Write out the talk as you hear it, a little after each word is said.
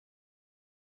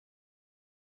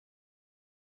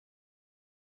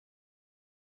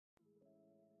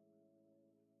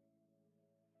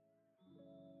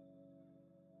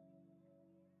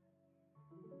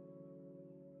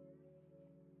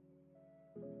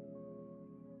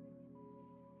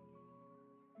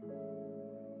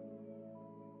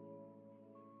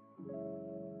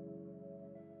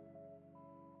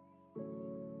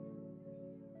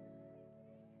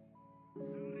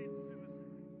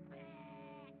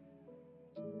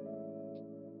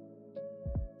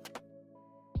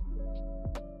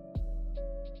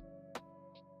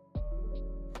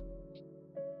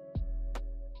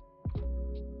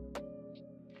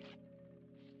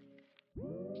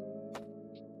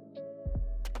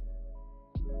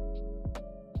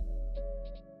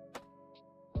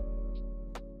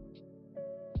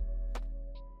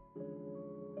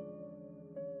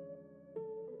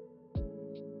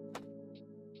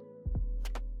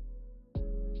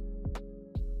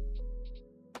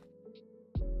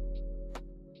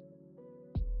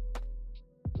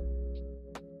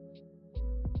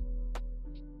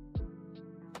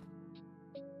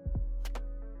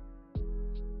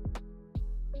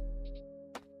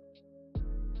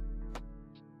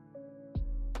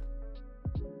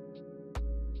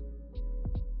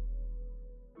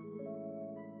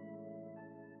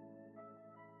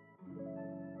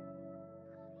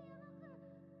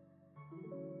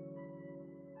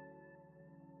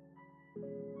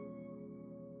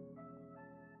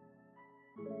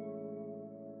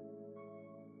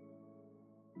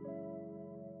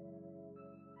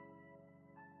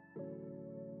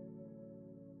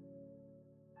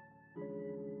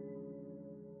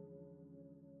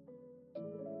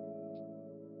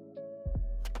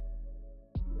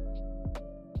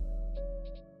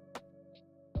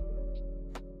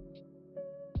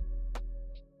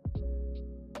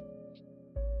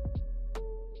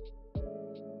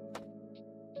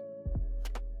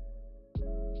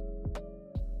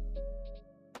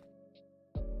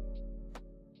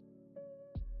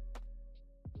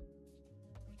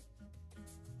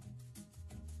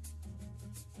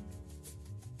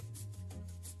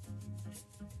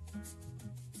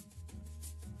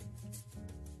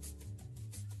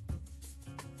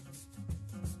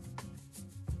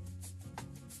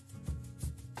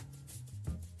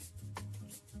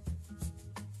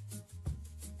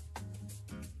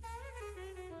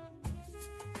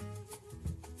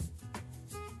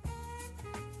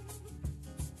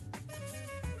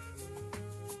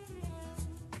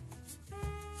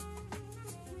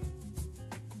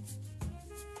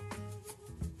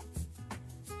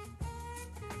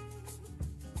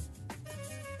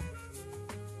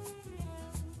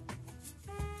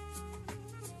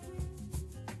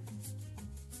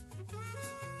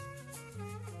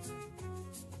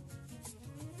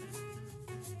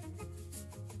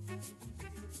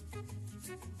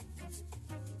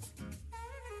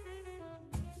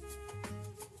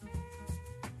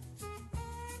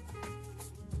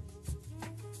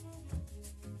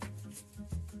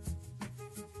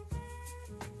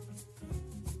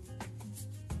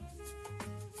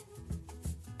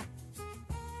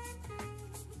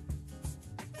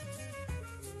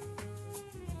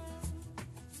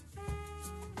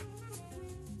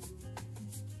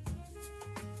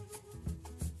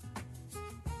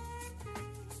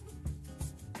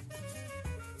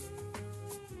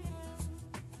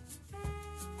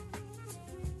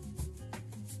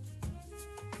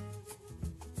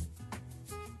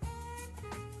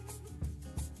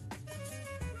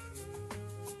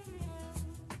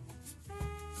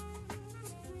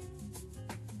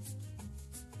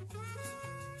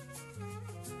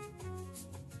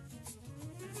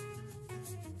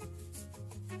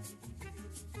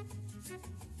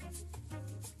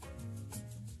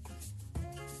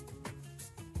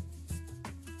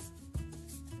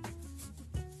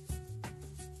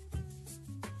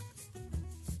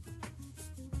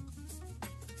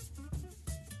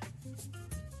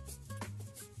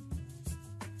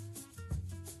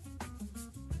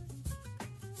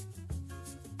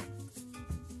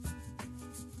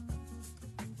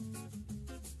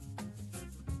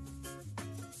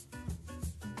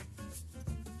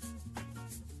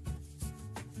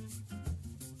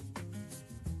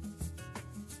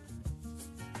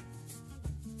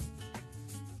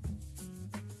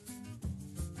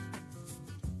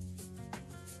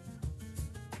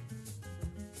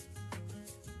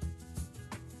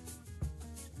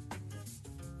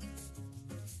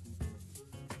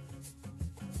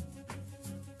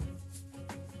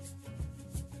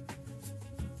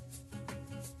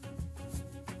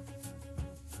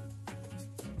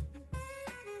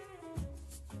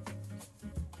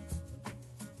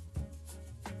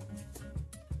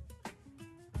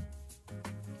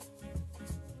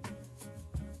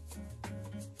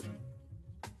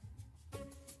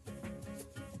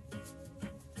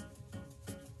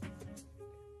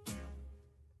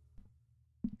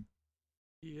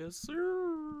Yes,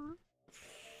 sir.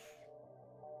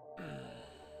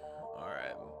 All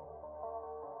right.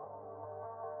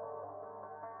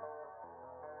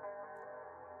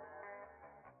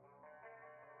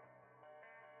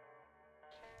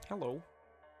 Hello.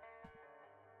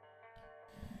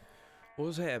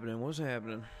 What's happening? What's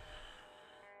happening?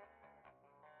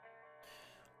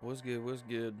 What's good? What's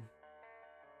good?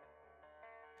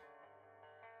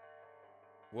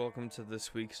 Welcome to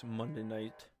this week's Monday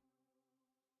night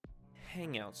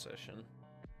hangout session.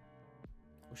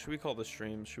 What should we call the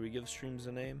streams? Should we give streams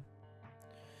a name?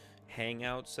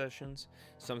 Hangout sessions?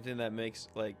 Something that makes,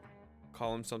 like,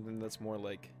 call them something that's more,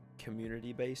 like,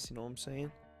 community-based, you know what I'm saying?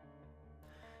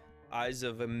 Eyes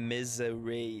of a Miss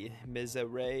Array.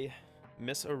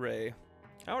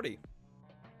 Howdy.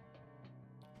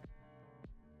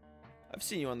 I've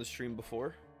seen you on the stream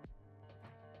before.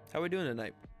 How we doing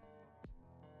tonight?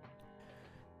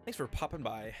 Thanks for popping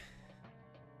by.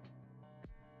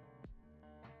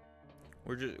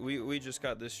 We just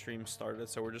got this stream started,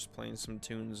 so we're just playing some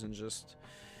tunes and just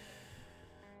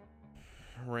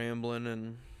rambling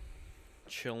and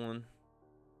chilling,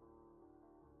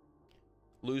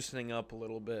 loosening up a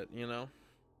little bit, you know,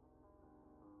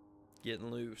 getting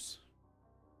loose.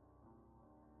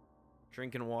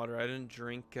 Drinking water. I didn't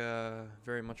drink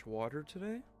very much water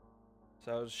today,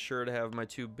 so I was sure to have my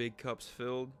 2 big cups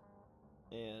filled,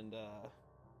 and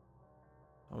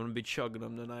I'm gonna be chugging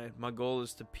them tonight. My goal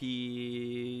is to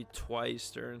pee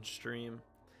twice during stream.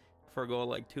 For a goal of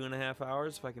like 2.5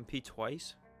 hours, if I can pee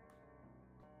twice,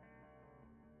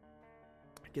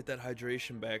 get that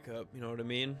hydration back up, you know what I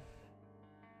mean?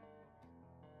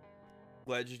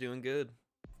 Glad you're doing good.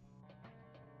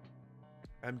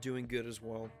 I'm doing good as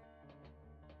well.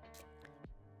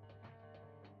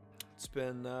 It's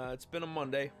been a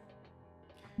Monday.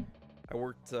 I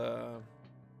worked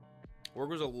work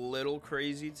was a little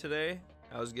crazy today.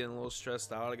 I was getting a little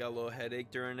stressed out. I got a little headache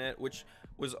during it, which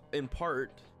was in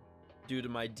part due to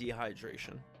my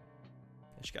dehydration.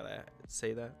 I just gotta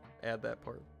say that, add that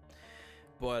part.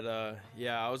 But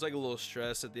yeah, I was like a little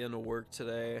stressed at the end of work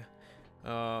today.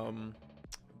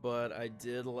 But I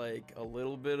did like a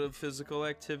little bit of physical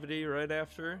activity right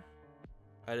after.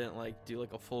 I didn't like do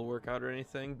like a full workout or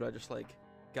anything, but I just like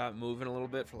got moving a little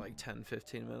bit for like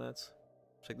 10-15 minutes.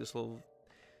 It's like this little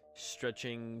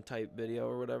stretching type video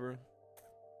or whatever.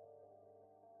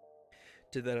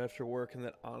 Did that after work, and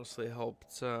that honestly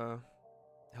helped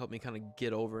me kind of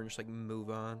get over and just like move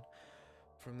on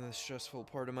from the stressful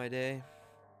part of my day.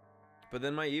 But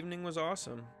then my evening was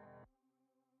awesome.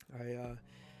 I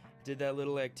did that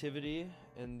little activity,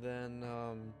 and then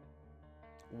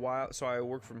so I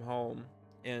work from home,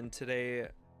 and today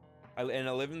I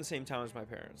live in the same town as my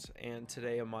parents, and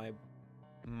today my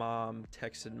mom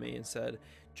texted me and said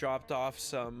dropped off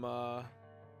some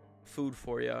food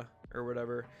for you or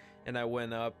whatever, and I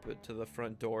went up to the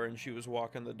front door, and she was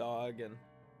walking the dog, and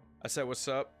I said what's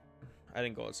up. I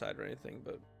didn't go outside or anything,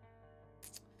 but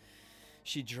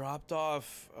she dropped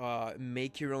off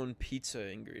make your own pizza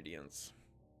ingredients.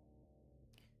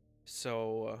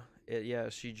 So yeah,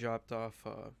 she dropped off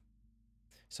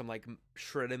some like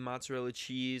shredded mozzarella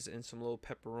cheese and some little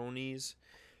pepperonis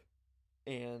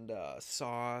and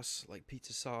sauce, like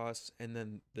pizza sauce, and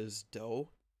then this dough,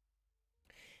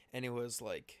 and it was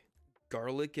like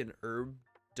garlic and herb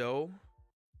dough,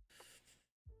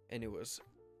 and it was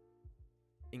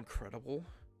incredible.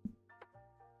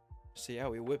 So yeah,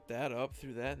 we whipped that up,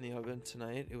 threw that in the oven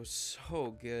tonight. It was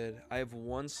so good. I have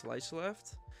 1 slice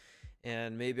left,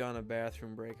 and maybe on a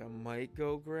bathroom break I might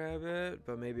go grab it,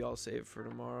 but maybe I'll save it for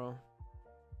tomorrow.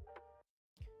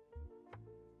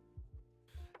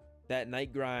 That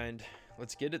night grind.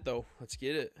 Let's get it though. Let's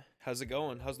get it. How's it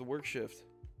going? How's the work shift?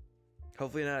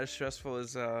 Hopefully not as stressful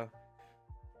as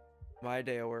my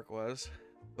day at work was,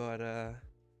 but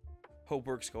hope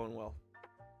work's going well.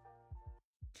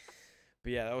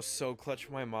 But yeah, that was so clutch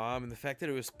for my mom, and the fact that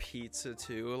it was pizza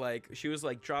too. Like, she was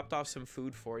like, dropped off some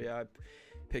food for you. I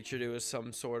pictured it was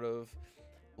some sort of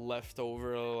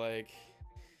leftover, like,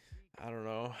 I don't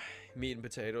know, meat and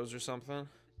potatoes or something,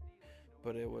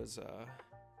 but it was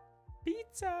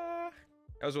pizza.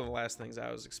 That was one of the last things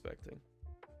I was expecting,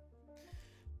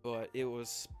 but it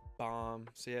was bomb.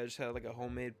 So yeah, I just had like a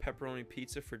homemade pepperoni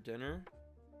pizza for dinner.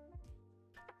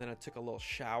 Then I took a little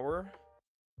shower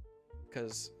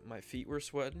because my feet were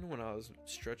sweating when I was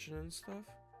stretching and stuff.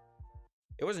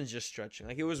 It wasn't just stretching,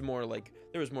 like it was more like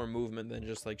there was more movement than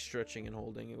just like stretching and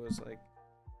holding. It was like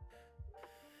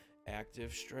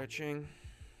active stretching.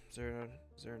 Is there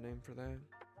a name for that?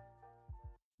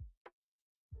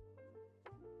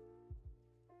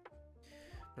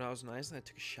 But I was nice and I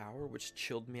took a shower, which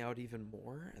chilled me out even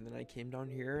more. And then I came down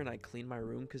here and I cleaned my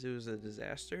room because it was a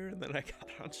disaster. And then I got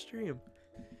on stream.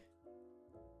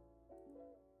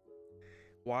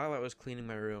 While I was cleaning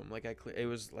my room, like it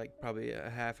was like probably a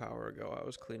half hour ago, I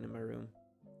was cleaning my room.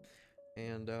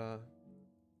 And I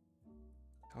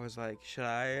was like, should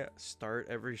I start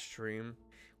every stream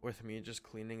with me just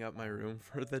cleaning up my room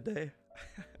for the day?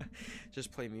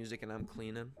 Just play music and I'm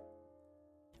cleaning.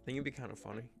 I think it'd be kind of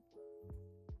funny.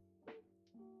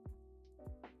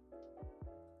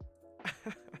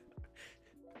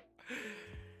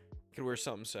 Could wear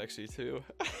something sexy too.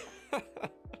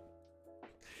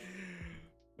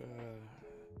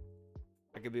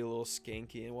 I could be a little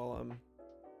skanky while I'm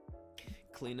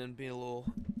cleaning, be a little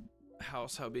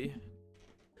house hubby.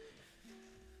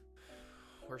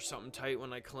 Wear something tight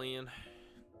when I clean.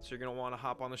 So you're gonna want to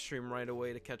hop on the stream right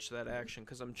away to catch that action,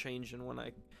 because I'm changing when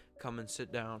I come and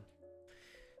sit down.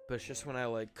 But it's just when I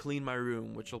like clean my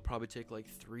room, which will probably take like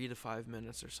 3 to 5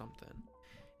 minutes or something.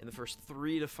 In the first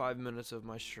 3 to 5 minutes of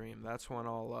my stream, that's when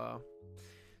I'll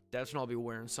be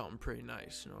wearing something pretty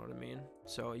nice, you know what I mean?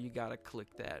 So you gotta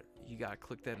click that. You gotta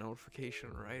click that notification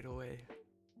right away.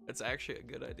 It's actually a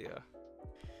good idea.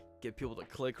 Get people to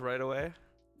click right away.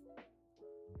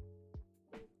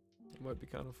 It might be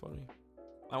kind of funny.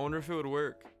 I wonder if it would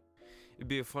work. It'd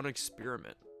be a fun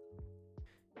experiment.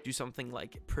 Do something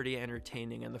like pretty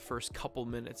entertaining in the first couple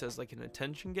minutes as like an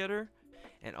attention getter,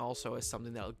 and also as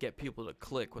something that'll get people to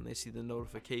click when they see the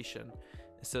notification,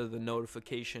 instead of the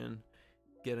notification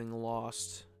getting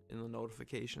lost in the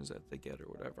notifications that they get or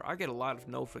whatever. I get a lot of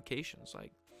notifications.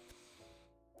 Like,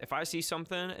 if I see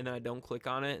something and then I don't click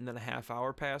on it and then a half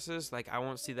hour passes, like I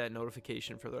won't see that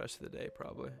notification for the rest of the day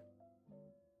probably.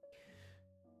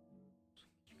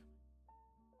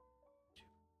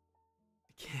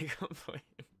 I can't complain.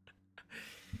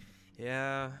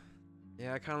 Yeah,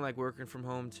 I kind of like working from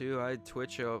home too. I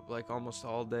Twitch up like almost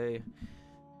all day.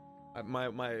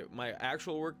 My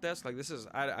actual work desk, like this is,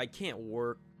 I can't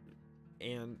work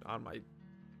and on my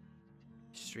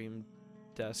stream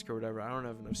desk or whatever. I don't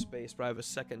have enough space, but I have a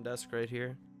second desk right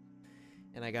here,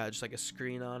 and I got just like a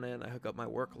screen on it, and I hook up my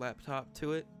work laptop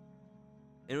to it,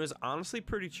 and it was honestly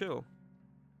pretty chill.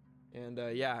 And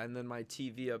yeah, and then my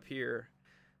TV up here,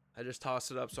 I just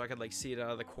tossed it up so I could like see it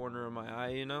out of the corner of my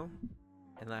eye, you know,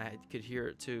 and I could hear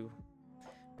it too.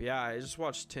 But yeah, I just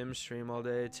watched Tim stream all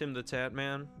day. Tim the Tat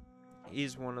Man,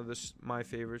 he's one of my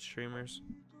favorite streamers.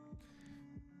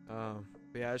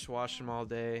 But yeah, I just watched him all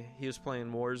day. He was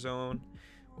playing Warzone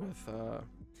with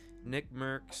Nick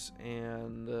Mercs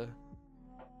and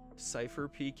Cypher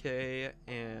PK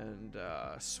and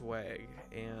Swag,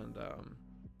 and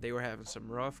they were having some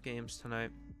rough games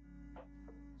tonight.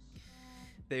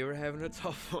 They were having a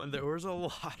tough one. There was a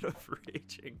lot of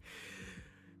raging.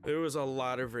 There was a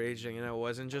lot of raging, and it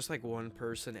wasn't just like one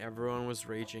person. Everyone was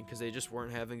raging because they just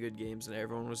weren't having good games, and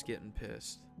everyone was getting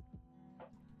pissed.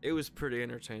 It was pretty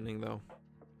entertaining though.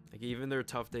 Like, even their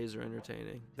tough days are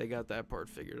entertaining. They got that part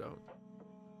figured out.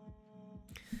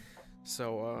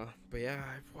 So but yeah,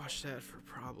 I've watched that for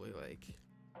probably like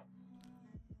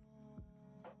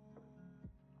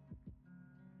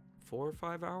 4 or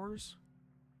 5 hours.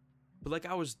 But like,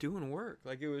 I was doing work.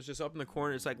 Like, it was just up in the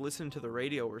corner. It's like listening to the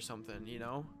radio or something, you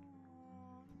know?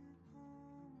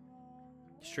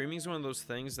 Streaming is one of those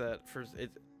things that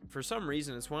for some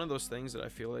reason, it's one of those things that I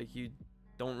feel like you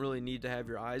don't really need to have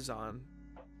your eyes on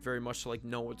very much to like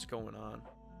know what's going on.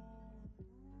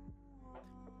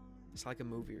 It's like a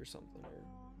movie or something, or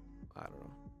I don't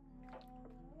know.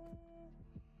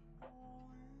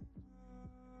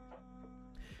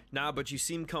 Nah, but you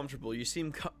seem comfortable. You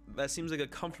seem that seems like a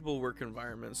comfortable work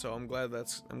environment. So I'm glad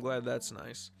that's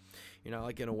nice. You're not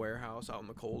like in a warehouse out in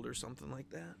the cold or something like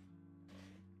that.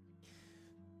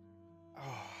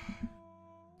 Oh,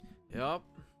 yep.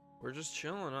 We're just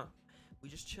chilling. We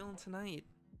just chilling tonight.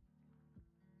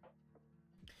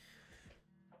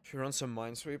 Should we run some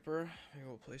Minesweeper? Maybe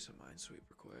we'll play some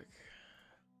Minesweeper quick.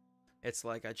 It's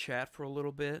like I chat for a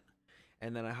little bit,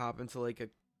 and then I hop into like a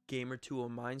game or two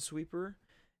of Minesweeper,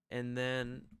 and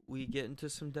then we get into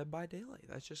some Dead by Daylight.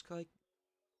 That's just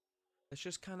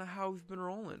kind of how we've been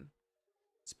rolling.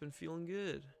 It's been feeling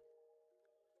good.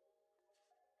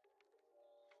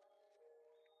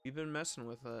 We've been messing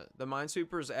with it. The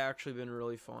Minesweeper's actually been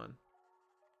really fun.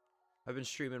 I've been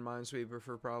streaming Minesweeper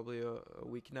for probably a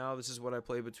week now. This is what I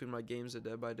play between my games of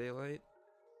Dead by Daylight.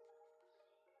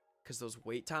 Because those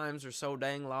wait times are so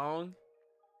dang long.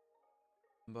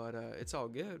 But it's all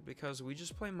good because we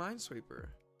just play Minesweeper.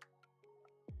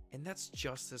 And that's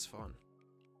just as fun.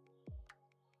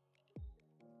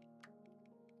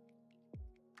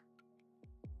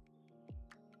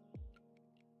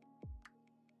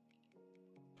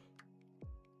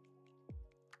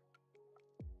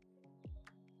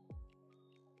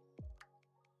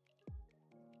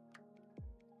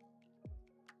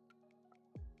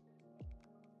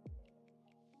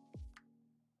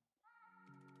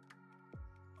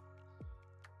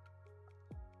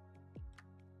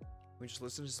 We just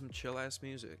listen to some chill ass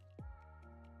music.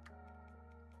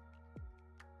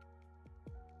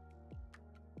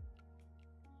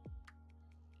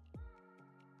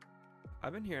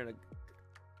 I've been hearing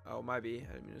oh, might be.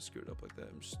 I didn't mean to screw it up like that.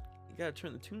 You gotta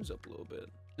turn the tunes up a little bit.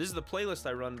 This is the playlist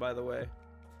I run, by the way.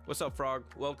 What's up, Frog?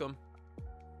 Welcome.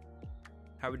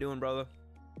 How we doing, brother?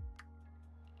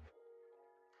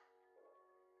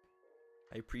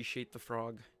 I appreciate the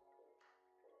frog.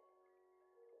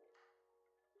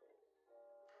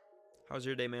 How's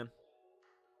your day, man?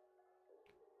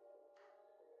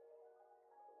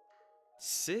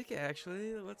 Sick,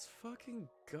 actually. Let's fucking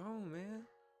go, man.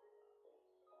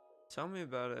 Tell me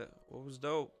about it. What was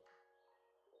dope?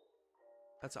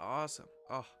 That's awesome.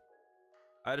 Oh,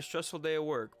 I had a stressful day at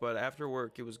work, but after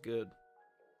work, it was good.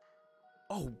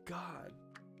 Oh, God.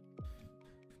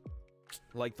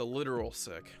 Like the literal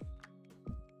sick.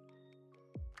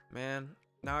 Man,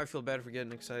 now I feel bad for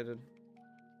getting excited.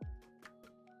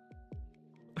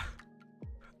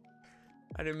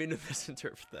 I didn't mean to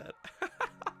misinterpret that.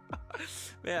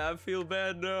 Man, I feel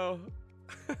bad now.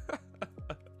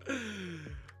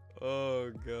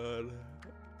 Oh, God.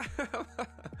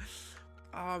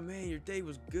 Oh, man, your day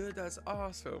was good. That's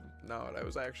awesome. No, that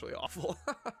was actually awful.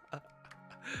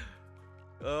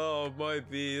 Oh, it might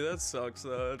be. That sucks,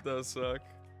 though. It does suck.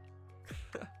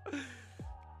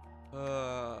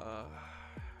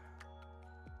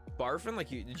 Barfing? Like,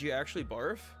 did you actually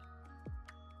barf?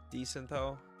 Decent,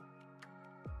 though.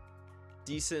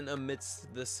 Decent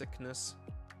amidst the sickness.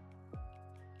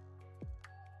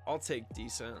 I'll take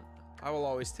decent. I will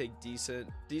always take decent.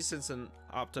 Decent's an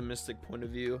optimistic point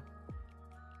of view.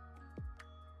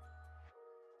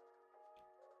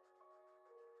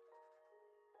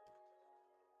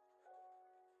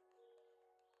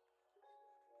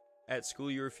 At school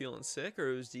you were feeling sick,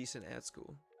 or it was decent at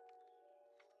school?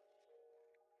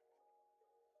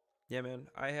 Yeah, man.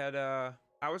 I had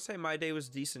I would say my day was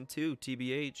decent too,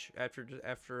 TBH,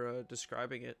 after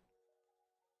describing it.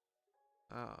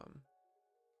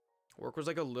 Work was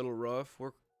like a little rough.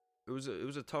 It was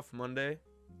a tough Monday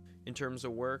in terms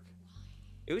of work.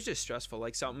 It was just stressful.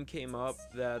 Like, something came up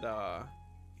that I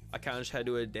kind of just had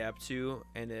to adapt to,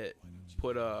 and it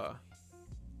put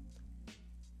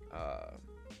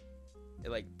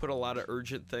put a lot of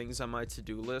urgent things on my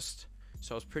to-do list.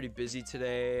 So I was pretty busy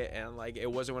today, and like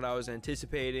it wasn't what I was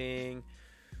anticipating.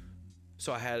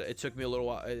 So it took me a little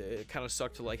while. It kind of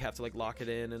sucked to like have to like lock it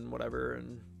in and whatever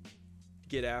and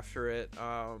get after it.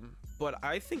 But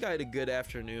I think I had a good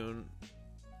afternoon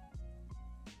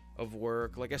of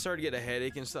work. Like, I started to get a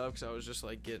headache and stuff because I was just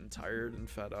like getting tired and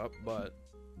fed up. But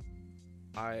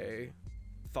I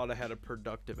thought I had a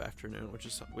productive afternoon, which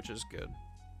is good.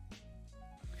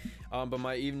 But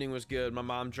my evening was good. My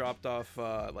mom dropped off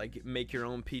like make your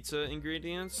own pizza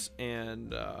ingredients,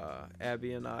 and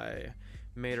Abby and I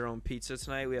made our own pizza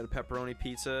tonight. We had a pepperoni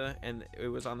pizza, and it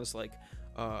was on this like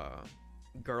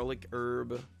garlic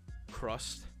herb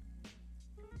crust.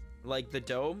 Like the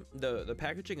dough, the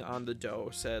packaging on the dough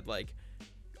said like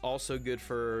also good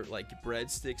for like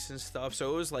breadsticks and stuff.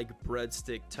 So it was like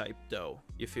breadstick type dough.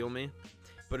 You feel me?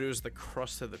 But it was the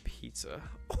crust of the pizza.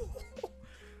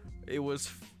 It was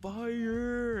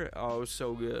fire. Oh, it was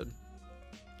so good.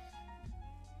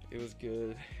 It was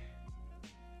good.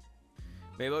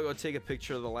 Maybe I'll go take a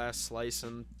picture of the last slice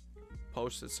and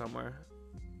post it somewhere.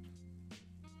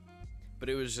 But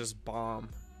it was just bomb.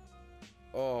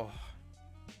 Oh.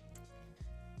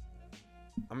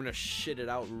 I'm gonna shit it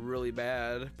out really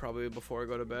bad, probably before I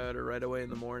go to bed or right away in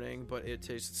the morning, but it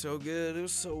tasted so good. It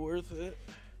was so worth it.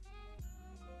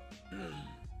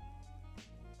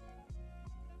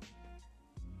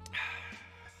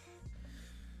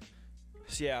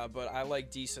 So yeah, but I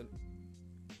like decent.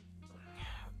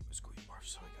 So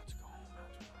I got to go home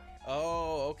after.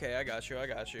 Oh, okay, I got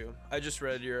you. I just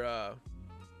read your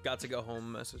got to go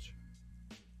home message.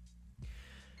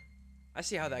 I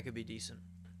see how that could be decent.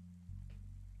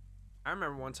 I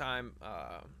remember one time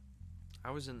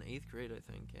I was in 8th grade, I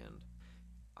think, and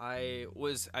I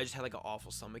just had like an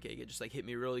awful stomach ache. It just like hit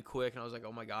me really quick, and I was like,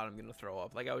 oh my god, I'm gonna throw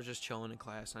up. Like, I was just chilling in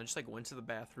class, and I just like went to the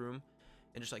bathroom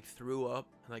and just like threw up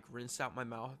and like rinsed out my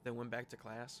mouth, then went back to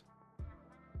class.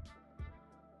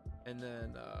 And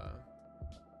then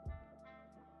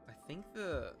I think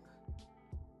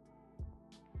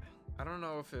I don't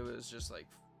know if it was just like,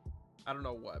 I don't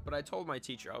know what, but I told my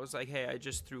teacher, I was like, hey, I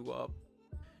just threw up.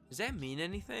 Does that mean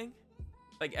anything?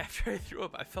 Like, after I threw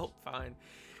up, I felt fine.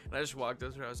 And I just walked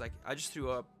up to her. I was like, I just threw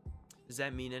up. Does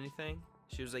that mean anything?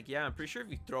 She was like, yeah, I'm pretty sure if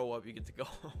you throw up, you get to go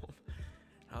home.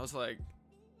 And I was like,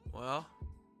 well,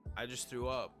 I just threw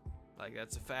up. Like,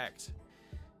 that's a fact.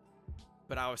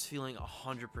 but I was feeling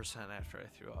 100% after I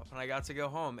threw up, and I got to go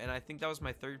home. And I think that was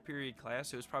my third period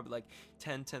class. It was probably like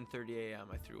 10:30 a.m.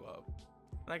 I threw up,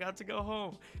 and I got to go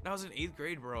home. And I was in 8th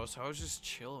grade, bro, so I was just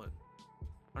chilling.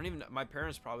 I don't even know, my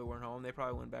parents probably weren't home. They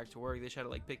probably went back to work. They tried to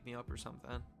like pick me up or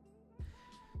something.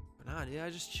 But nah, yeah, I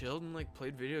just chilled and like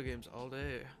played video games all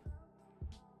day.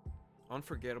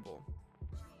 Unforgettable.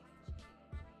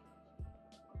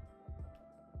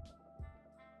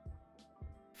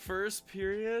 First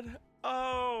period?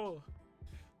 Oh!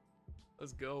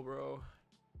 Let's go, bro.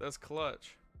 That's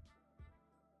clutch.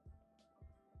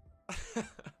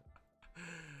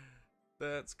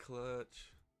 That's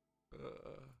clutch.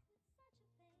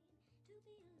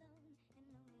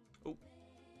 Oh.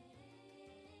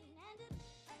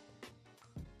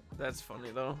 That's funny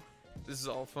though. This is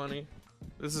all funny.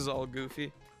 This is all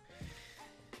goofy.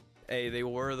 Hey, they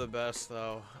were the best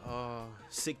though.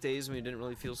 Sick days when you didn't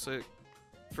really feel sick.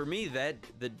 For me, that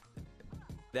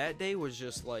day was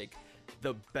just like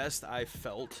the best I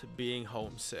felt being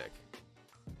homesick,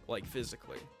 like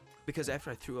physically, because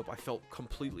after I threw up, I felt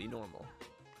completely normal.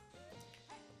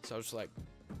 So I was just like,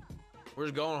 we're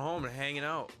just going home and hanging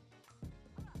out.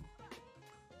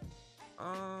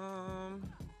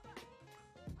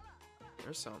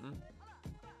 There's something.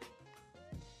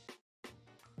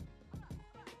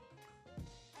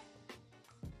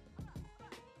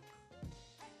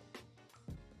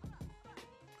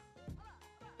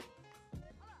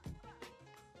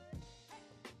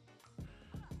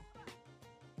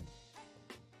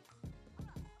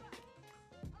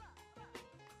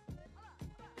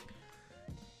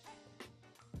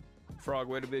 Frog,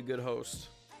 way to be a good host.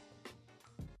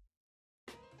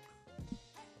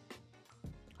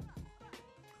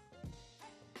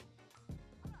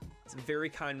 It's a very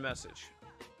kind message.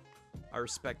 I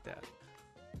respect that.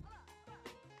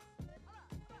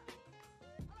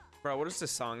 Bro, what is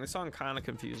this song? This song kind of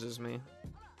confuses me.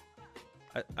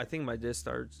 I think my disc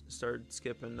started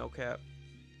skipping, no cap.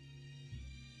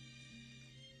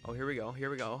 Oh, here we go. Here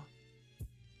we go.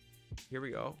 Here we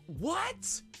go.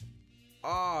 What?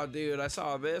 Oh, dude, I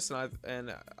saw this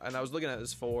and I was looking at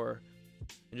this 4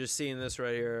 and just seeing this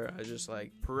right here, I just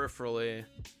like peripherally,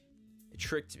 it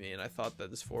tricked me and I thought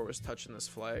that this 4 was touching this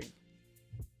flag.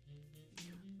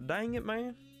 Dang it,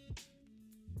 man.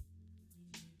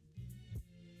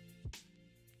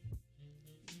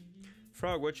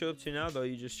 Frog, what you up to now though?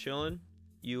 You just chilling?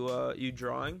 You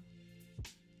drawing?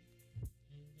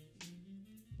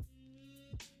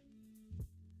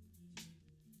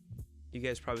 You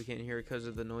guys probably can't hear it because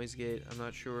of the noise gate. I'm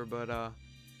not sure, but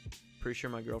pretty sure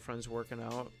my girlfriend's working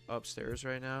out upstairs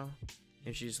right now.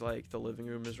 And she's like, the living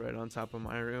room is right on top of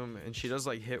my room. And she does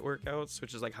like HIIT workouts,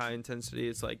 which is like high intensity.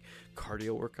 It's like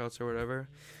cardio workouts or whatever.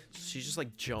 So she's just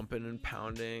like jumping and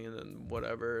pounding and then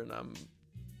whatever. And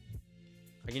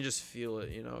I can just feel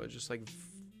it, you know, it just like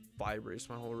vibrates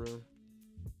my whole room.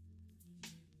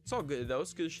 It's all good though.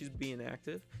 It's good she's being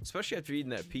active, especially after eating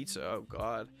that pizza. Oh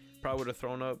God. Probably would have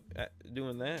thrown up at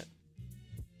doing that.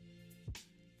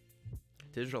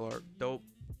 Digital art, dope.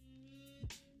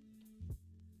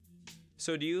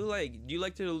 So do you like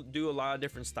to do a lot of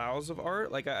different styles of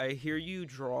art? Like I hear you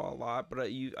draw a lot, but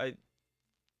do you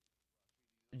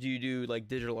do like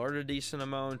digital art a decent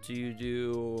amount? Do you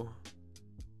do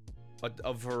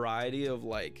a variety of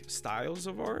like styles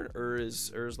of art, or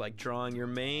is like drawing your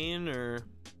main? Or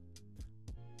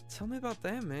tell me about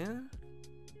that, man.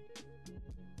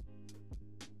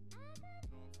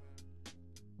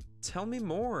 Tell me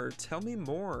more. Tell me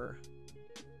more.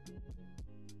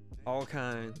 All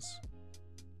kinds.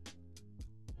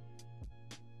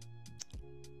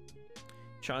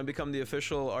 Trying to become the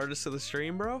official artist of the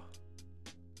stream, bro?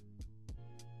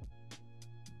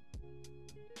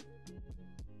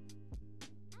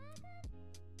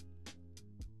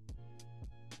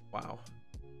 Wow.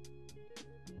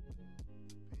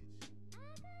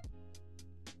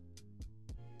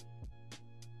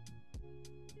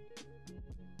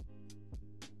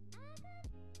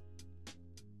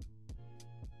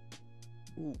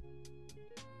 Ooh.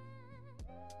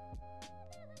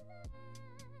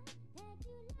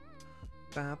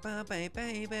 Ba ba ba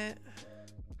baby.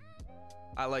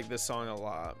 I like this song a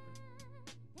lot.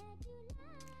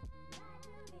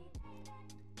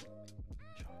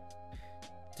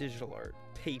 Digital art,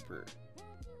 paper,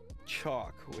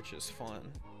 chalk, which is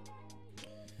fun.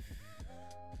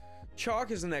 Chalk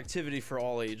is an activity for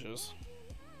all ages.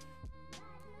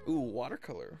 Ooh,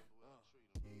 watercolor.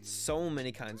 So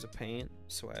many kinds of paint,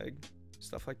 swag,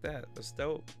 stuff like that. That's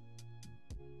dope.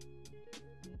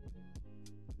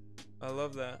 I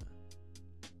love that.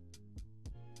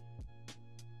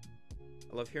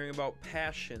 I love hearing about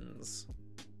passions.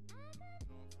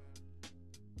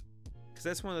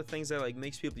 because that's one of the things that like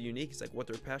makes people unique, is like what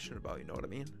they're passionate about, you know what I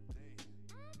mean?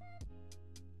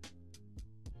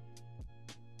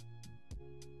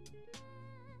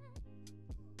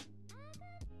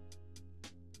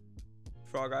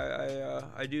 Frog,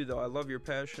 I do though. I love your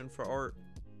passion for art.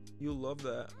 You love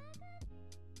that.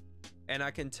 And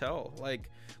I can tell, like,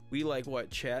 we like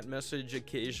what, chat message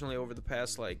occasionally over the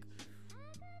past like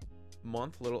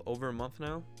month, little over a month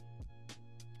now,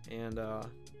 and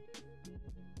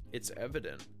it's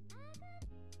evident.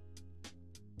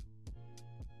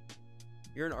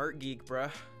 You're an art geek,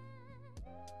 bruh.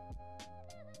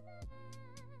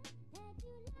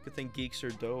 Good thing geeks are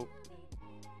dope.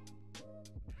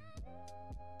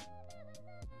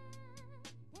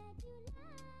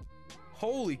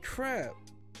 Holy crap.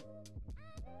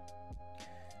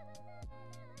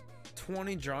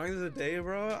 20 drawings a day,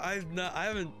 bro. I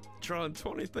haven't drawn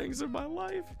 20 things in my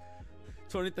life.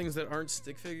 20 things that aren't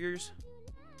stick figures.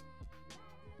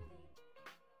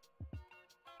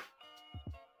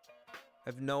 I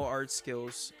have no art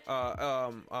skills.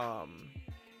 I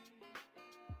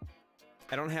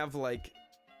don't have like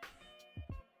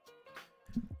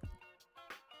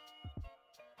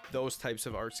those types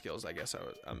of art skills, I guess.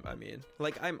 I mean,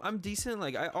 like I'm decent.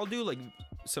 Like I'll do like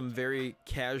some very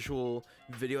casual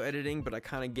video editing, but I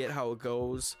kind of get how it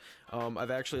goes. I've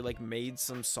actually like made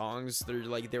some songs. They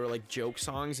were like joke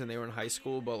songs, and they were in high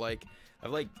school. But like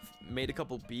I've like made a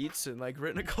couple beats and like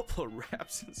written a couple of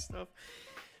raps and stuff,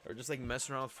 or just like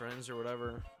messing around with friends or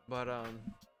whatever. But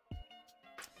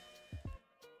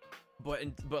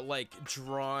like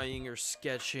drawing or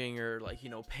sketching or like, you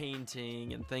know,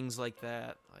 painting and things like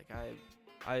that, like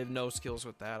I have no skills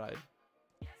with that. I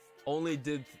only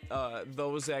did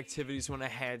those activities when I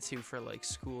had to for like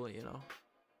school, you know.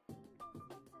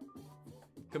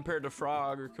 Compared to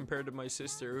Frog, or compared to my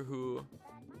sister, who,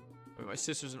 I mean, my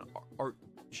sister's an art,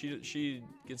 she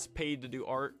gets paid to do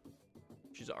art.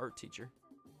 She's an art teacher.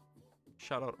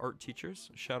 Shout out art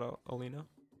teachers. Shout out Alina.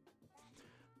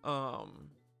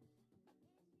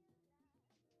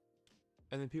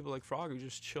 And then people like Frog who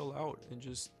just chill out and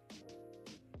just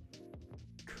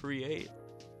create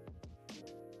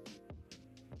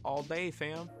all day,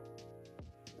 fam.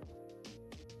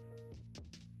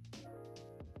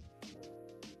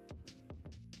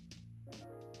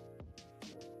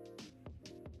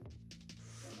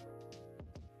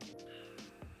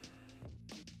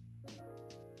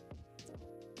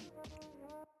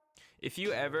 If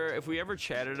we ever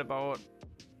chatted about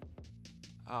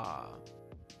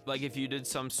like if you did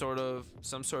some sort of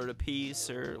piece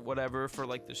or whatever for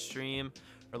like the stream,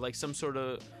 or like some sort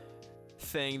of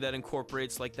thing that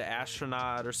incorporates like the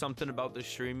astronaut or something about the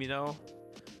stream, you know,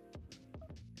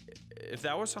 if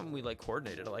that was something we like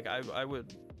coordinated, like I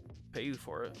would pay you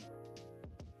for it.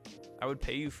 I would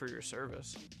pay you for your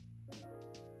service.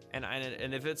 And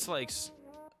if it's like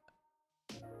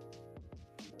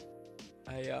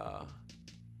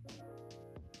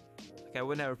I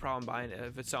wouldn't have a problem buying it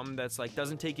if it's something that's like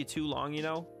doesn't take you too long, you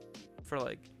know, for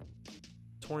like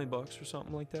 20 bucks or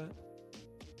something like that.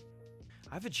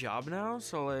 I have a job now,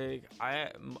 so like I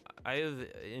have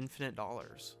infinite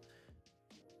dollars.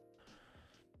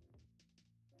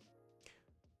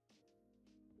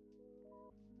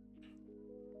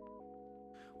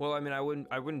 Well, I mean, I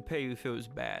wouldn't pay you if it was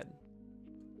bad.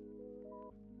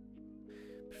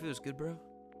 But if it was good, bro.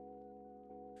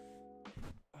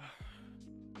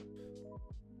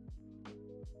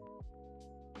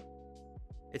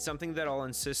 It's something that I'll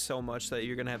insist so much that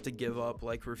you're gonna have to give up,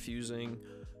 like refusing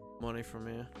money from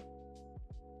me.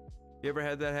 You ever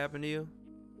had that happen to you?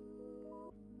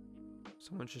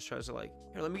 Someone just tries to like,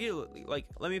 here, let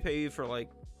me pay you for like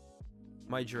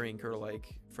my drink, or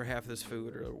like for half this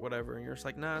food or whatever, and you're just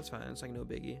like, nah, it's fine, it's like no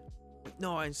biggie. Like,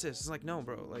 no, I insist. It's like, no,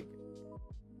 bro, like,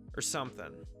 or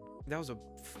something. That was a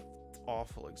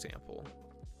awful example.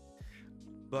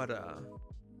 But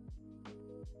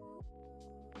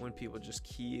when people just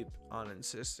keep on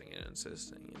insisting and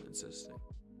insisting and insisting.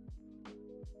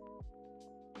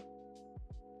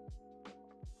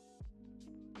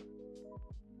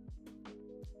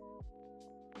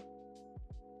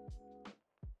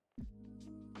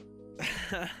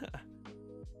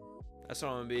 That's what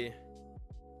I'm gonna be.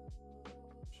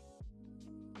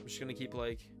 I'm just gonna keep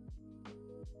like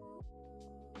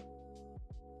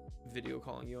video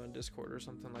calling you on Discord or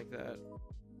something like that.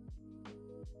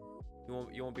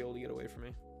 You won't be able to get away from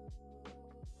me.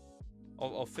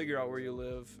 I'll figure out where you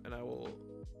live, and I will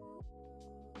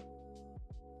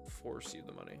force you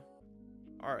the money.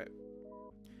 All right.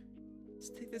 Let's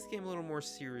take this game a little more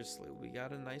seriously. We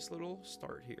got a nice little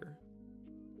start here.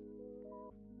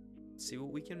 Let's see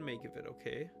what we can make of it,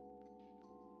 okay?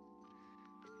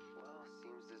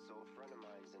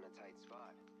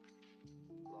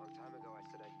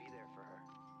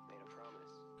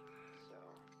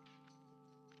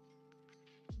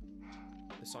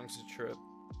 This song's a trip.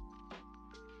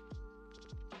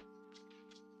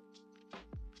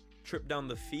 Trip down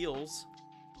the feels.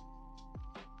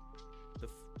 The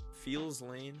feels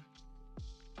lane.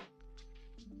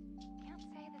 Can't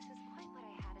say this is quite what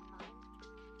I had in mind.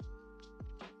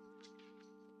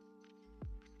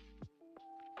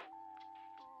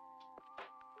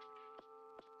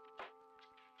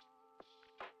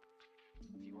 If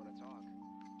you want to talk,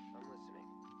 I'm listening.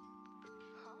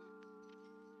 Huh?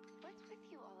 What's with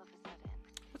you all of a sudden?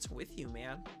 What's with you,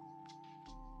 man?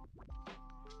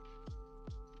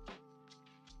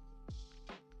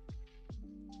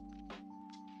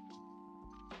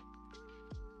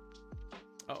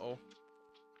 Uh-oh.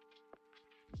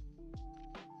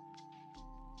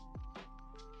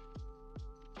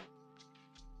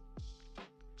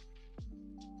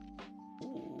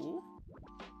 Ooh.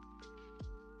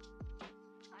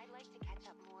 I'd like to catch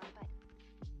up more, but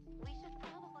we should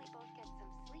probably both get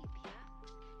some sleep,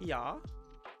 yeah? Yeah.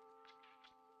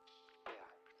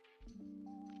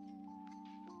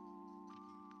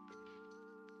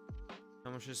 I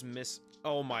almost just miss.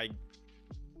 Oh my.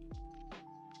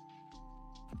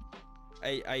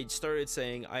 I started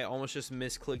saying I almost just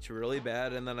misclicked really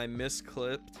bad, and then I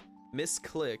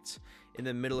misclicked in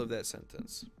the middle of that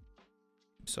sentence.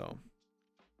 So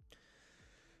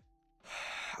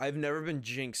I've never been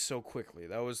jinxed so quickly.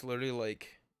 That was literally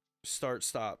like start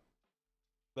stop.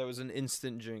 That was an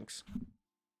instant jinx.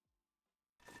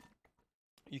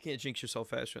 You can't jinx yourself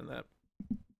faster than that.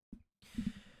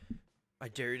 I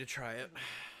dare you to try it.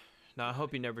 Now I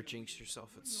hope you never jinx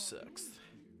yourself at 6th.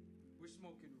 We're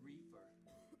smoking reefer.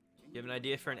 You have an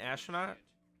idea for an astronaut?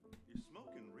 You're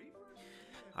smoking reefer?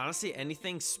 Honestly,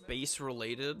 anything space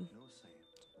related. No saying.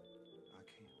 I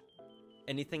can't.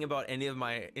 Anything about any of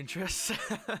my interests.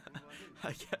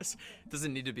 I guess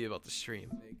doesn't need to be about the stream.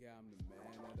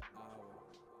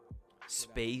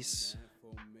 Space,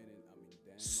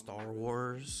 Star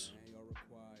Wars,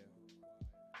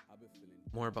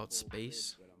 more about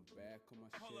space.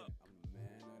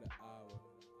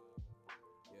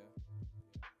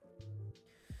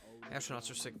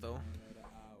 Astronauts are sick though.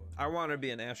 I wanted to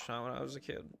be an astronaut when I was a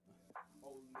kid.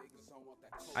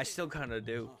 I still kind of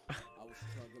do.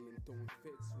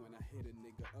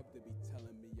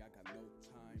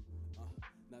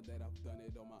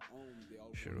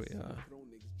 Should we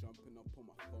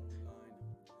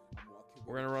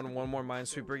we're gonna run one more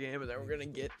Minesweeper game, and then we're gonna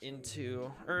get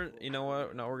into, or you know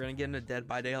what? No, we're gonna get into Dead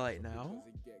by Daylight now.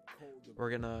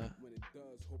 We're gonna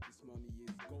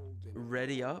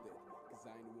ready up,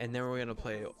 and then we're gonna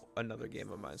play another game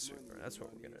of Minesweeper. That's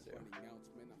what we're gonna do.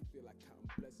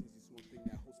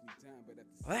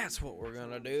 That's what we're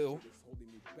gonna do.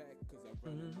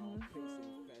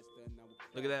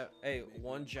 Look at that. Hey,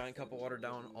 one giant cup of water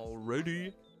down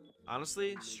already.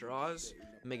 Honestly, straws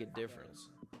make a difference.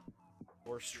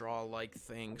 Or straw-like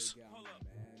things.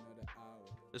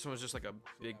 This one was just like a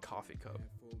big coffee cup.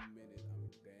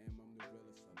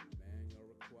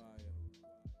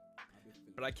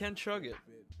 But I can chug it.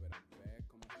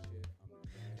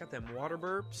 Got them water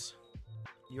burps.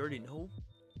 You already know.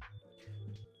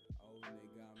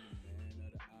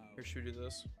 Here, should we do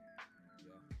this?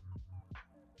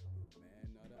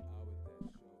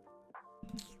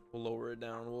 We'll lower it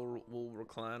down. We'll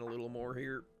recline a little more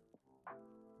here.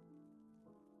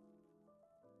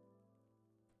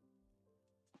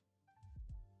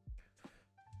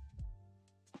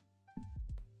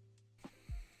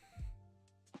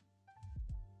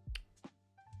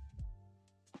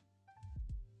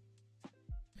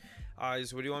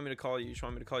 Eyes, what do you want me to call you? You just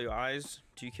want me to call you Eyes?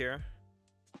 Do you care?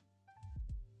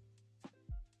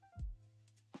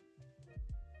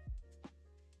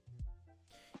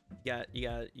 You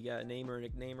got a name or a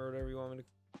nickname or whatever you want me to.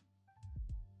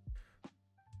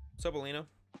 What's up, Alina?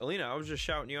 Alina, I was just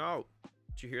shouting you out.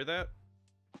 Did you hear that?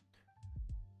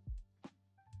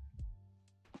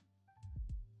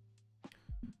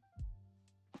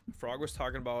 Frog was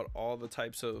talking about all the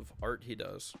types of art he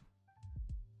does.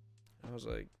 I was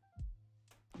like,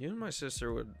 you and my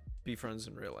sister would be friends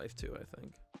in real life too, I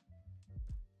think.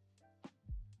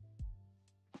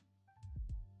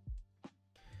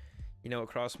 You know what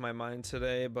crossed my mind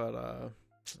today, but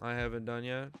I haven't done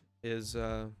yet, is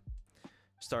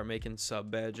start making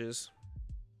sub badges.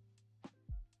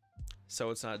 So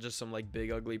it's not just some like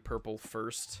big ugly purple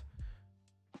first.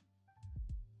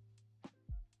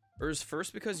 Or is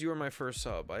first because you were my first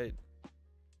sub?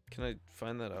 Can I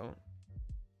find that out?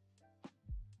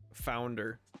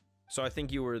 Founder. So I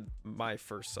think you were my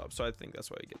first sub, so I think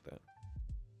that's why you get that.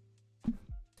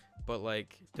 But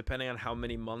like, depending on how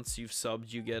many months you've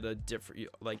subbed, you get a different,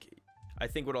 like, I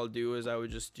think what I'll do is I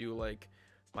would just do like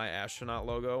my astronaut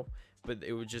logo, but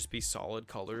it would just be solid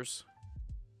colors.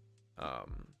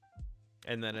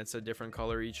 And then it's a different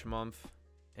color each month,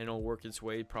 and it'll work its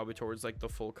way probably towards like the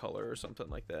full color or something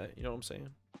like that. You know what I'm saying?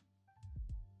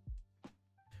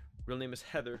 Real name is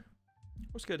Heather.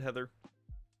 What's good, Heather?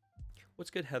 What's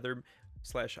good, Heather?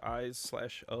 Slash eyes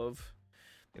slash of.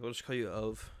 Maybe we'll just call you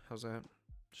of. How's that?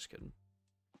 Just kidding.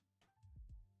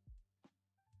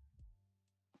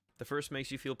 The first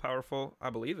makes you feel powerful.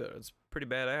 I believe it. It's pretty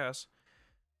badass.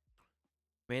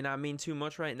 May not mean too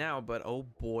much right now, but oh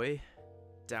boy,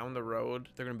 down the road,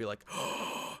 they're going to be like,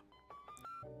 oh,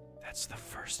 that's the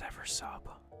first ever sub.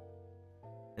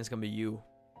 And it's going to be you.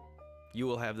 You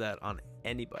will have that on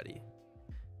anybody.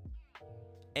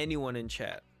 Anyone in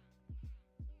chat.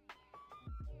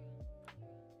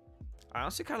 I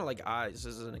honestly kind of like Eyes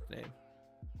as a nickname.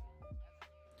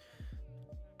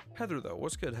 Heather, though.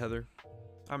 What's good, Heather?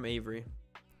 I'm Avery.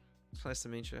 It's nice to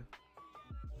meet you.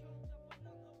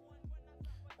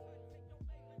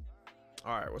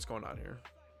 Alright, what's going on here?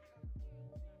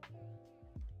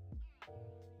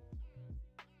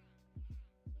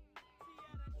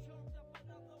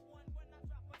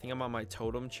 I think I'm on my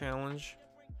totem challenge.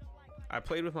 I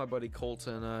played with my buddy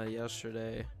Colton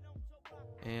yesterday,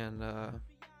 and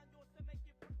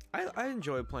I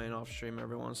enjoy playing off stream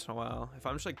every once in a while. If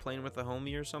I'm just like playing with a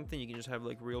homie or something, you can just have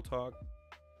like real talk.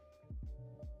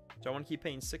 Do I want to keep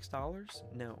paying $6?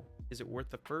 No. Is it worth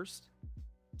the first?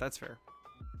 That's fair.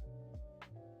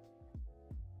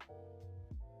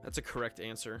 That's a correct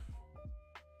answer,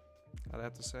 I'd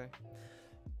have to say.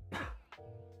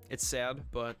 It's sad,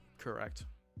 but correct.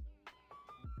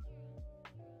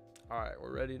 Alright,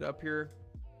 we're readied up here.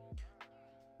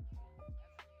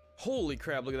 Holy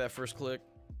crap, look at that first click.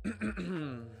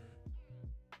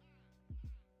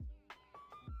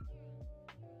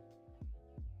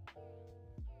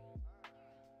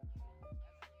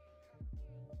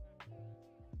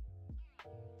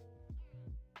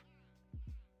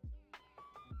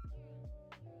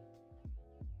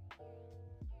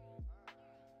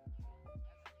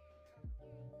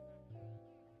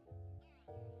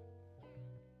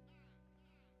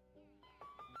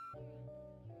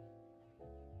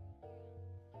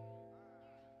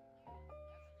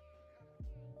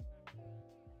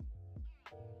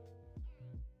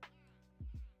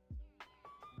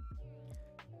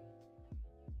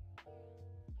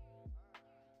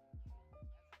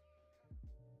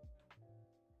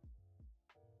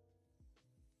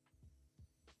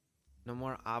 No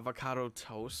more avocado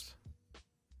toast?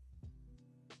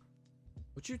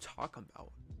 What you talking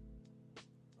about?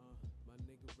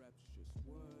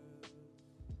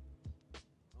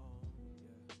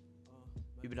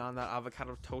 You been on that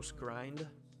avocado toast grind?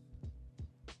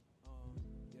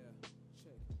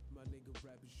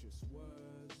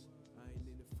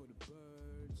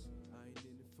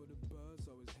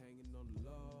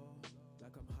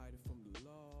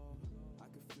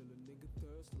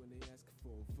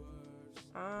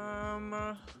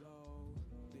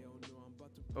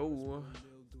 Oh.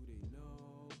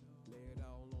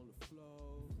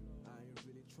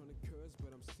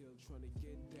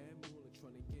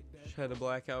 Just had to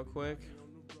black out quick.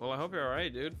 Well, I hope you're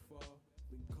alright, dude.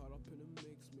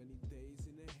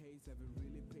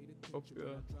 Hope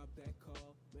you,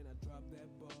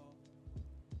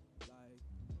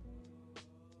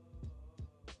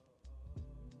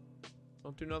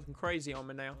 don't do nothing crazy on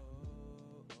me now.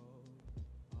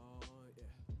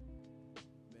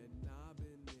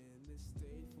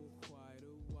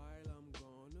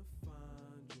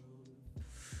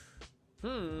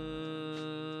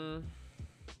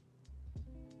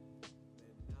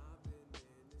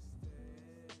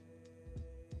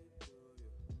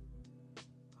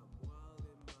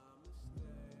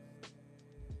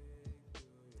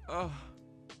 Oh.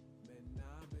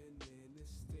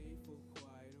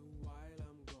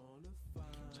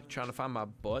 It's like trying to find my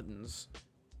buttons.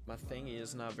 My thingy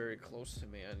is not very close to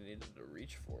me. I needed to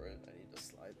reach for it. I need to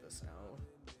slide this out.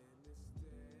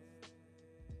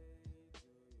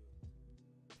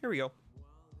 Here we go.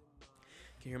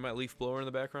 Can you hear my leaf blower in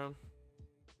the background?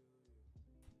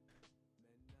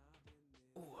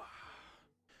 Ooh.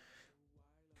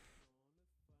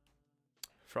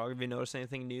 Frog, have you noticed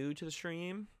anything new to the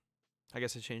stream? I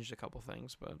guess I changed a couple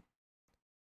things, but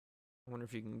I wonder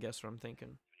if you can guess what I'm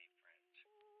thinking.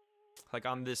 Like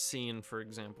on this scene, for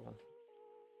example.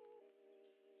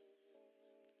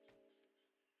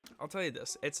 I'll tell you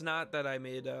this. It's not that I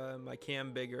made my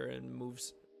cam bigger and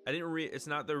moves. It's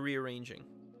not the rearranging.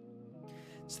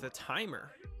 It's the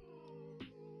timer.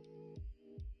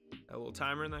 That little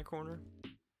timer in that corner.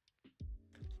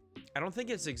 I don't think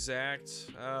it's exact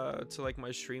to like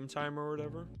my stream time or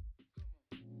whatever.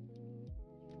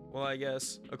 Well, I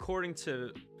guess according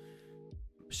to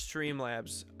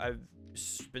Streamlabs, I've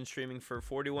been streaming for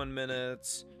 41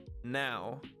 minutes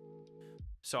now,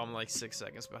 so I'm like 6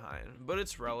 seconds behind, but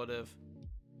it's relative.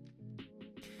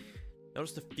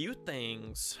 Noticed a few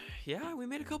things. Yeah, we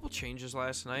made a couple changes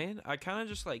last night. I kind of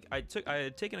just like I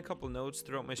had taken a couple notes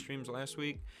throughout my streams last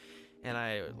week, and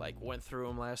I like went through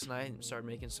them last night and started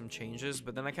making some changes.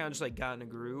 But then I kind of just like got in a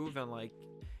groove, and like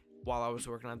while I was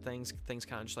working on things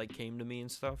kind of just like came to me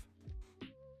and stuff.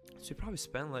 So we probably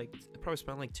spent like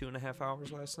 2.5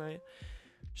 hours last night,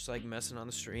 just like messing on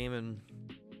the stream, and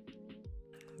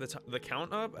the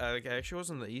count up like, actually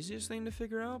wasn't the easiest thing to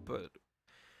figure out, but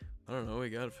I don't know, we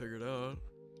got it figured out.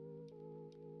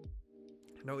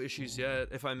 No issues yet.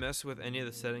 If I mess with any of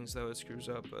the settings though, it screws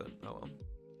up, but oh well.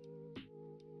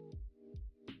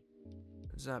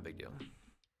 It's not a big deal.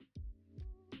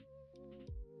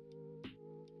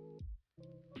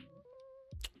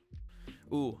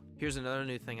 Ooh, here's another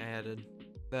new thing I added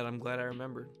that I'm glad I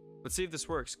remembered. Let's see if this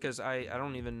works, because I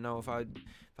don't even know if I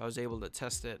was able to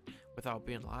test it without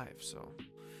being live, so.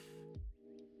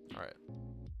 Alright.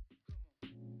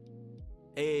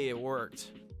 Hey, it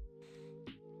worked.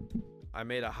 I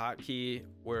made a hotkey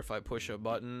where if I push a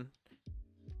button,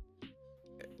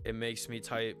 it makes me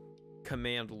type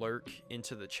command lurk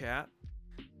into the chat,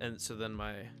 and so then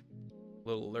my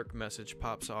little lurk message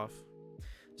pops off.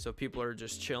 So people are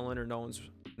just chilling, or no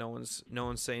one's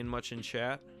saying much in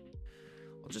chat,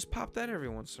 I'll just pop that every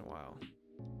once in a while.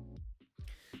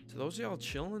 So those of y'all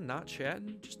chilling, not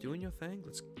chatting, just doing your thing,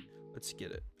 let's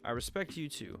get it. I respect you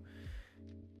too.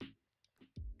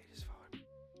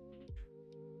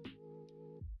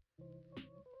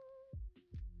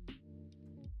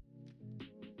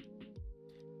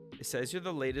 It says you're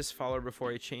the latest follower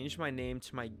before I changed my name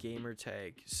to my gamer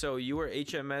tag. So you were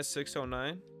HMS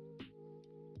 609?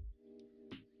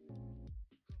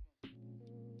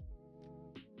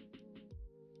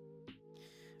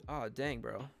 Oh, dang,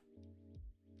 bro.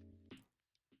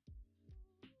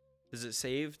 Does it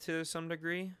save to some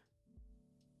degree?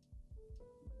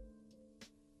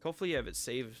 Hopefully you have it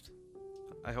saved.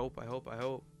 I hope.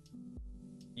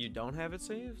 You don't have it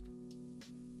saved?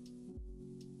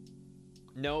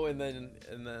 No, and then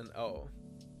oh.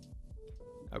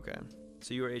 Okay.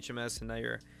 So you were HMS and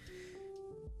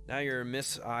now you're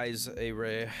Miss Eyes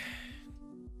Array.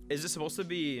 Is it supposed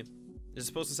to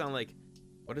sound like,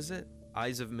 what is it?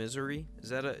 Eyes of Misery? Is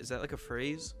that like a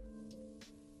phrase?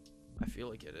 I feel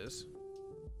like it is.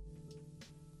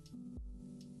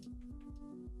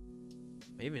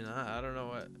 Maybe not. I don't know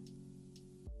what.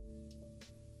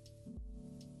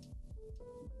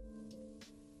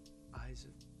 Eyes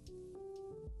of.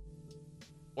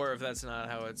 Or if that's not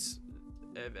how it's,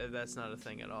 if that's not a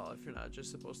thing at all, if you're not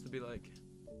just supposed to be like,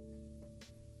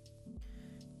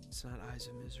 it's not Eyes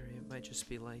of Misery, it might just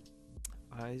be like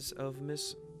Eyes of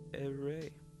Miss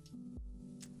Array.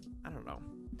 I don't know.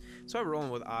 So I'm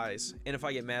rolling with Eyes, and if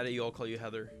I get mad at you, I'll call you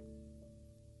Heather.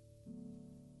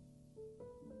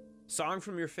 Song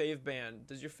from your fave band.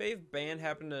 Does your fave band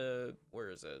happen to, where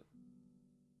is it?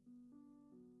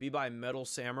 Be by Metal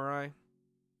Samurai?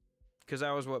 Because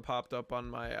that was what popped up on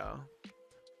my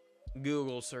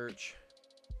Google search.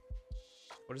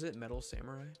 What is it? Metal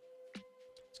Samurai?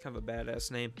 It's kind of a badass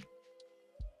name.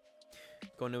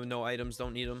 Going to no items,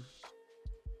 don't need them.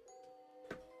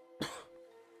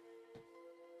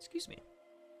 Excuse me.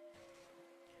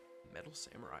 Metal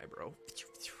Samurai, bro.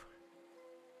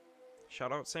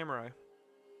 Shout out Samurai.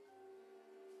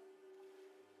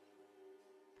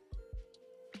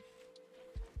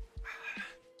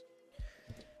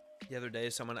 The other day,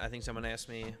 I think someone asked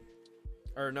me,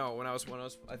 or no, I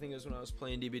think it was when I was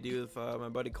playing DBD with my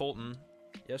buddy Colton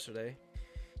yesterday.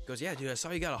 He goes, yeah, dude, I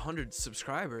saw you got 100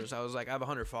 subscribers. I was like, I have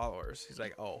 100 followers. He's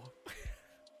like, oh.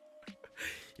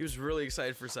 He was really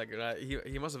excited for a second.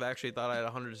 He must have actually thought I had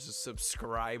 100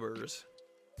 subscribers.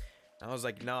 And I was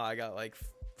like, no, I got like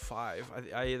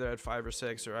 5. I either had 5 or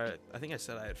 6, or I think I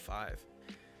said I had 5.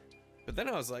 But then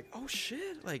I was like, oh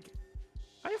shit, like,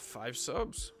 I have 5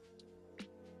 subs.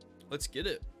 Let's get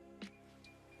it.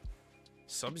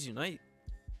 Subs unite.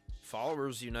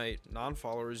 Followers unite.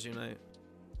 Non-followers unite.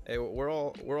 Hey, we're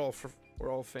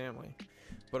all family.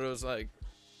 But it was like,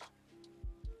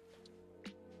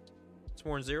 it's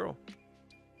more than 0.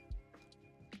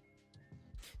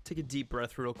 Take a deep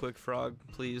breath real quick, Frog.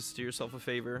 Please do yourself a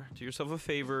favor. Do yourself a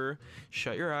favor.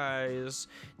 Shut your eyes.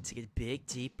 Take a big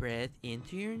deep breath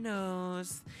into your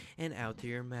nose and out through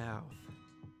your mouth.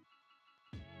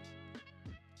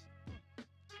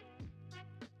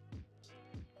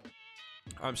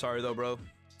 I'm sorry though, bro.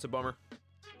 It's a bummer.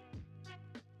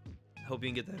 Hope you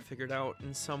can get that figured out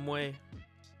in some way.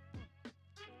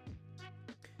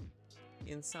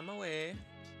 In some way.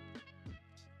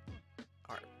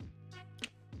 Alright.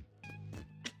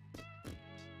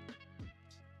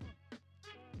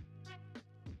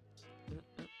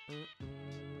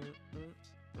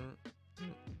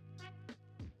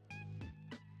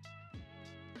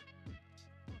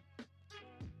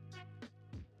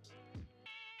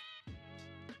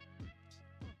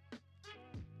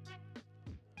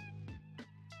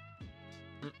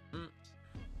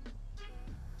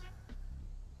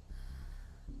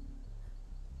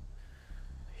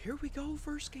 Here we go,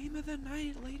 first game of the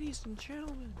night, ladies and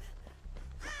gentlemen.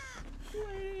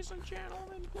 Ladies and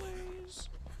gentlemen, please.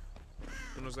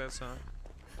 When was that song?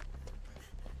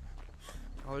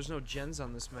 Oh, there's no gens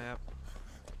on this map.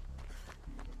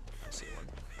 I see one.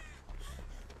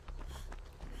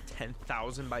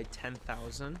 10,000 by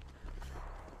 10,000.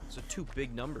 Those are two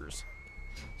big numbers.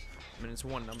 I mean, it's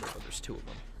one number, but there's two of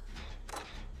them.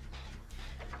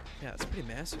 Yeah, it's pretty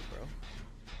massive, bro.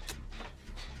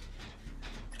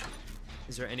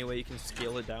 Is there any way you can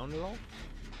scale it down at all?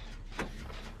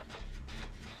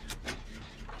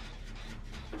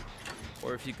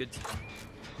 Or if you could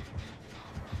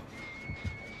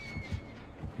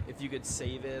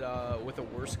save it with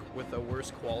a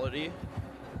worse quality.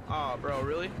 Aw, bro,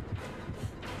 really?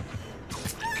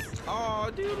 Aw,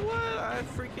 dude, what? I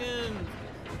freaking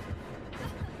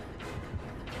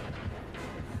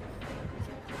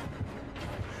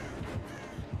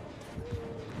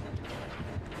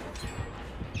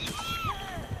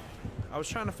I was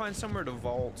trying to find somewhere to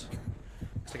vault.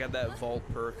 Cause I got that vault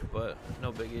perk, but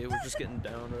no biggie. We're just getting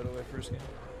down right away first game.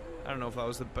 I don't know if that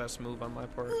was the best move on my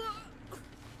part.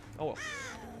 Oh well.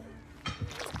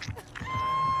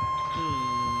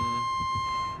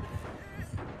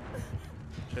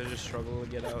 Should I just struggle to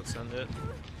get out, send it?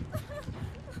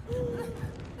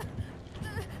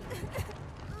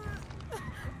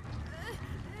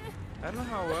 I don't know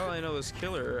how well I know this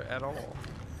killer at all.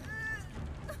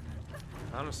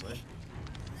 Honestly.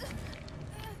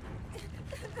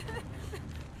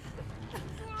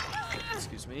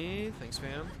 Excuse me. Thanks,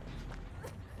 fam.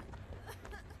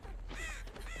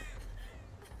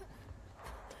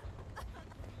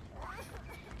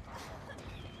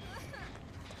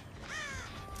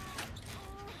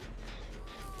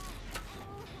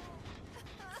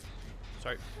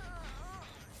 Sorry.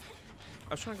 I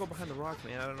was trying to go behind the rock,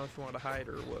 man. I don't know if you want to hide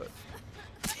or what.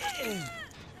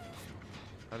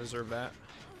 I deserve that.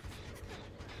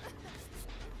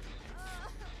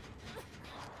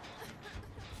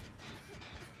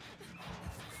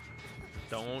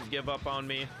 Don't give up on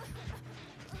me.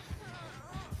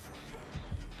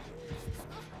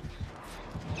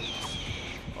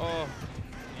 Oh,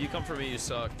 if you come for me, you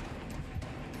suck.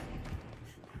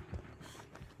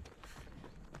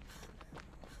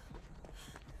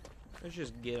 Let's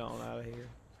just get on out of here.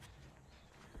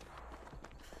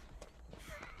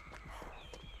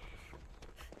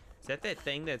 Is that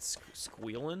thing that's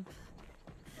squealing?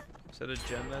 Is that a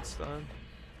gen that's done?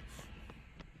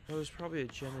 Oh, there's probably a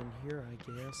gen in here, I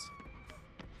guess.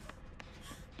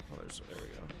 Oh, there we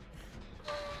go.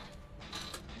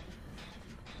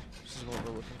 This is what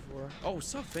we're looking for. Oh,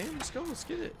 what's up, fam? Let's go. Let's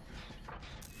get it.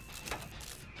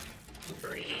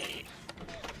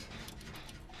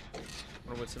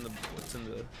 Wonder what's in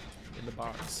the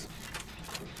box.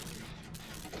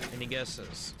 Any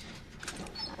guesses?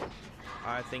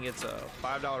 I think it's a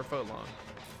 $5 footlong.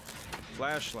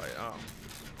 Flashlight. Oh.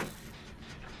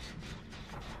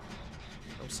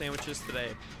 No sandwiches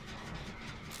today.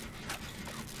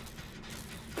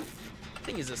 That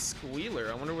thing is a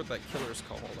squealer. I wonder what that killer's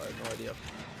called. I have no idea.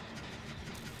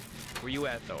 Where you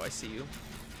at, though? I see you.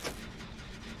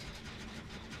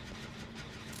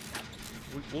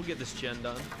 We'll get this gen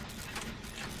done.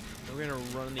 We're gonna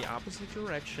run in the opposite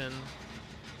direction.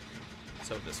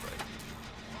 So this way.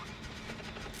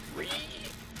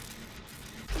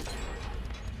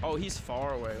 Oh, he's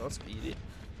far away. Let's beat it.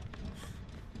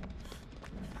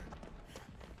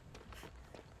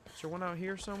 Is there one out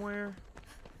here somewhere?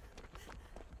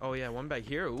 Oh yeah, one back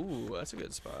here. Ooh, that's a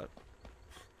good spot.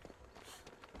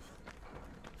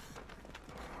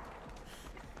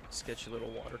 Sketchy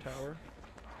little water tower.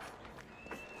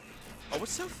 Oh,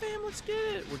 what's up, fam? Let's get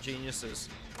it. We're geniuses.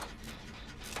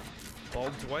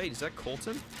 Bald Dwight. Is that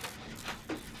Colton?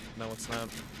 No, it's not.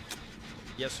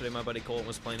 Yesterday, my buddy Colton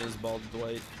was playing as Bald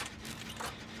Dwight.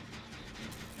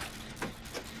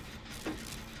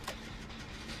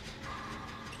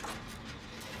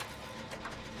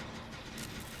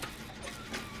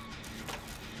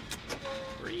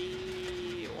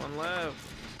 One left.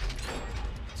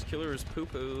 Killer is poo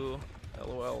poo.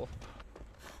 LOL.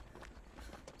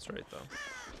 That's right though.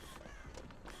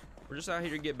 We're just out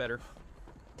here to get better.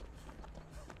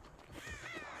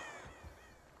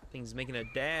 Thing's making a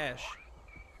dash.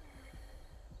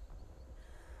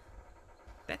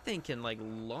 That thing can like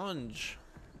lunge.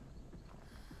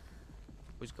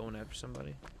 Who's going after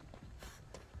somebody?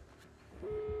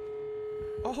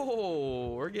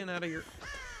 Oh, we're getting out of here.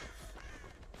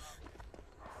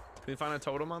 Can we find a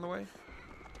totem on the way?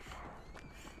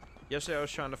 Yesterday I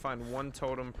was trying to find one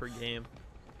totem per game.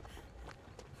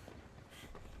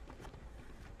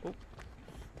 Oh.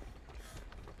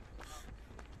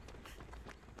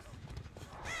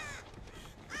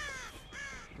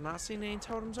 I'm not seeing any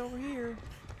totems over here.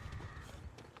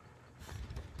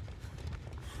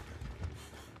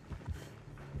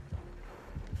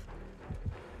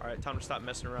 Alright, time to stop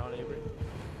messing around, Avery.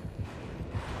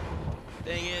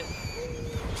 Dang it.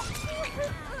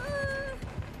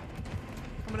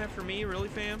 Coming after me, really,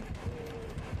 fam?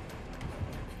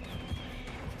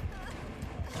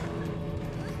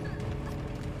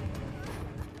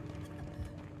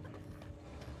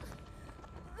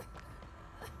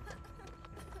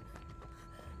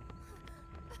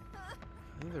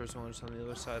 I think there was one just on the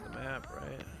other side of the map,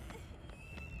 right?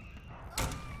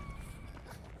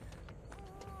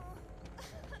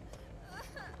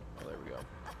 Oh, there we go.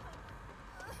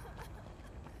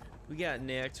 We got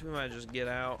nicked. We might just get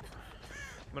out.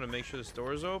 I'm gonna make sure this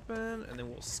door is open, and then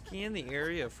we'll scan the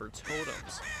area for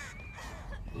totems.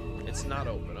 It's not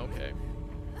open, okay.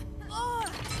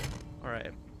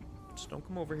 Alright. Just don't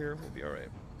come over here. We'll be alright.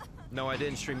 No, I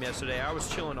didn't stream yesterday. I was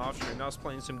chilling off stream. I was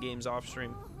playing some games off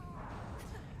stream.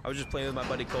 I was just playing with my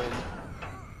buddy Colton.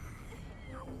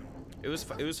 It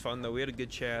was fun though. We had a good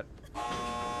chat.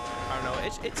 I don't know.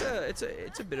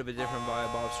 It's a bit of a different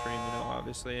vibe off stream, you know,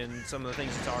 obviously, and some of the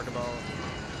things to talk about.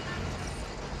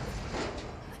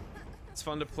 It's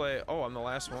fun to play. Oh, I'm the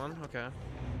last one. Okay.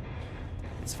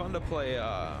 It's fun to play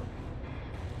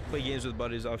games with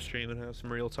buddies off stream and have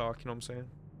some real talk. You know what I'm saying?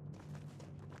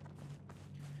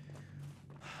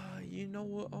 You know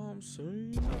what I'm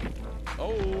saying?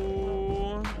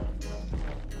 Oh.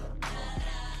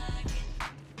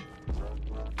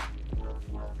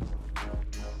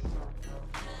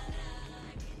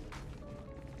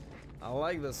 I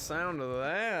like the sound of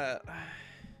that.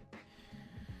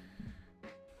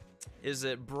 Is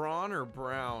it Braun or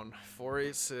Brown?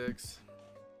 486.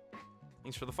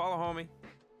 Thanks for the follow, homie.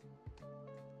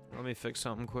 Let me fix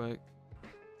something quick.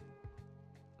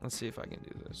 Let's see if I can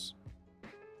do this.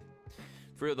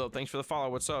 For real though, thanks for the follow.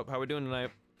 What's up? How we doing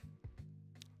tonight?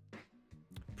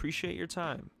 Appreciate your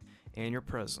time and your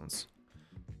presence.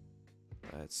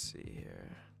 Let's see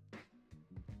here.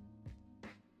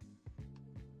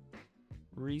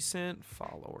 Recent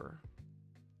follower.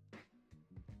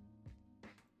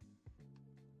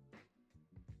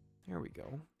 There we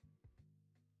go.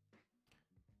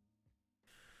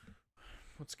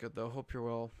 What's good though? Hope you're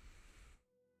well.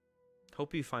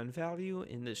 Hope you find value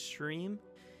in this stream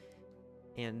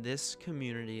and this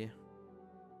community.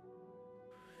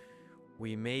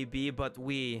 We may be, but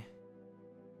we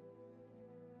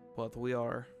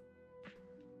are.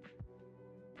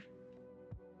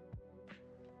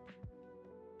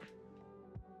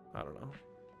 I don't know.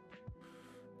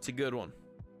 It's a good one.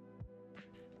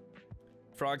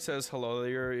 Frog says hello.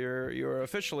 You're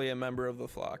officially a member of the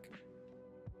flock.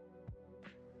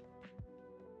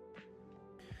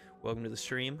 Welcome to the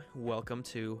stream. Welcome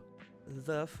to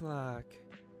the flock.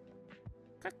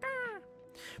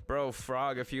 Bro,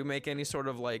 Frog, if you make any sort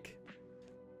of art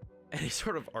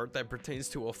that pertains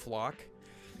to a flock,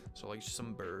 so like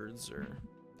some birds or,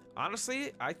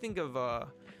 honestly, I think of a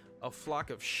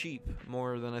flock of sheep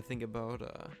more than I think about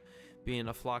being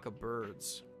a flock of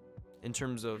birds in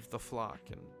terms of the flock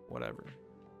and whatever.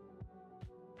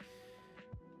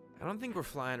 I don't think we're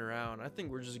flying around. I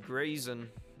think we're just grazing.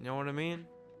 You know what I mean?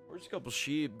 We're just a couple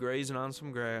sheep grazing on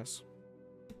some grass.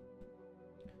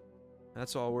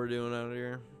 That's all we're doing out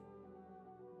here.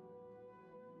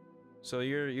 So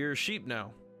you're a sheep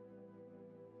now,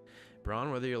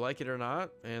 Braun, whether you like it or not.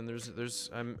 And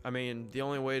I mean, the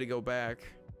only way to go back,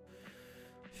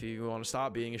 if you want to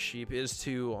stop being a sheep, is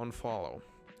to unfollow.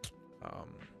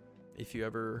 If you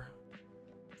ever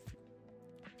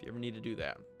need to do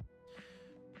that.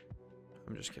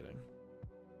 I'm just kidding.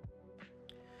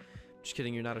 Just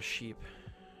kidding, you're not a sheep.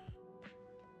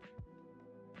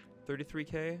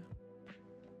 33K?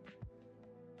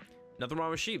 Nothing wrong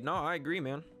with sheep. No, I agree,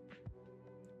 man.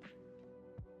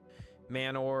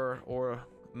 Man or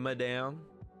madame.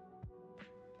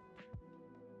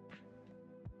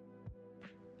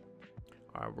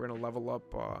 Alright, we're gonna level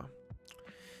up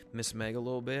Miss Meg a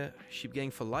little bit. Sheep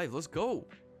gang for life. Let's go.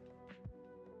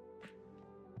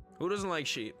 Who doesn't like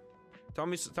sheep? Tell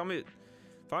me,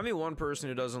 find me one person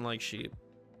who doesn't like sheep.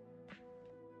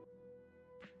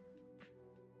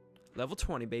 Level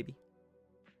 20, baby.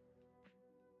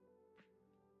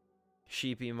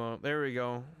 Sheep emote. There we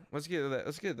go. Let's get that.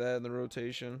 Let's get that in the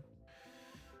rotation.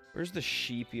 Where's the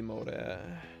sheep emote at?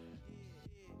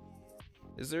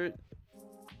 Is there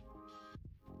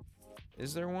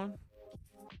one?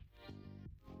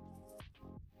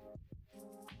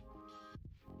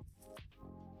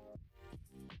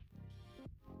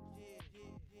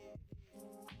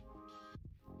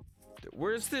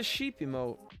 Where's the sheep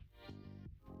emote?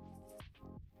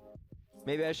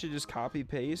 Maybe I should just copy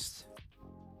paste.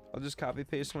 I'll just copy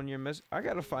paste one of your mess. I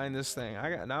gotta find this thing. Now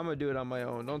I'm gonna do it on my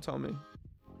own. Don't tell me.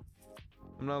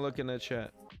 I'm not looking at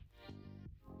chat.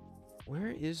 Where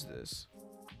is this?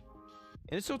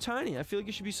 And it's so tiny. I feel like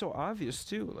it should be so obvious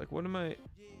too. Like, what am I?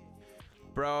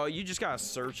 Bro, you just gotta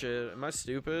search it. Am I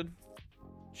stupid?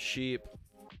 Sheep.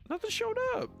 Nothing showed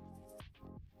up.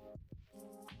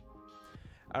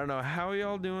 I don't know how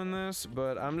y'all doing this,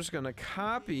 but I'm just gonna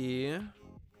copy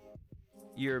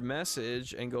your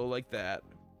message and go like that.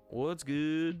 What's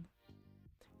good?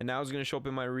 And now it's gonna show up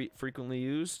in my frequently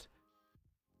used.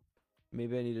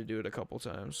 Maybe I need to do it a couple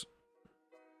times.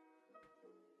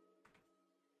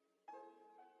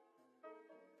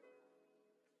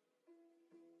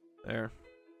 There.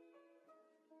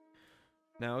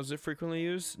 Now is it frequently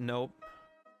used? Nope.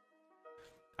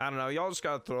 I don't know. Y'all just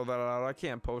gotta throw that out. I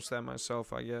can't post that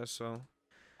myself, I guess. So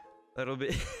that'll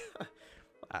be.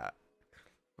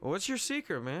 What's your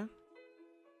secret, man?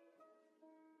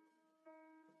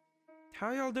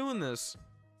 How y'all doing this?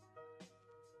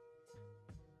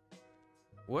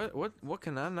 What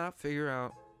can I not figure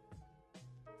out?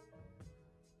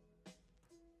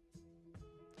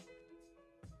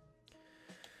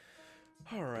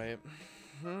 All right.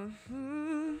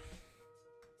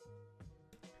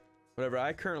 Whatever.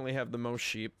 I currently have the most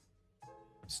sheep.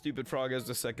 Stupid Frog has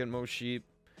the second most sheep.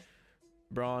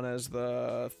 Braun has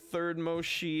the third most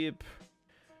sheep.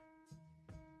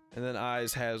 And then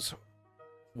Eyes has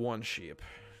one sheep.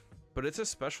 But it's a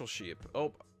special sheep.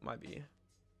 Oh, might be.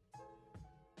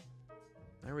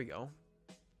 There we go.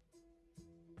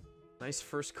 Nice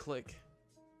first click.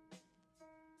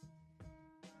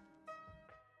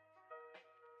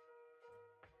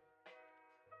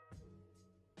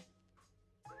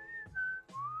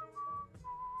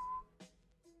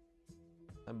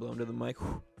 I blow him to the mic.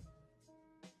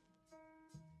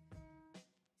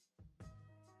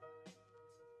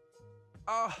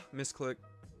 Ah, misclick.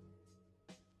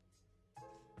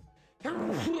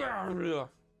 Liam,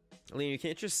 you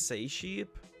can't just say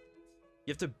sheep.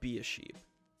 You have to be a sheep.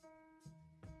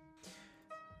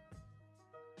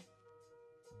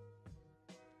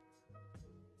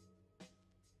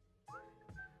 I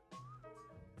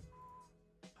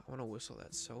want to whistle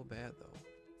that so bad, though.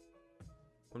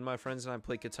 When my friends and I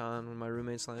played Catan, when my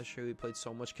roommates last year, we played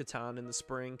so much Catan in the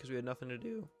spring because we had nothing to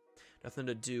do. Nothing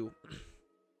to do.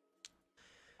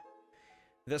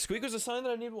 The squeak was a sign that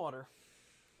I need water.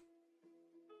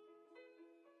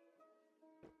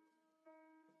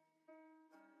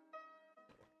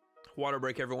 Water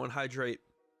break, everyone. Hydrate.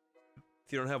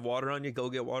 If you don't have water on you, go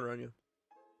get water on you.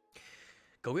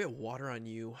 Go get water on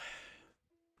you.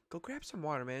 Go grab some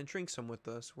water, man. Drink some with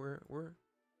us. We're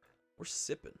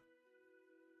sipping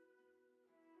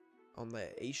on the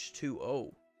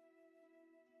H2O.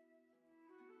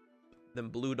 Them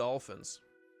blue dolphins.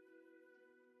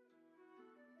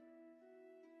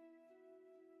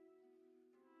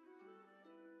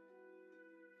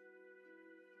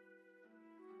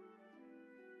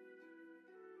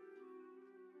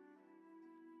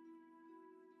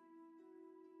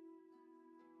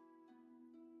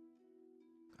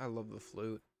 I love the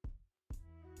flute.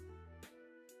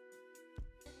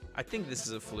 I think this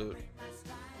is a flute.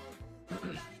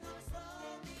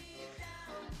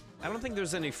 I don't think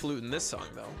there's any flute in this song,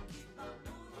 though.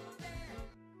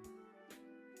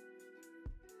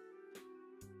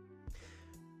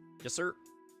 Yes, sir.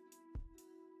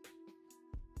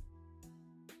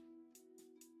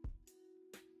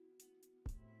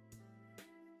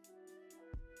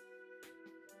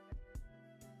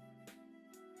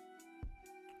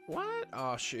 What?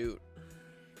 Oh, shoot.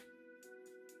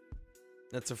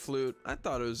 That's a flute. I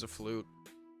thought it was a flute.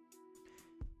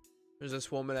 There's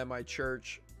this woman at my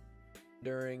church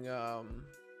during,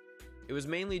 it was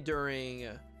mainly during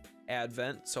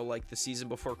Advent, so like the season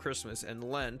before Christmas, and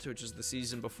Lent, which is the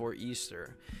season before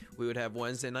Easter. We would have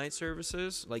Wednesday night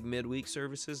services, like midweek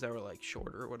services that were like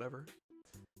shorter or whatever.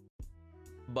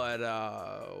 But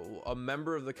a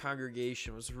member of the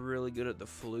congregation was really good at the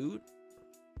flute,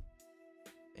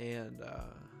 and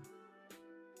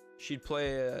she'd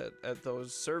play at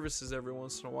those services every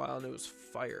once in a while, and it was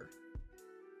fire.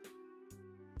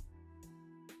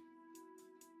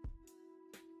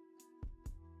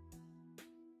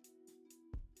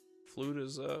 Flute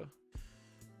is a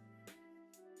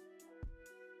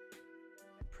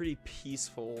pretty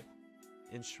peaceful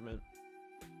instrument.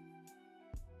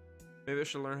 Maybe I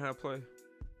should learn how to play.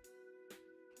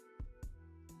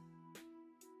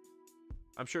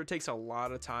 I'm sure it takes a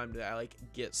lot of time to like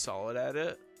get solid at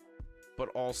it, but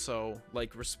also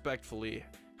like respectfully,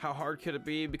 how hard could it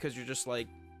be? Because you're just like,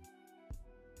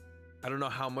 I don't know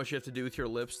how much you have to do with your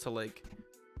lips to like,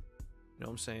 you know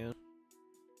what I'm saying?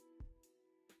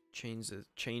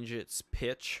 Change its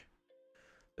pitch.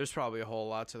 There's probably a whole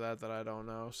lot to that I don't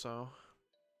know, so.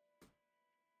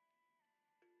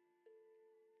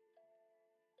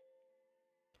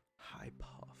 High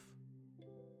puff.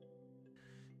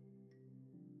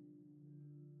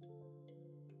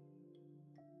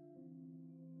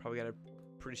 Probably got a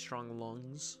pretty strong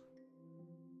lungs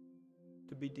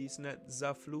to be decent at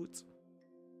the flute.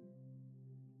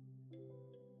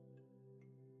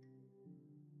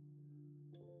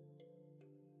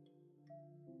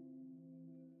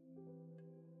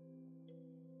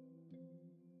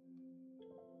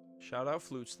 Shout out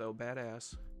flutes though,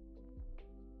 badass.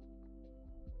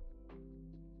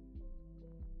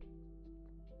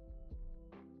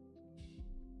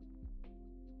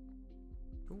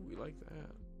 Ooh, we like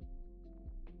that.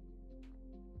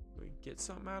 We get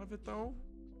something out of it though?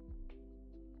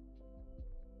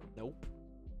 Nope.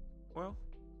 Well.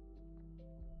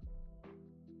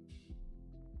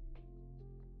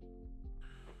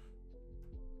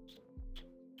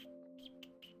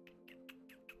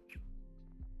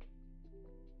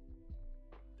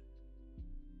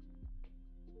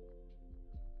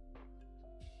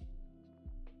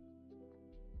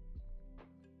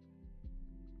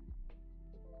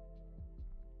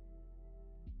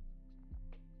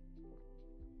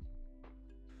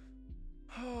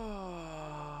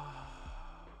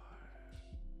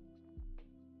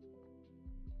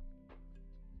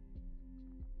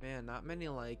 Man, not many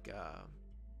like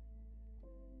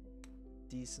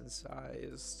decent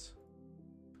sized,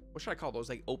 what should I call those,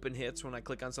 like open hits when I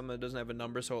click on something that doesn't have a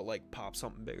number so it like pops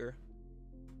something bigger.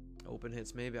 Open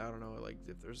hits, maybe, I don't know, like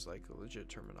if there's like a legit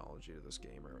terminology to this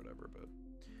game or whatever, but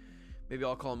maybe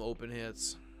I'll call them open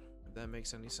hits if that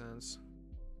makes any sense.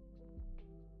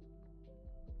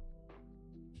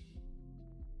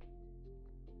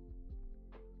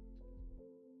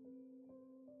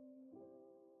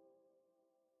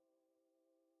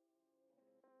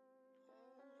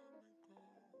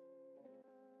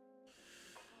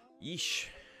 Yeesh.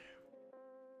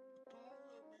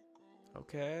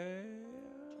 Okay.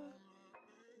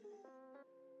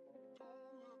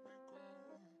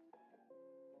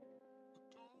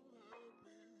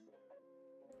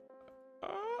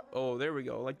 Oh, there we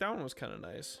go. Like that one was kind of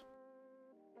nice.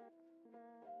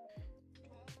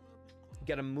 You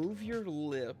gotta move your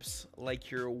lips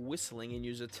like you're whistling and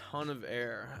use a ton of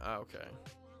air. Okay.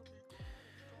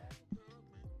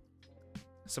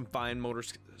 Some fine motor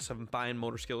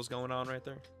skills going on right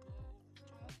there.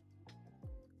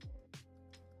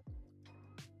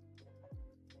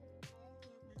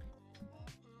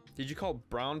 Did you call it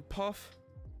brown puff?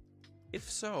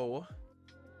 If so,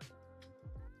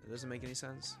 it doesn't make any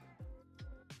sense.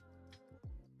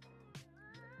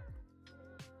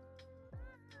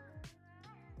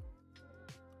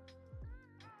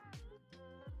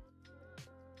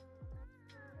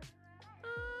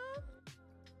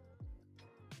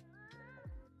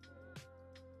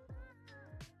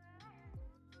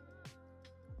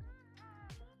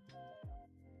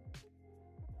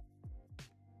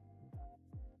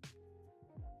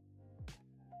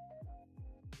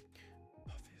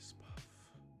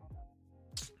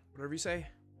 Whatever you say.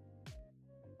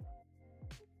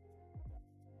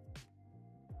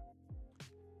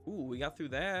 Ooh, we got through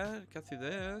that. Got through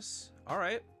this. All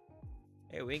right.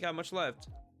 Hey, we ain't got much left.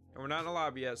 And we're not in a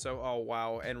lobby yet, so... Oh,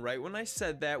 wow. And right when I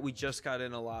said that, we just got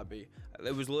in a lobby.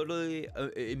 It was literally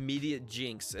an immediate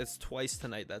jinx. It's twice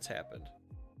tonight that's happened.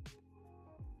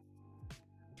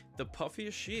 The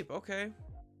puffiest sheep. Okay.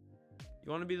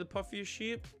 You want to be the puffiest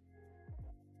sheep?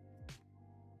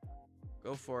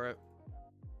 Go for it.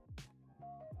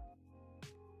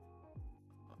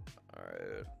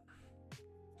 Alright.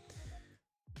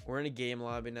 We're in a game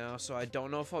lobby now, so I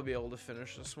don't know if I'll be able to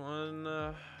finish this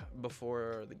one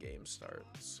before the game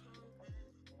starts.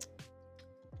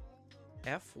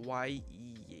 FYE.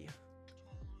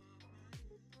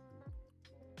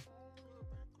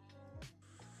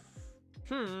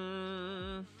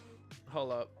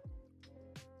 Hold up.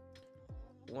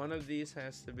 One of these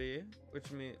has to be,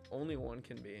 which means only one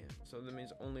can be. So that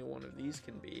means only one of these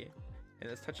can be. And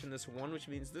it's touching this one, which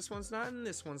means this one's not and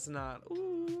this one's not.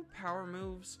 Ooh, power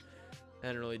moves. I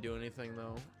didn't really do anything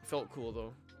though. Felt cool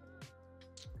though.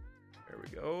 There we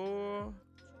go.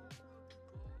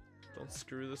 Don't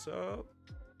screw this up.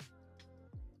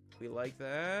 We like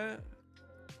that.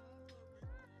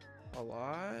 A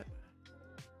lot.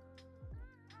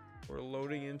 We're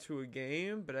loading into a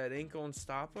game, but that ain't gonna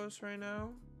stop us right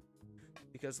now.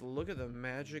 Because look at the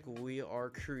magic we are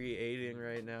creating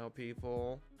right now,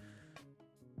 people.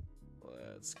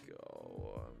 Let's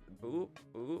go. Boop,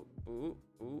 boop, boop,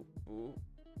 boop, boop.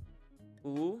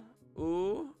 Ooh,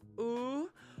 ooh, ooh.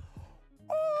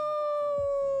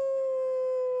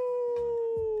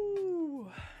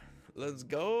 Ooh. Let's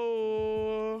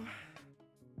go.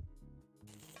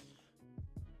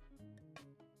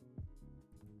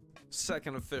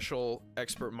 Second official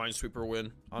expert minesweeper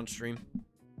win on stream.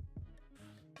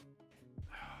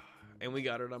 And we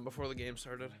got it done before the game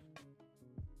started.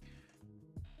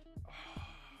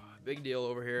 Big deal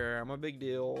over here. I'm a big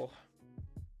deal.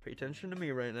 Pay attention to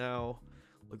me right now.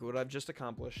 Look at what I've just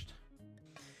accomplished.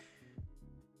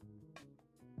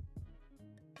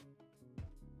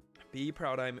 Be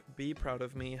proud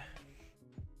of me.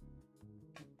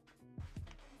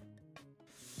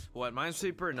 What,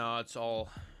 minesweeper? No, it's all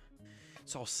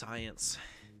science.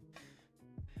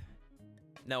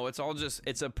 No, it's all just,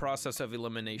 it's a process of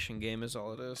elimination game is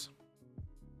all it is.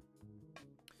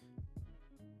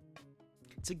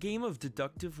 It's a game of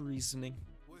deductive reasoning.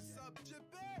 What's up,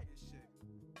 Jippy?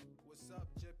 What's up,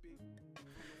 Jippy?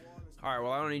 Alright,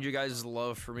 well, I don't need you guys'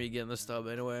 love for me getting this dub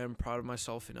anyway. I'm proud of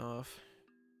myself enough.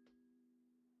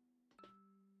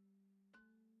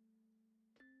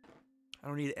 I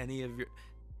don't need any of your...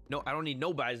 No, I don't need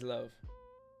nobody's love.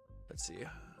 Let's see.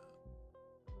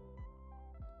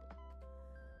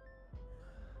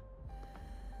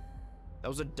 That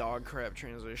was a dog crap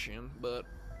transition, but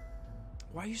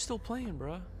why are you still playing,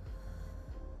 bruh?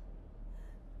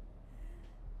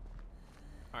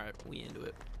 Alright, we into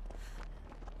it.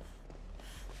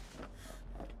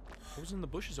 What was in the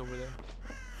bushes over there?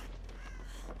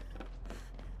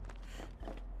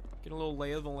 Get a little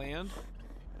lay of the land.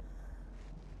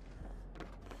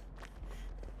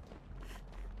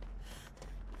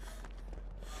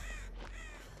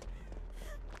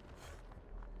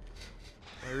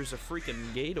 There's a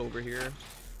freaking gate over here.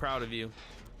 Proud of you.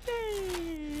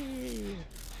 Yay!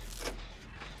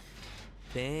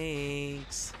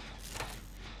 Thanks.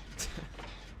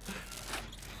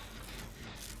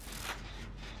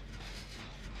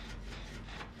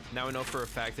 Now I know for a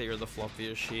fact that you're the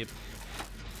fluffiest sheep.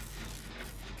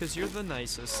 Because you're the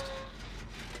nicest.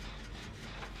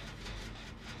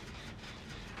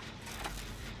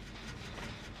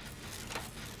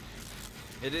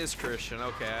 It is Christian,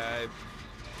 okay.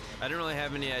 I didn't really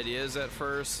have any ideas at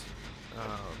first.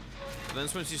 Then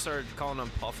once you started calling him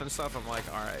Puff and stuff, I'm like,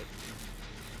 alright.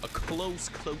 A close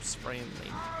friend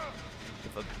name.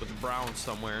 With a brown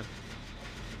somewhere.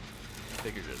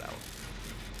 Figured it out.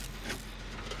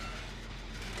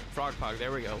 Frogpog,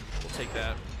 there we go. We'll take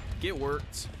that. Get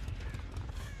worked.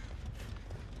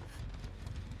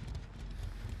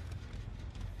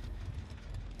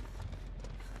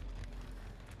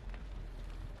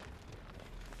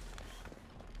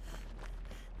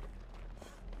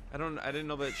 I didn't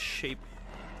know that shape.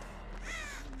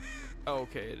 Oh,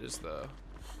 okay, it's the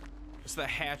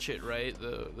hatchet, right?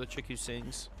 The chick who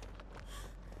sings.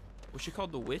 What's she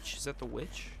called? The witch? Is that the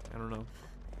witch? I don't know.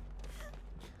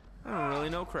 I don't really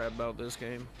know crap about this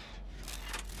game.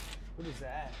 What is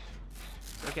that?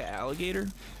 Like an alligator?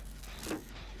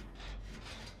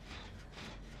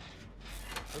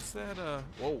 What's that?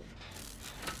 Whoa.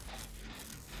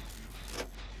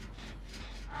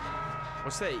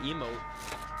 What's that emote?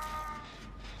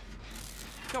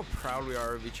 Look how proud we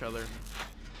are of each other.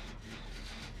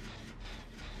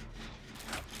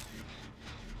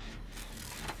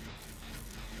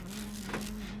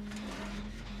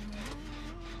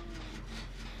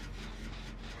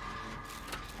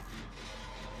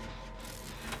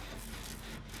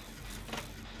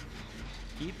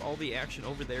 Keep all the action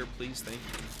over there, please. Thank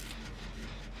you.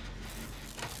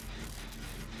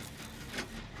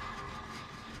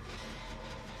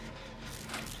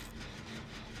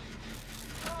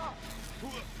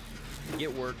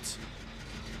 Get worked.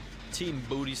 Team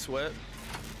booty sweat.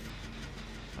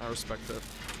 I respect that.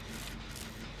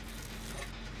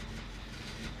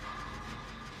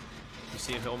 You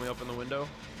see him hold me up in the window?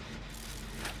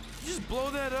 You just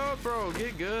blow that up, bro.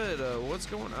 Get good. What's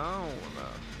going on?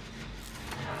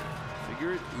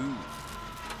 secret? Ooh.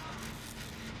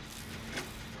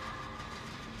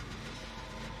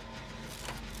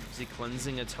 Is he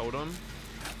cleansing a totem?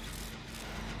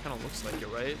 Kind of looks like it,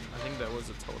 right? I think that was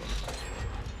a totem.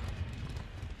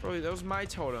 Bro, that was my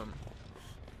totem.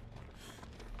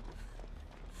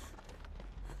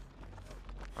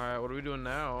 Alright, what are we doing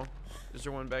now? Is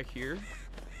there one back here?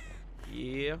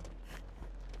 Yeah.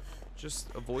 Just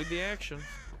avoid the action.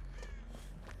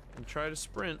 And try to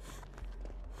sprint.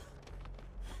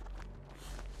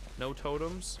 No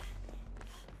totems.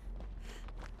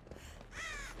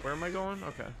 Where am I going?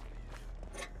 Okay.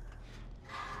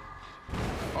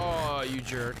 Oh, you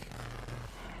jerk.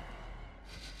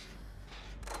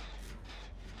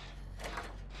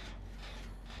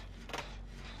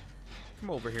 Come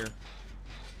over here.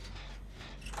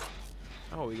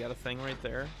 Oh, we got a thing right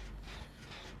there.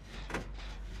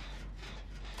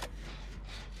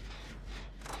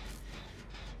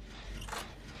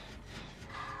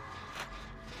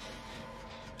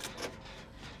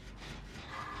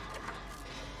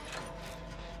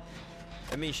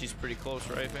 That means she's pretty close,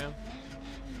 right, fam?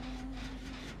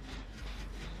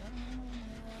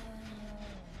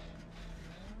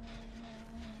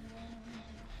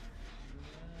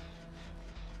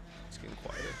 It's getting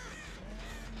quieter.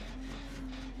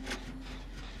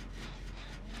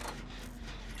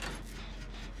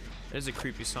 It is a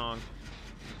creepy song.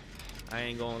 I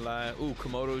ain't gonna lie. Ooh,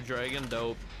 Komodo dragon,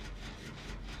 dope.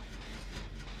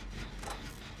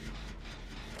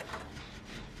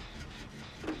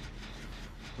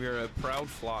 We are a proud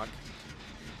flock.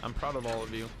 I'm proud of all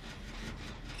of you.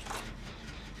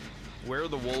 Wear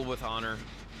the wool with honor.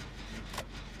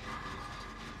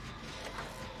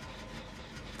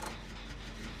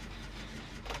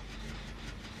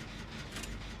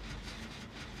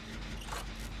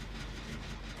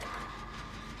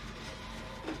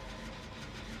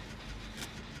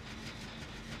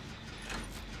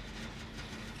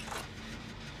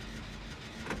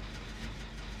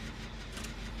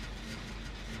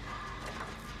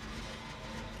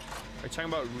 Are you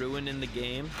talking about ruining the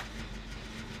game?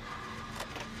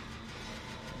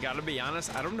 Gotta be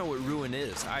honest, I don't know what ruin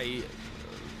is. I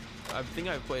think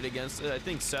I've played against it. I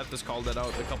think Seth has called it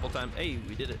out a couple times. Hey,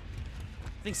 we did it.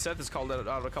 I think Seth has called it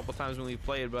out a couple times when we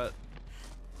played, but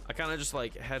I kind of just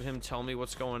like had him tell me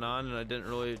what's going on, and I didn't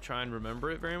really try and remember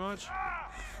it very much.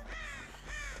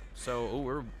 So,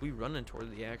 oh, we running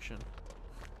toward the action.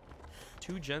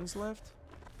 2 gens left.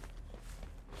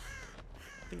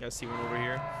 I think I see one over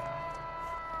here.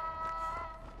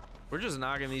 We're just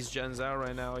knocking these gens out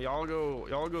right now. Y'all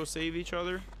go save each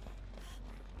other.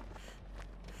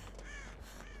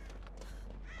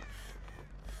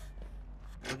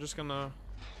 We're just gonna...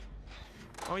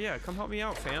 Oh yeah, come help me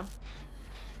out, fam.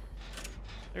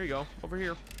 There you go, over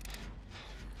here.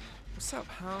 What's up,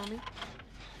 homie?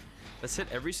 Let's hit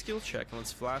every skill check and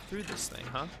let's fly through this thing,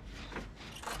 huh?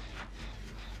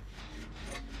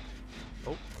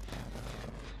 Oh.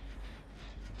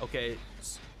 Okay.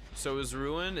 So is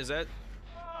ruin, is that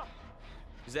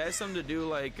something to do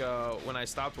like when I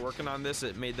stopped working on this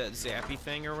it made that zappy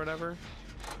thing or whatever?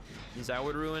 Is that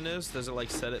what ruin is? Does it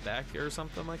like set it back or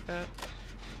something like that?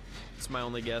 It's my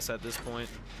only guess at this point.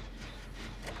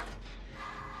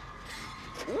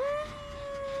 Ooh!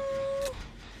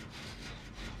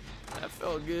 That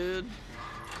felt good.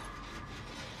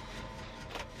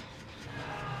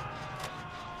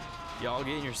 Y'all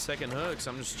getting your second hooks,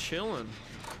 I'm just chilling.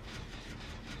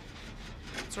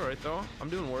 It's alright though, I'm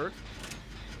doing work.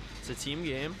 It's a team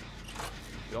game.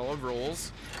 We all have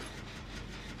roles.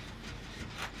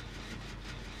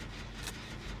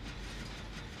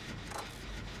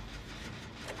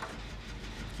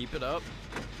 Keep it up.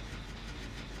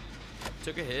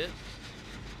 Took a hit.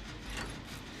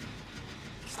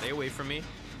 Stay away from me.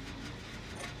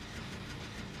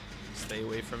 Stay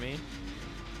away from me.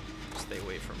 Stay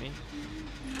away from me.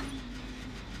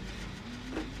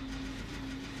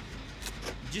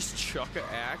 Just chuck an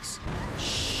axe.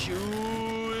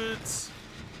 Shoot!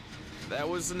 That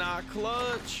was not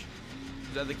clutch.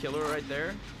 Is that the killer right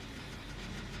there?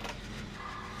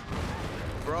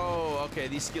 Bro, okay,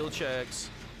 these skill checks.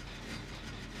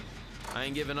 I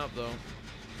ain't giving up though.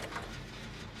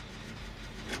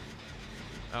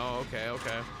 Oh, okay,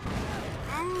 okay.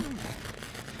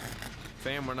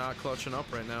 Fam, we're not clutching up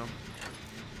right now.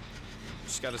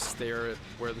 Just gotta stare at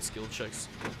where the skill checks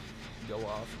go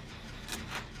off.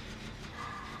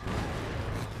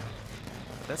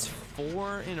 That's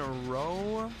 4 in a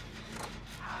row.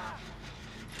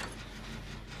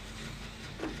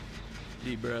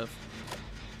 Deep breath.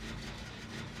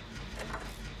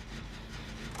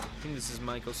 I think this is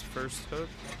Michael's first hook.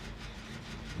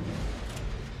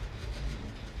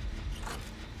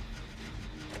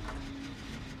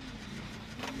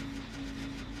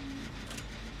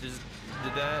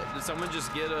 Did someone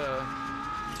just get a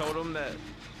totem that,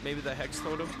 maybe the hex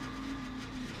totem?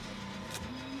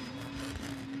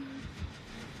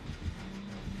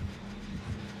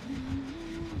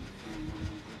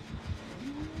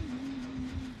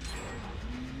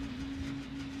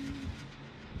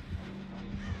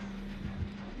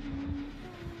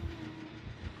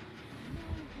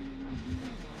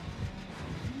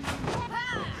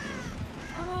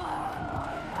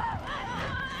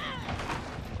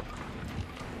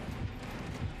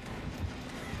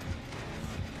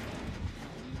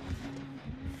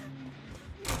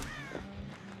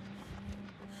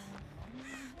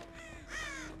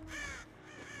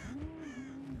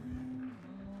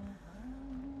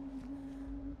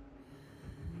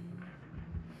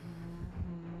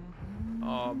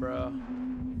 Oh, bro.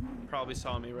 Probably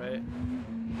saw me, right?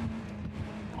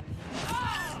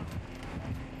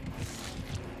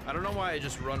 I don't know why I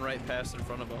just run right past in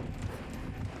front of him.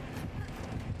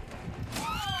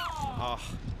 Oh.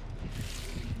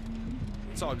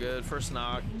 It's all good. First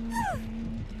knock.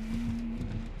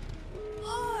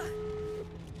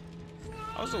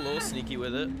 I was a little sneaky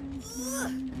with it.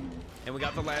 And we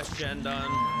got the last gen done. As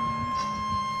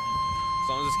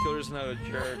long as this killer's not a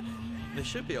jerk. They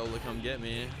should be able to come get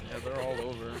me. Yeah, they're all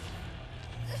over.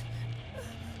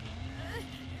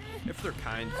 If they're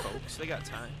kind folks, they got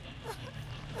time.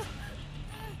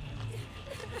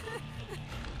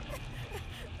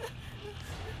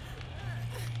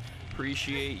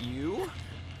 Appreciate you.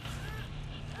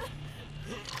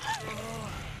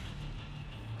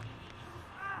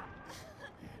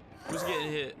 Who's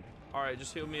getting hit? Alright,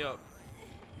 just heal me up.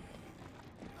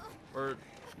 Or,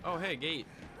 oh hey, gate.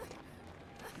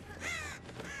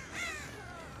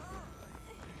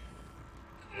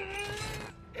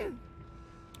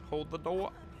 Hold the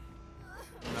door.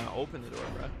 Nah, open the door,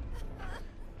 bro.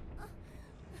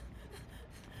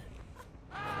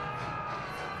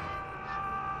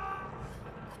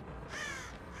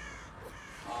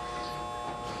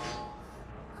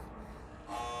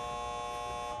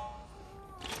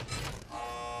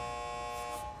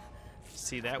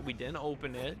 See that? We didn't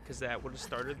open it because that would have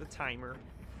started the timer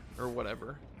or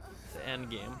whatever, the end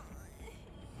game.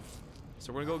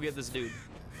 So we're gonna go get this dude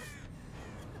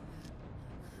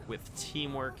with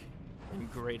teamwork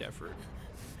and great effort.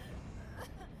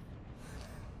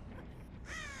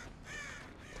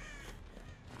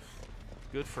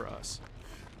 Good for us.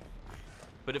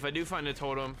 But if I do find a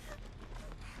totem,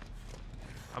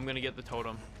 I'm gonna get the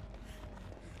totem.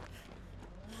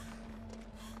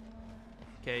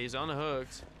 Okay, he's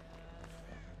unhooked.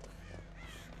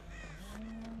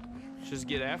 Just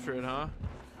get after it, huh?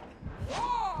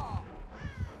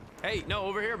 Hey, no,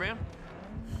 over here, man.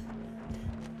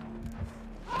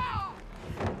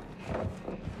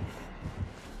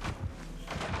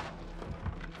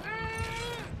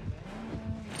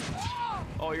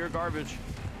 Oh, you're garbage.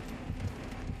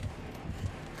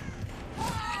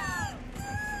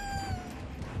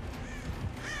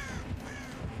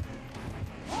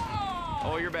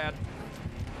 Oh, you're bad.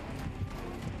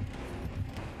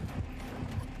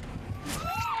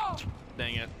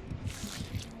 Dang it.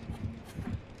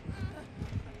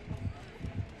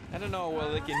 I don't know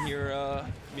well they can hear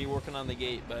me working on the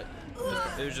gate, but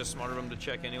it was just smart of them to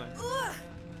check anyway.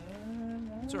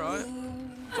 It's alright.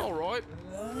 It's alright.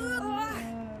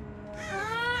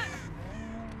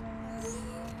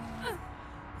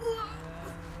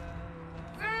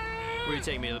 Where you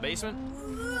taking me to the basement?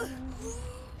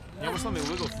 You almost let me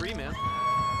wiggle free, man.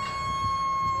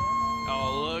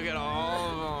 Oh, look at all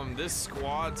of them. This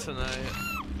squad tonight.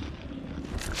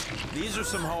 These are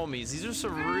some homies. These are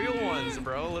some real ones,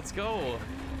 bro. Let's go.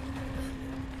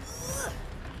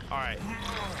 All right.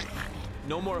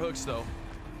 No more hooks, though.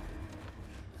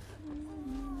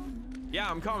 Yeah,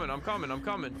 I'm coming. I'm coming. I'm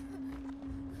coming.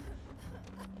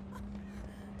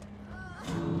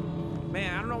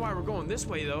 Man, I don't know why we're going this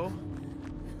way, though.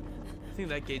 I think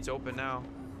that gate's open now.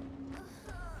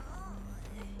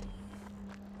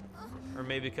 Or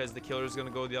maybe because the killer's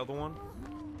gonna go the other one.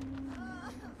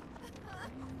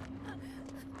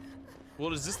 Well,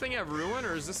 does this thing have ruin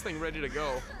or is this thing ready to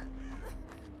go?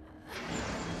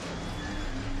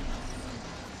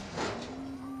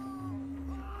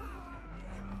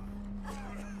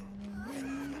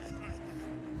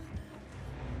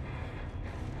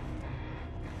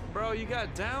 Bro, you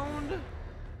got downed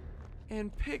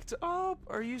and picked up?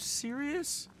 Are you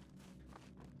serious?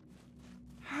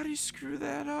 How do you screw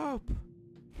that up?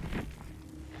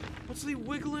 What's he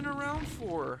wiggling around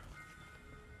for?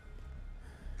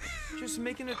 Just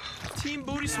making a team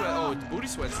booty sweat. Oh, booty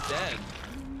sweat's dead.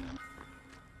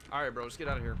 All right, bro, let's get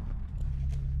out of here.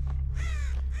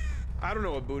 I don't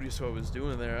know what Booty Sweat was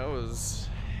doing there. I was...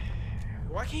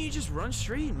 Why can't you just run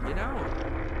straight and get out?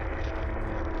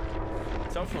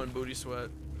 Tough one, Booty Sweat.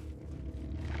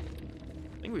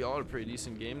 I think we all had a pretty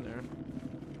decent game there.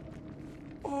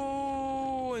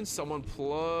 Oh, and someone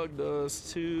plugged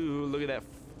us too. Look at that,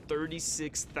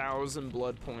 36,000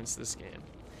 blood points this game.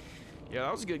 Yeah,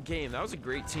 that was a good game. That was a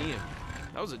great team.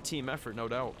 That was a team effort, no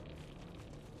doubt.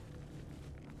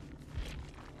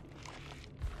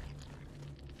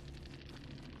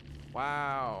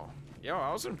 Wow. Yo,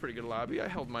 I was in a pretty good lobby. I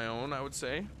held my own, I would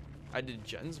say. I did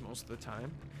gens most of the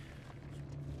time.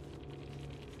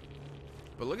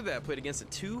 But look at that. Played against a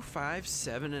 2, 5,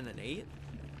 7, and an 8.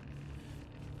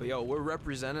 But yo, we're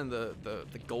representing the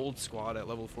gold squad at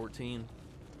level 14.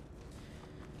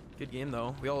 Good game,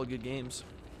 though. We all had good games.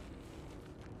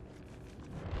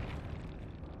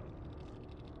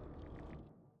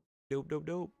 Dope, dope,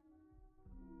 dope.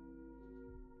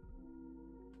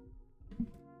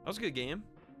 That was a good game.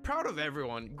 Proud of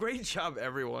everyone. Great job,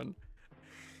 everyone.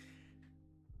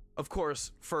 Of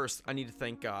course, first, I need to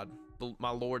thank God, my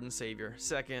Lord and Savior.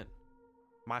 Second,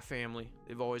 my family.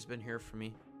 They've always been here for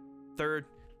me. Third,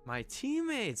 my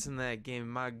teammates in that game.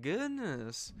 My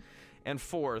goodness. And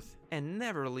fourth, and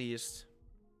never least,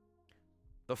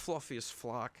 the fluffiest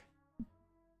flock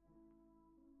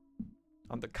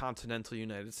on the continental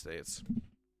United States.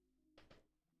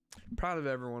 Proud of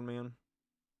everyone, man.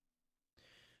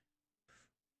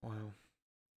 Wow.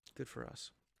 Good for us.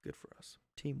 Good for us.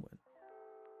 Team win.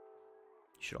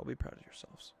 You should all be proud of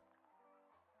yourselves.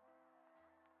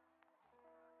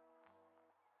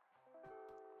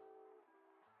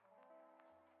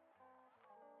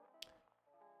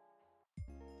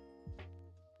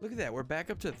 Look at that. We're back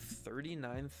up to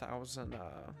 39,000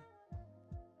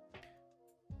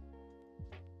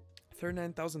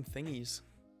 39,000 thingies.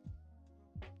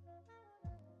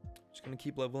 Just gonna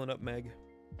keep leveling up Meg.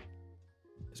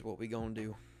 Is what we gonna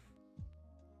do.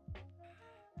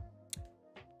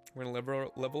 We're gonna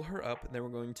level her up, and then we're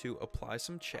going to apply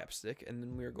some chapstick, and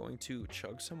then we're going to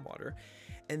chug some water,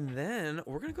 and then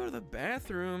we're gonna go to the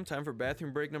bathroom. Time for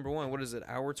bathroom break number 1. What is it?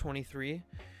 Hour 23.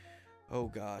 Oh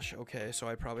gosh. Okay, so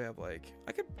I probably have like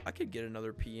I could get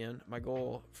another pee in. My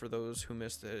goal for those who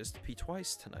missed it is to pee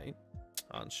twice tonight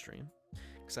on stream,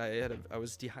 because I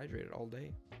was dehydrated all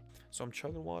day, so I'm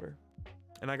chugging water.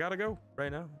 And I gotta go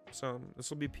right now. So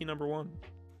this will be P number 1.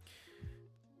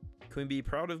 Can we be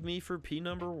proud of me for P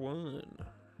number 1?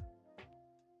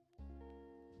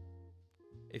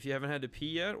 If you haven't had to pee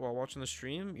yet while watching the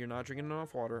stream, you're not drinking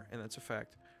enough water, and that's a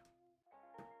fact.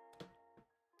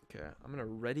 Okay, I'm gonna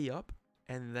ready up,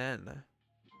 and then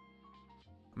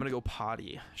I'm gonna go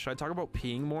potty. Should I talk about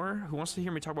peeing more? Who wants to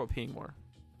hear me talk about peeing more?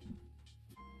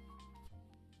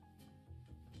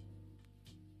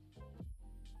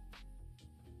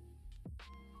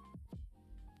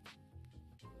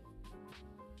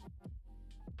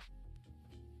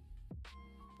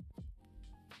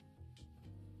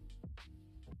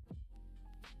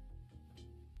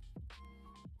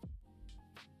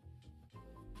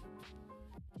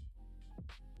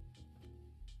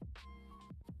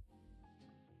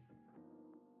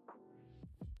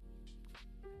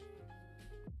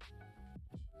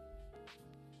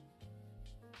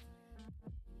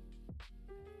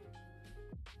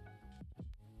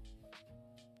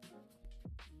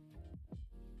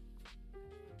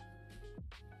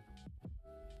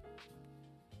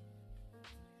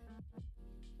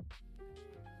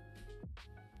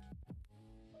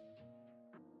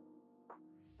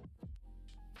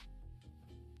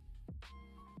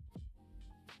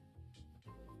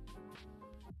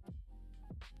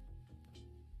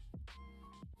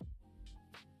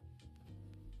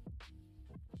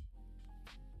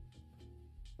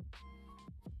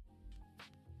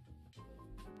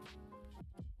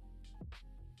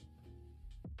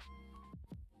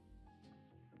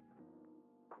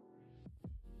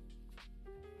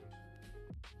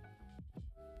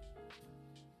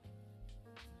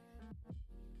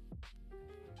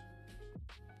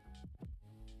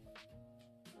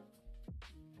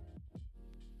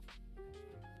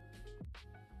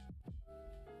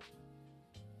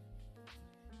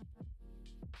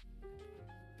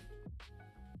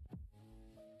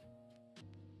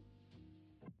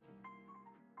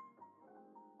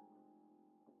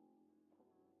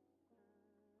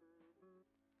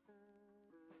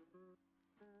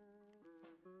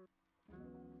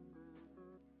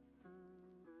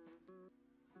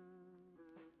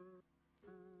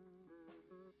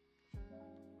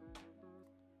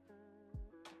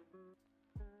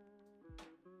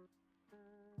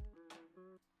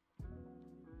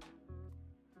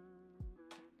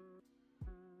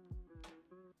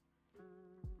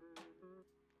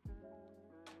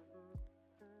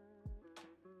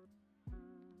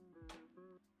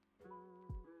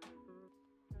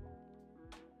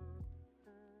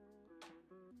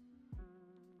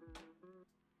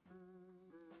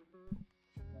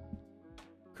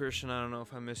 Christian, I don't know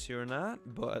if I miss you or not,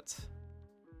 but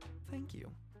thank you.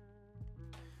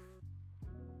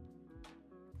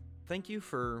 Thank you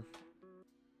for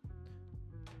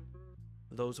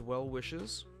those well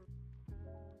wishes,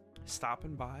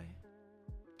 stopping by,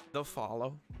 the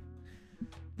follow,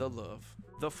 the love,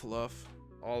 the fluff,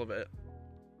 all of it.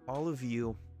 All of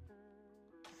you.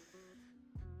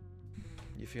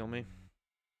 You feel me?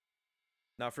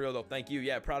 Not for real though. Thank you.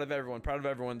 Yeah, proud of everyone. Proud of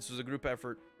everyone. This was a group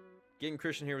effort. Getting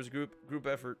Christian here was a group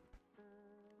effort.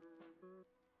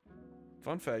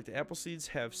 Fun fact, apple seeds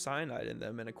have cyanide in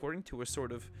them, and according to a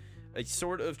sort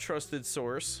of trusted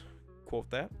source,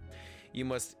 quote that, you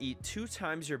must eat 2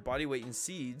 times your body weight in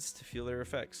seeds to feel their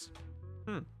effects.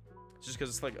 Just because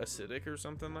it's like acidic or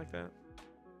something like that?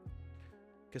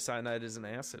 Because cyanide is an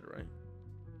acid, right?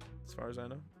 As far as I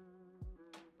know.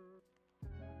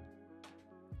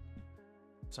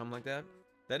 Something like that.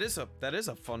 That is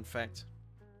a fun fact.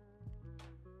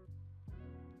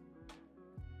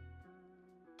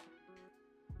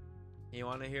 You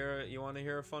wanna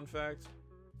hear a fun fact?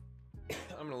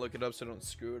 I'm gonna look it up so I don't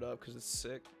screw it up because it's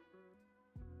sick.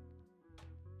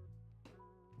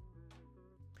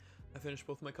 I finished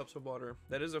both my cups of water.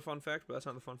 That is a fun fact, but that's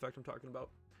not the fun fact I'm talking about.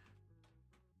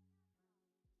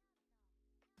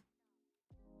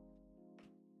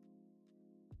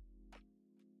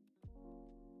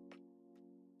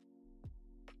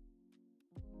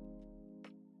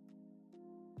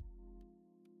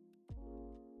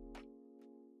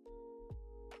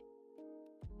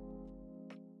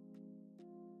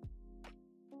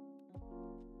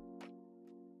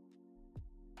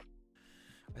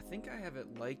 I think I have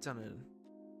it liked on an...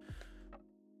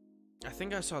 I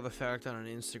think I saw the fact on an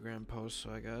Instagram post, so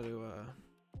I gotta,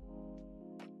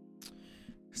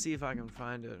 see if I can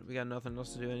find it. We got nothing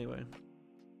else to do anyway.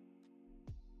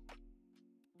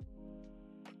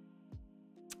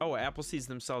 Oh, apple seeds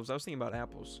themselves. I was thinking about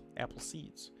apples. Apple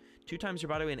seeds. 2 times your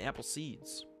body weight in apple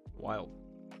seeds. Wild.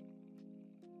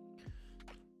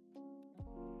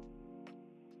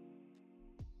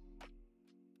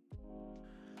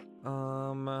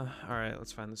 Alright,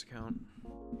 let's find this account.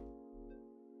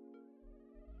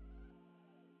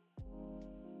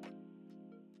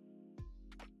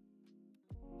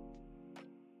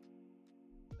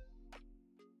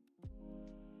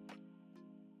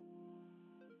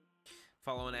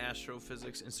 Follow an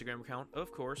astrophysics Instagram account,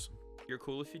 of course. You're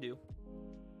cool if you do.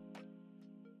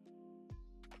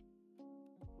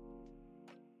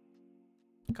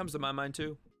 Comes to my mind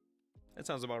too. That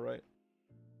sounds about right.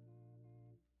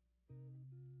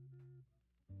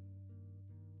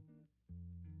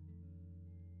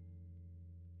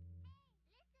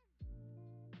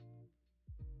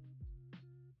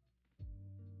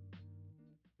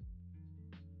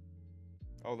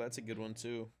 Oh, that's a good one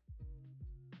too.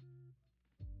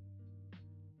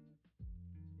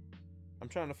 I'm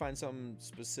trying to find something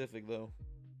specific though.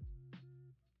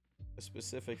 A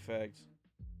specific fact.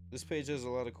 This page has a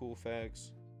lot of cool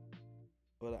facts.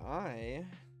 But I'm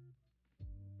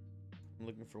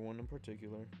looking for one in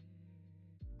particular.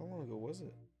 How long ago was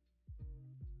it?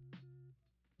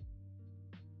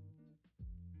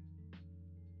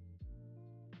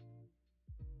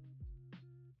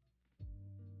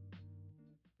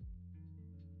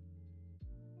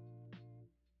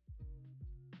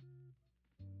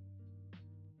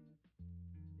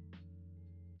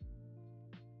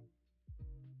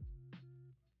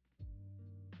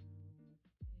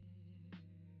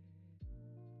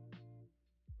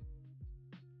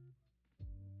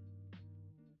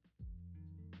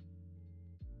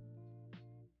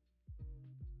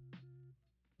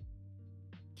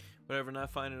 Whatever,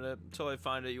 not finding it. Until I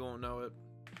find it, you won't know it.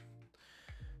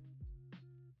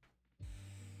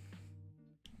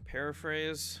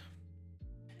 Paraphrase?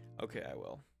 Okay, I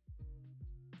will.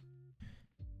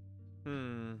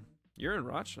 You're in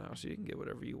Roch now, so you can get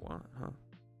whatever you want, huh?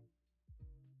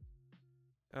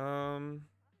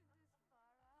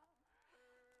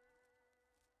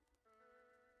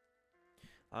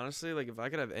 Honestly, like, if I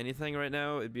could have anything right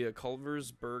now, it'd be a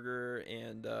Culver's burger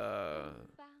and,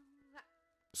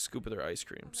 scoop of their ice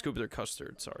cream. Scoop of their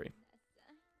custard, sorry.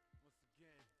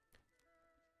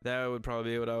 That would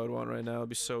probably be what I would want right now. It'd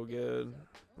be so good.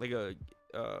 Like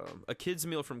a kid's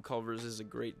meal from Culver's is a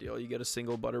great deal. You get a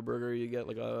single butter burger, you get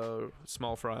like a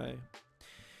small fry.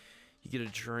 You get a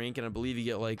drink, and I believe you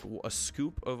get like a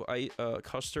scoop of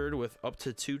custard with up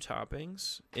to 2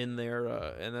 toppings in there,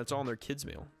 and that's all in their kids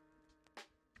meal.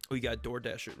 We got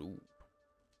DoorDash. Ooh.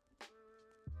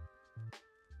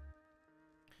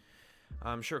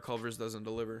 I'm sure Culver's doesn't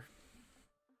deliver.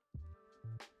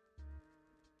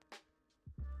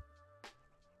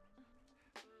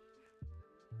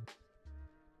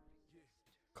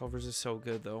 Culver's is so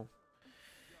good though.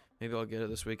 Maybe I'll get it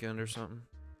this weekend or something.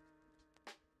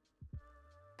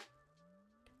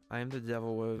 I am the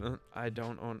devil with I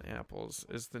don't own apples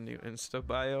is the new Insta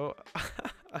bio.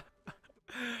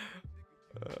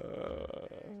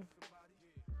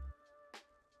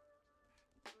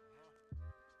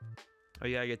 Oh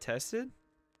yeah, I get tested?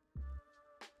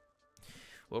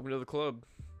 Welcome to the club.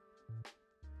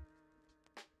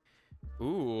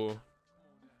 Ooh.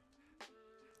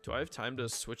 Do I have time to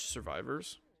switch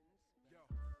survivors?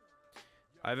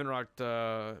 I haven't rocked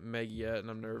Meg yet and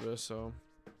I'm nervous, so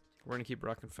we're gonna keep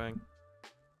rocking Fang.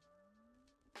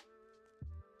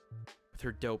 With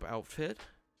her dope outfit,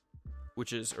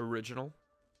 which is original.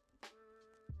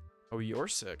 Oh, you're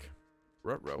sick.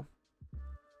 Ruh-roh.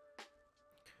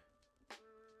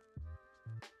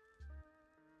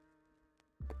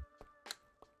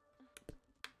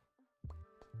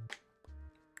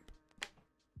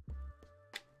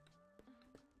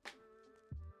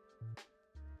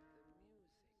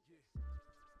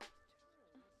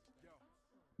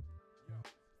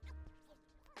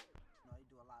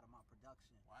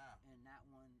 And that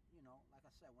one, you know, like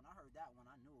I said, when I heard that one,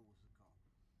 I knew it was a call.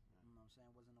 You know what I'm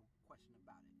saying? Wasn't no question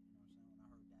about it. You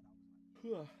know what I'm saying? When I heard that, I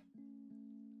was like,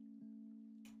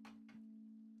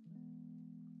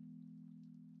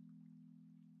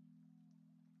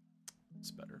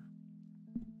 It's better.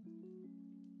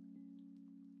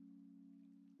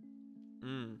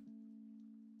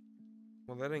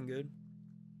 Well, that ain't good.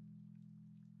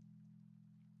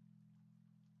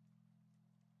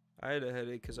 I had a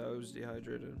headache because I was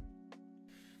dehydrated.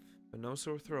 But no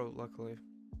sore throat, luckily.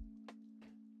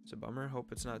 It's a bummer.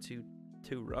 Hope it's not too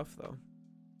rough, though.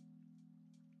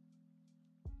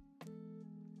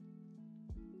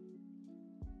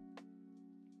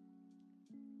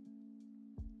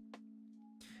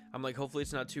 I'm like, hopefully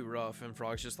it's not too rough. And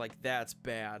Frog's just like, that's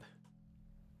bad.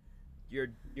 You're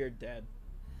dead.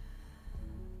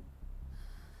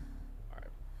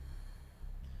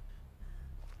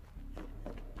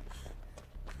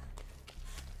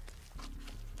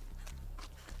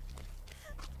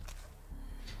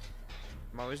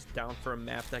 I'm always down for a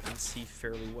map that I can see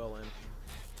fairly well in.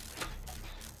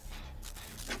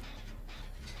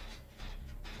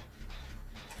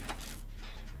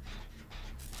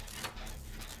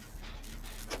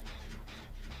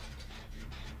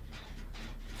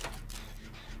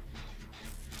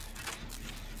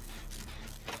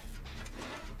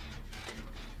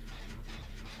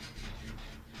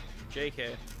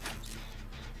 JK.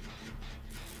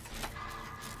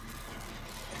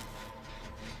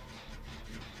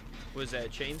 Was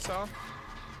that chainsaw?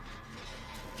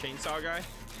 Chainsaw guy?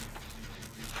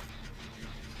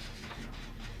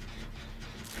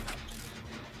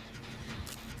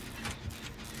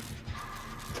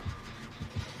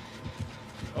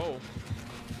 Oh.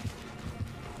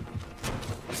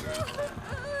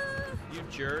 You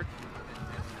jerk.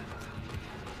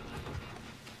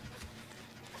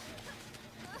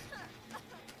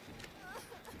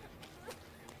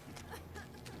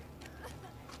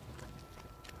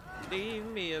 Leave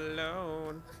me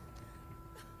alone.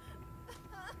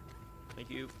 Thank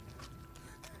you.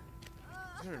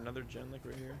 Is there another gen like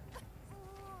right here?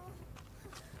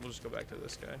 We'll just go back to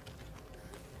this guy.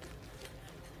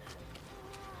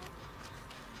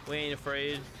 We ain't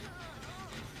afraid.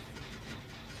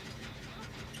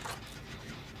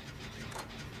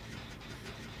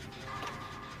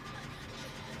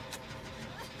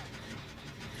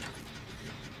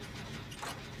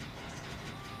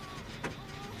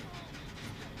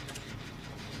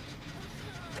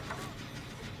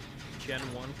 Gen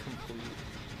 1 complete.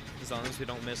 As long as we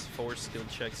don't miss 4 skill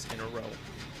checks in a row.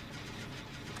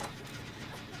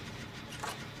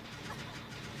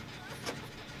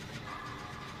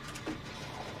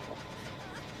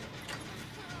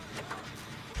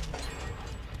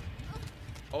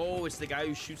 Oh, it's the guy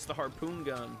who shoots the harpoon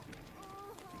gun.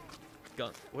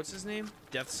 What's his name?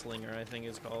 Death Slinger, I think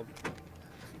it's called.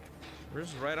 We're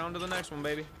just right on to the next one,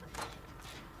 baby.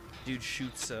 Dude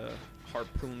shoots a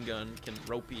harpoon gun, can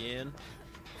rope you in.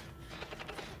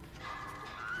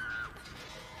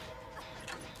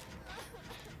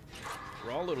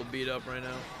 We're all a little beat up right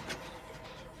now.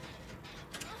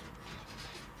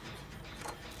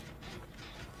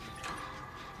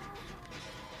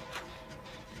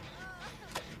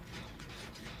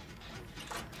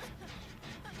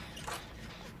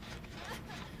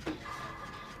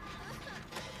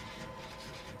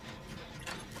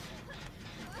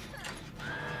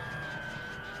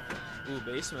 Ooh,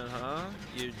 basement, huh?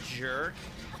 You jerk.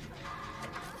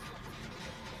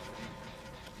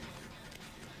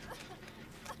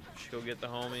 Should go get the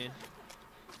homie.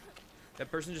 That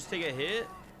person just take a hit?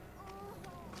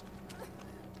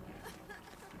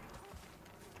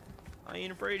 I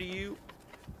ain't afraid of you.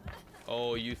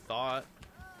 Oh, you thought.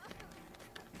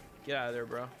 Get out of there,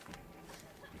 bro.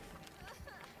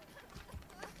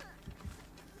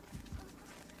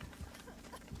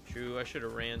 True, I should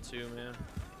have ran too, man.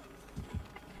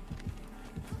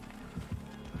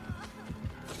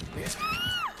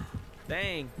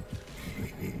 Dang.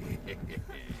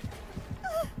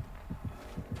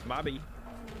 Mobby.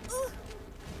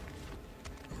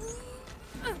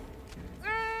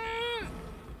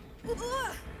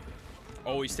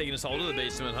 Oh, he's taking us all to the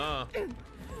basement, huh?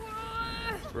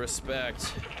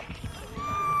 Respect.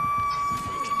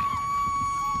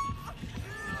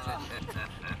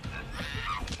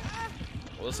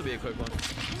 Well, this will be a quick one.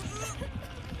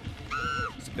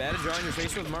 Is it bad at drawing your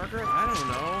face with marker? I don't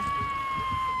know.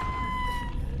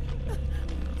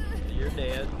 You're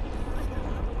dead.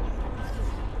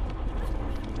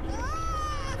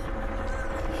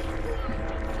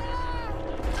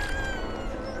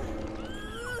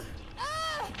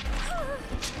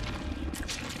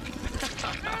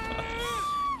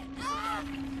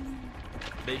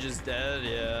 They just dead?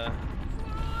 Yeah.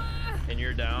 And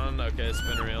you're down? Okay,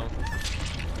 spin reel.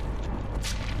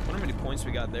 I wonder how many points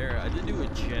we got there. I did do a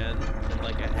gen in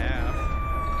like a half.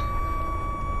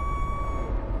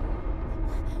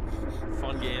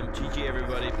 Fun game. GG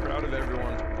everybody. Proud of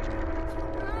everyone.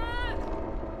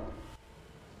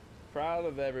 Proud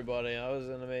of everybody. That was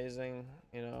an amazing,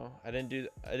 you know, I didn't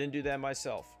do that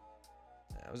myself.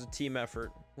 That was a team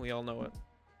effort. We all know it.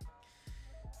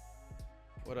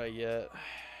 What'd I get?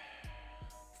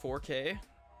 4K?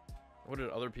 What did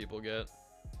other people get?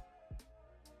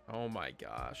 Oh my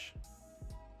gosh.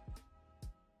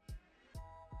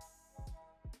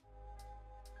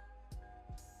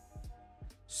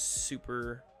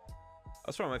 Super.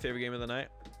 That's probably my favorite game of the night.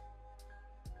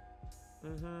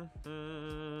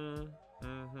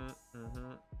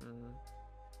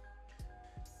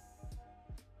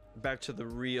 Back to the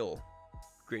real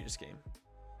greatest game.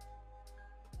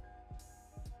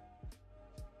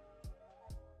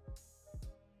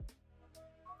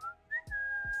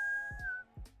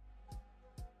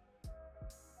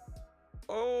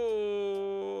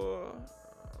 Oh,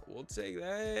 we'll take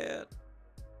that.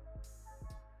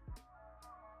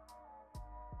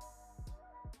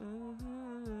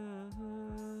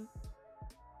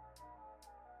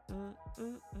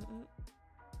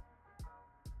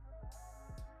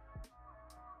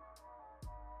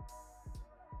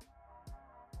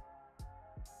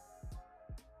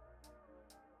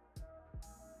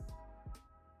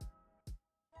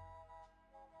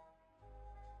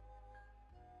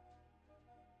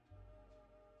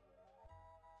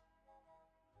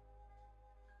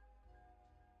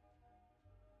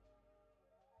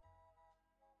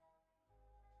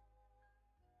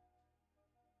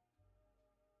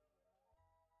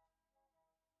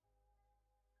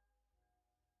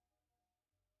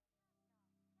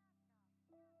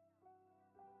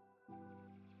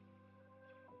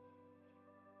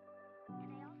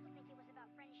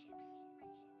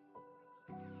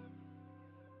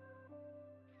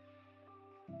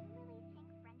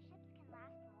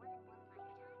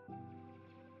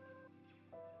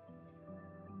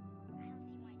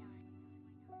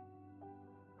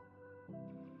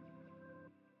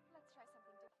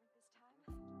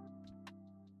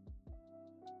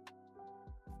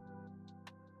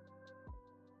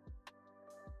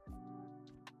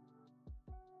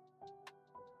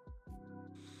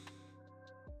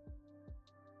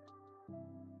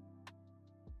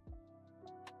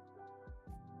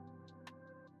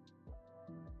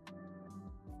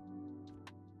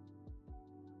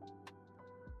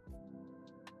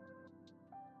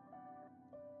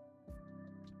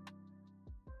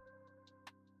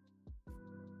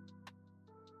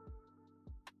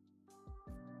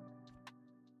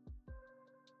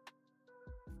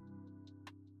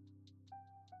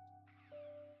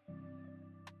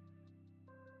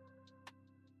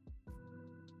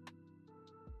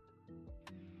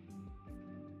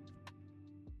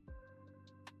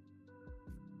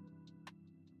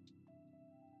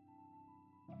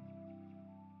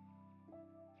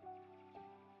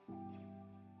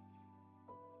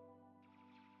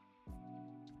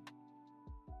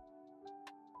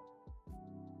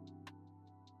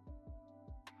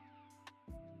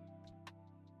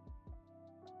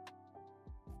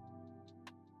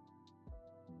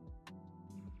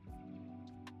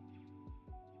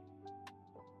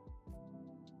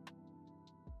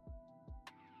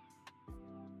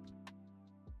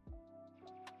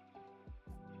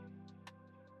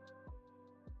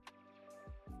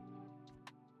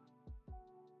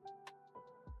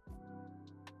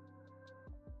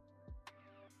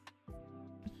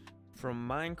 From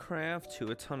Minecraft to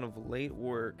a ton of late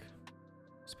work.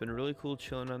 It's been really cool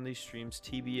chilling on these streams.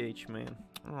 TBH, man.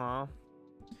 Aw.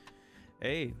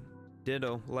 Hey,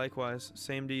 ditto. Likewise.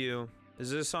 Same to you. Is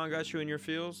this song got you in your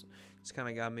feels? It's kind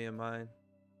of got me in mine.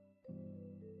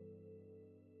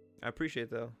 I appreciate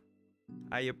though.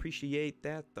 I appreciate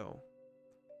that though.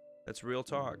 That's real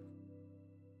talk.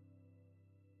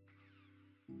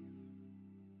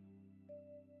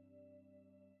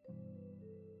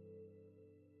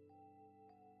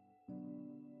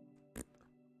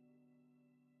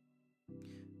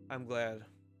 I'm glad.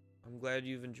 I'm glad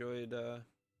you've enjoyed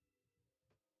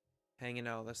hanging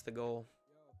out. That's the goal.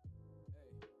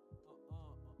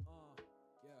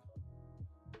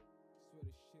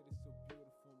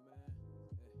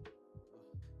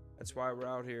 That's why we're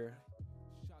out here.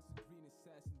 Shots of green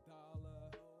assassin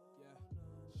dollar. Yeah.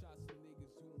 Shots of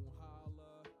niggas who don't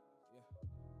holler. Yeah.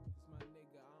 It's my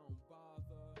nigga, I don't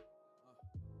bother.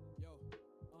 Yo,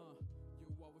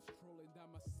 I was strolling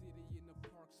down my city in the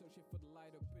park, searching for the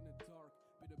light up in the dark.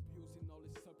 Been abusing all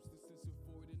the substances,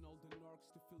 avoiding all the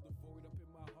narcs to fill the void up in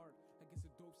my heart. I guess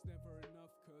the dope's never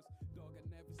enough, cause dog, I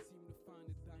never seem to find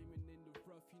a diamond in the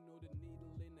rough. You know, the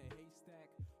needle in the haystack.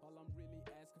 All I'm really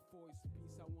asking for is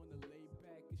peace. I wanna lay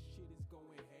back. This shit is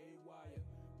going haywire.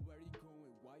 Where you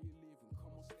going? Why you leaving?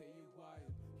 Come on, stay a while.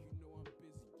 You know I'm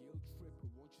busy, guilt tripping.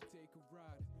 Won't you take a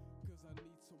ride? Cause I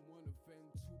need someone to vent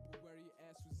to. But where your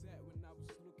ass was at when I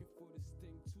was looking for this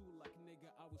thing too? Like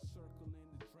nigga, I was circling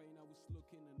the drain. I was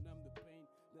looking to numb the pain.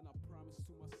 Then I promised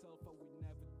to myself I would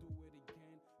never do it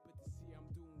again. But to see I'm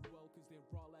doing well, cause they're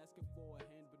all asking for a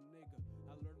hand. But nigga,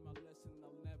 I learned my lesson.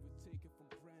 I'll never take it for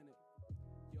granted.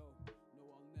 Yo, no,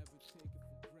 I'll never take it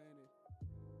for granted.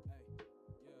 Hey,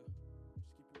 yeah,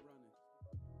 just keep it running.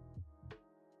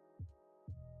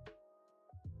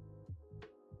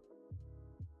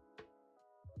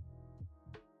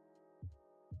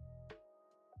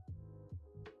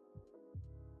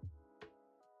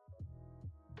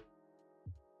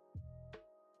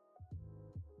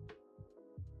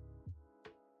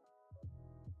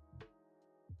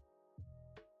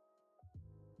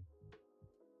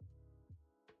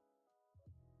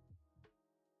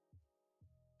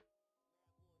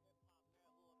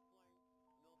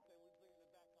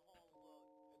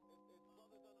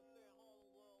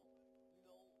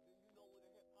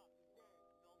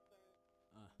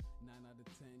 Nine out of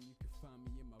 10, you can find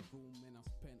me in my room, and I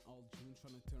spent all June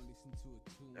trying to turn this into a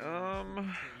tune.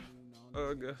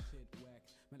 Shit whack.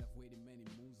 Man, I've waited many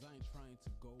moons. I ain't trying to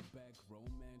go back. Grown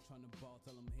man trying to ball,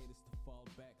 tell them haters to fall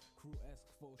back. Crew ask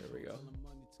for there we go. Tell them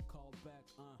money to call back.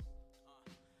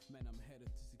 Man, I'm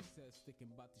headed to success. Thinking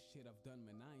about the shit I've done,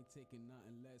 man. I ain't taking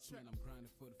nothing less. Man, I'm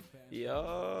grinding for the fans.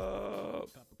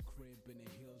 Yup. Got a crib in the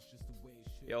hills, just the way it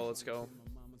should. Yo, let's go. My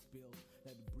mama's bill.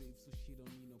 Let it breathe so she don't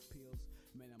need no pills.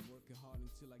 Man, I'm working hard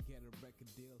until I get a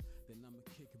record deal. Then I'ma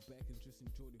kick it back and just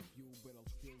enjoy the view. But I'll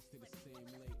still stay the same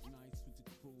late nights with the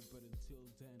crew. But until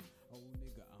then, oh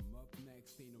nigga, I'm up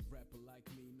next. Ain't a rapper like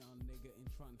me, nah nigga,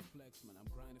 ain't trying to flex. Man, I'm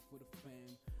grinding for the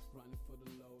fam, grinding for the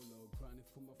low, grinding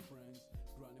for my friends,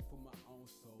 grinding for my own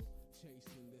soul.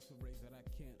 Chasing this race that I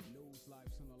can't lose.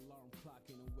 Life's an alarm clock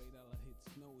in a way that I hit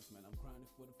snooze. Man, I'm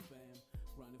grinding for the fam,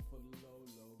 grinding for the low,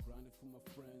 grinding for my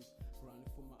friends,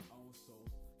 grinding for my own soul.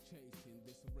 Chasing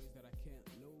this race that I can't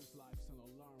lose. Life's an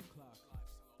alarm clock.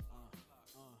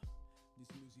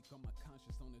 This music on my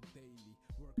conscience on a daily.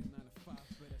 Working 9 to 5,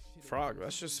 but that shit. Frog,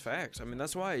 that's just facts. I mean,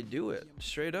 that's why I do it.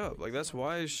 Straight up. Like, that's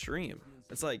why I stream.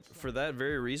 It's like for that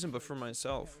very reason, but for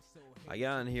myself. I get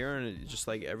on here and it just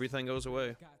like everything goes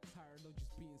away.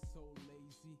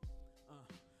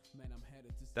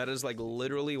 That is like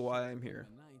literally why I'm here.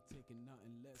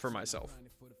 For myself.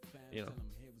 You know.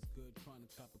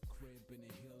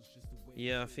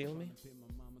 Yeah, feel me?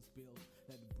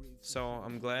 So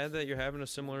I'm glad that you're having a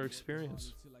similar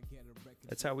experience.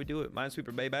 That's how we do it.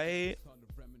 Minesweeper, baby.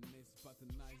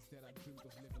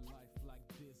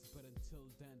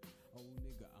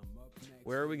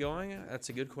 Where are we going? That's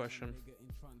a good question.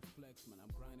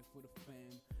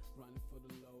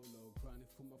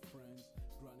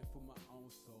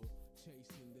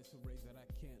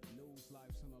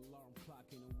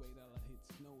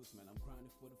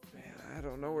 Man, I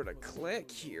don't know where to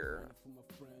click here.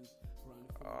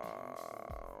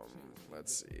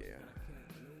 Let's see.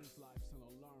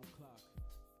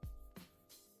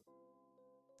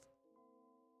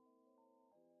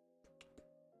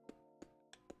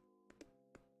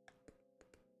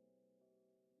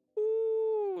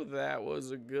 Ooh, that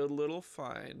was a good little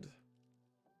find.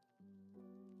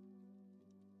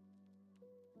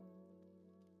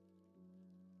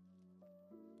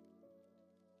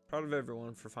 Proud of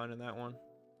everyone for finding that one.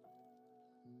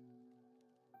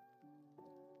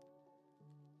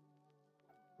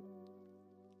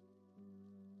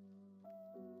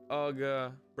 Ugh,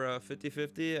 bruh,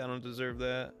 50-50? I don't deserve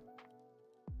that.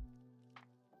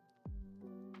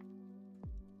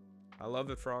 I love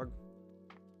it, Frog.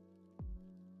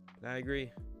 I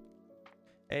agree.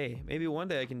 Hey, maybe one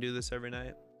day I can do this every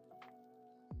night.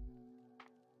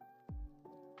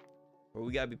 But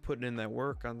we gotta be putting in that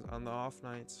work on the off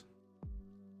nights.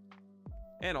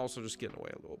 And also just getting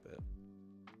away a little bit.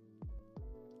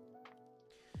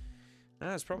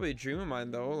 Nah, it's probably a dream of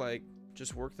mine though, like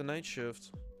just work the night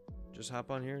shift. Just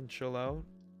hop on here and chill out.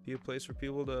 Be a place for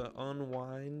people to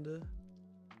unwind.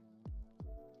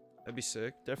 That'd be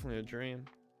sick. Definitely a dream.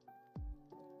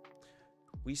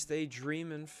 We stay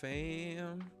dreaming,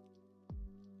 fam.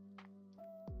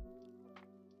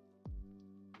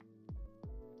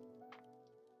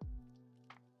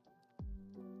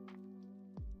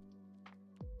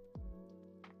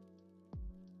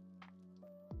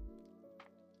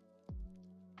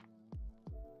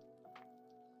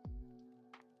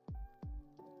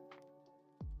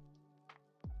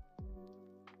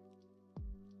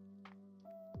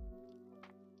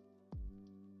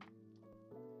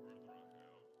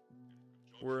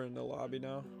 We're in the lobby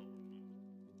now.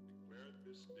 Declared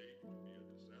this state to be a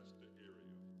disaster area.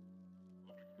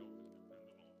 Public health is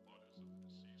dependent on bodies of the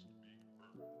deceased being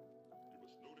burned. You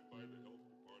must notify the health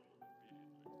department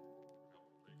immediately. You have a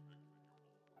plague victim in your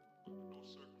home. Under no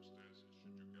circumstances should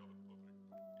you gather public.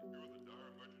 In view of the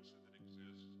dire emergency that exists, I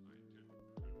intend to return.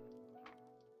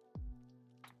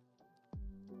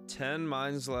 10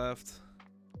 mines left.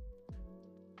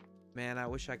 Man, I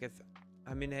wish I could.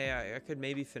 I mean, hey, I could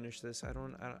maybe finish this. I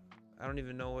don't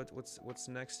even know what's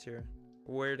next here.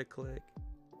 Where to click?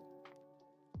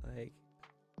 Like,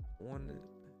 one.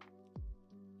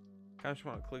 I just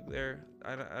want to click there.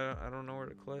 I don't know where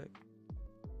to click.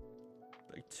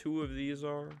 Like 2 of these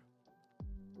are.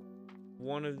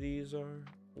 1 of these are.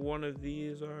 1 of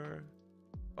these are.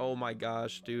 Oh my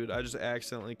gosh, dude! I just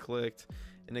accidentally clicked,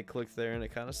 and it clicked there, and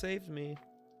it kind of saved me.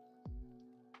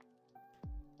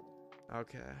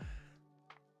 Okay.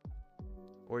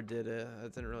 Or did it?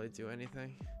 That didn't really do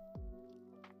anything.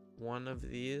 1 of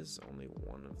these, only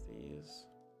 1 of these.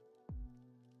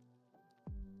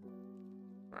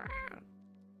 Ah.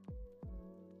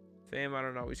 Fam, I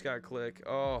don't know. We just gotta click.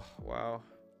 Oh, wow.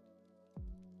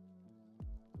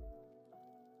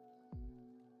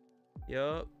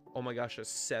 Yup. Oh my gosh, a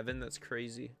 7? That's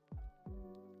crazy.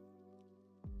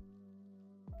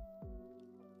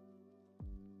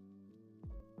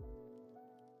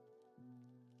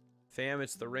 Fam,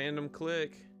 it's the random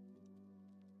click.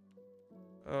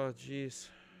 Oh, jeez.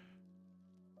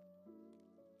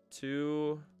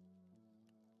 2.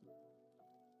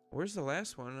 Where's the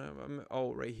last one?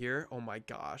 Oh, right here. Oh my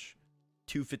gosh.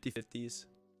 2 50-50s.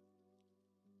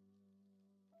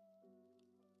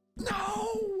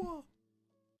 No!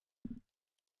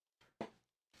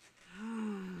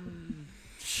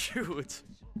 Shoot.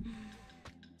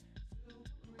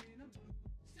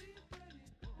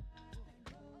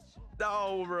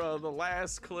 No, bro, the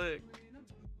last click.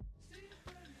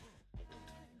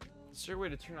 Is there a way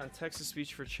to turn on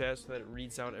text-to-speech for chat so that it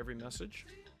reads out every message?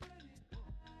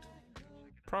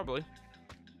 Probably.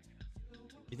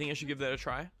 You think I should give that a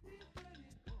try?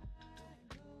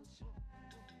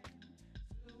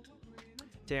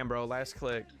 Damn, bro, last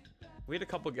click. We had a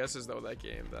couple guesses though that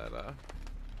game that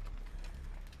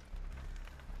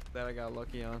I got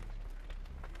lucky on.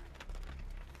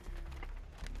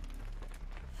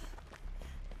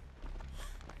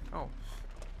 Oh.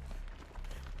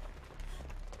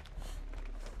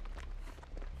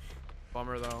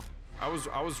 Bummer though. I was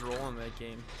rolling that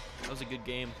game. That was a good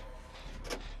game.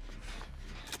 I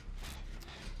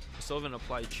still haven't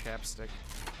applied chapstick.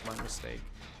 My mistake.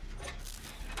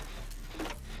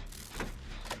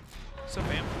 What's up,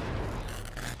 fam?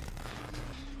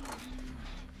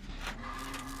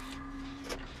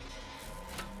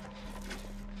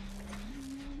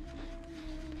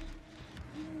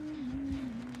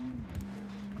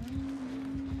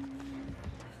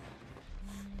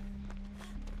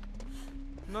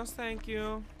 No, thank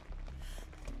you.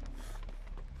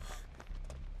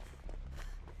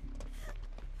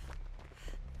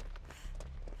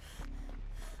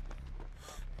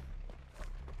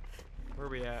 Where are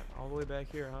we at? All the way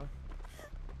back here, huh?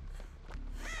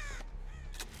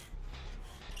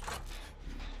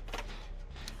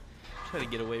 Try to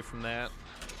get away from that.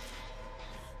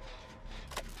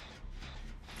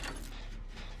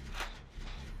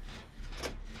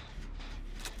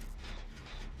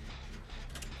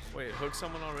 Wait, hook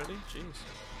someone already? Jeez.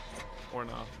 Or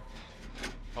no.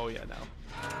 Oh yeah, no.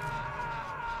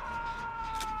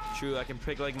 True, I can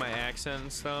pick like my accent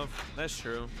and stuff. That's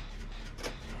true.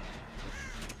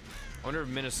 I wonder if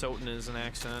Minnesotan is an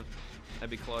accent.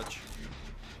 That'd be clutch.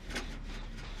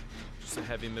 Just a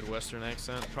heavy Midwestern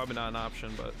accent. Probably not an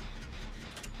option, but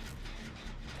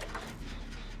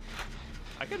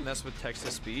I could mess with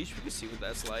text-to-speech. We could see what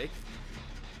that's like.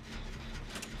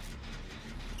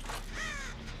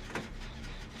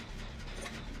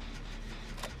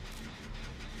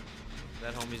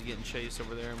 That homie's getting chased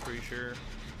over there, I'm pretty sure.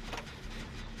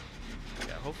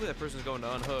 Yeah, hopefully that person's going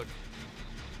to unhook.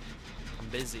 I'm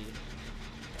busy.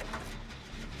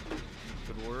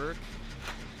 Good work.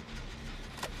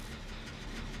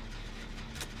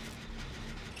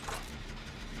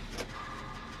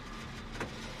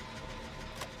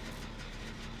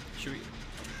 Should we...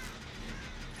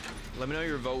 Let me know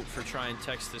your vote for trying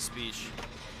text-to-speech.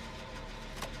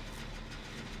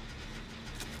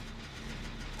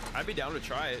 I'd be down to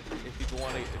try it if people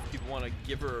want to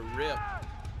give her a rip.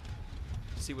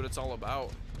 See what it's all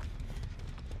about.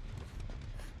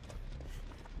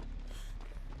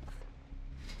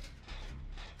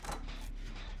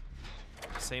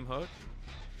 Same hook.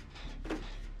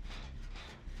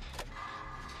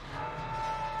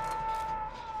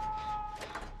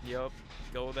 Yup,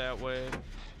 go that way.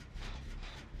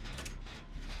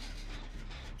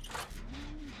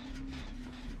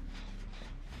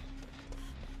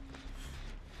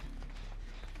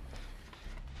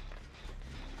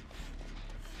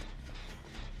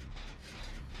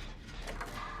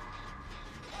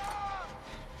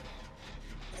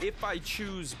 If I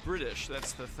choose British,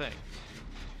 that's the thing.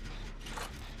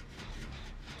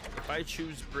 If I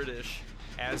choose British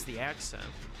as the accent,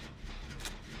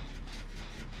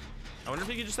 I wonder if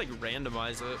you could just like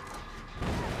randomize it.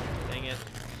 Dang it.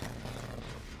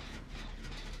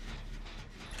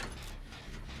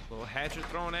 Little hatchet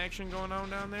throwing action going on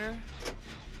down there.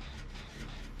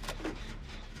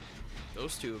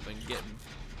 Those two have been getting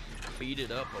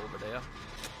beated up over there.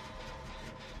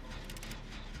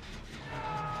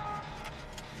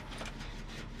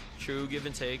 True, give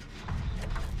and take.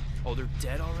 Oh, they're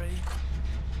dead already?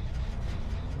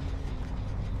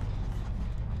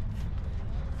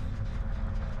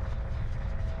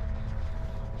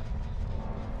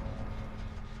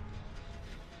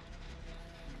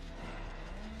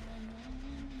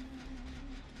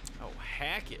 Oh,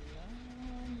 hack it.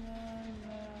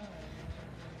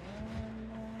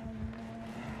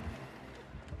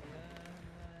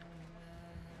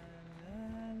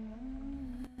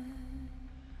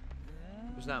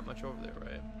 There's not much over there,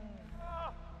 right?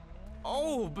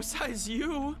 Oh, besides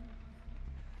you.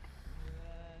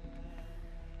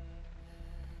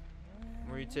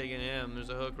 Where are you taking him? There's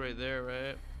a hook right there,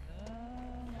 right?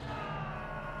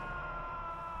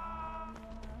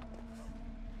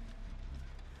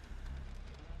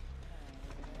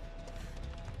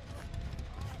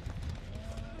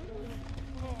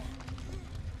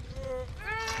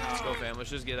 Let's go, fam. Let's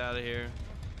just get out of here.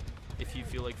 If you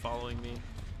feel like following me.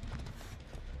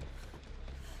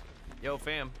 Yo,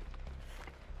 fam.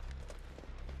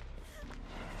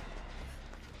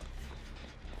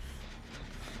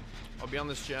 I'll be on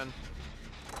this gen.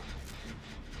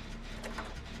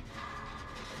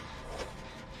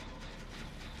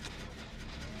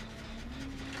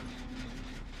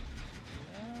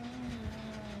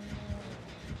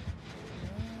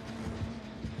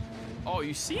 Oh,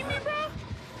 you see me, bro?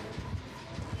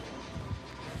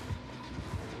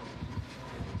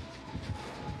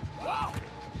 Wow.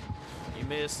 You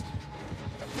missed.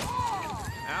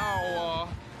 Ow.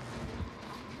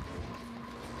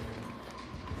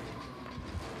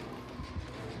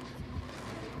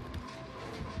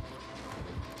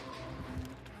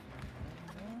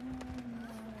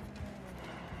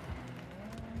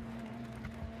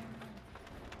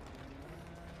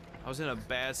 I was in a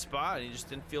bad spot and he just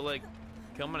didn't feel like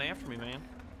coming after me, man.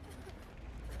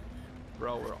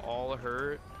 Bro, we're all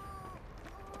hurt.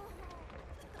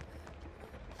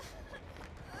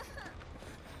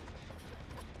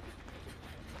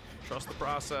 Trust the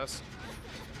process.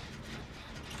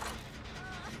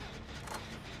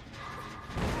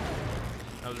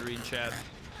 I was reading chat.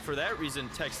 For that reason,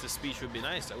 text-to-speech would be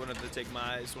nice. I wouldn't have to take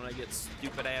my eyes when I get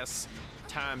stupid-ass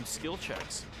timed skill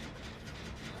checks.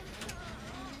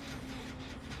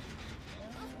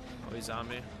 Oh, he's on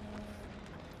me.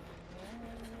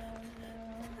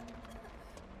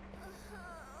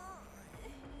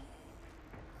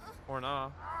 Or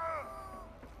not.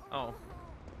 Oh.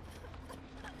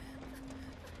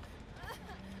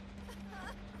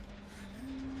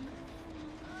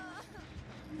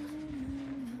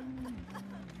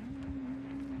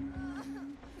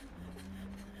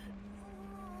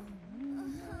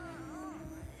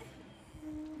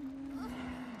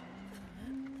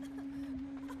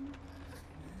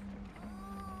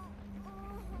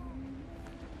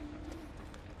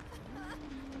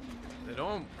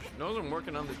 knows I'm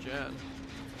working on the gen.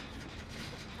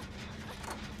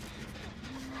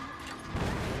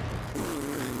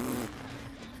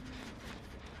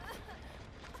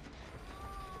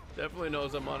 Definitely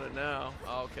knows I'm on it now.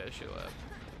 Oh, okay, she left.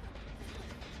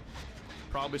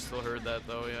 Probably still heard that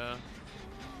though, yeah.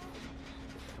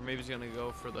 Or maybe he's gonna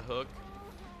go for the hook.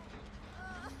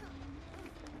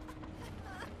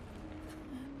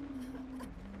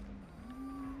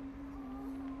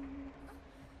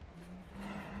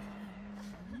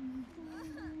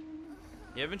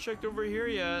 You haven't checked over here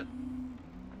yet.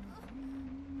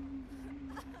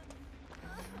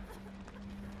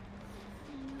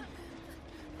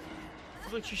 I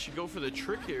feel like you should go for the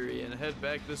trick area and head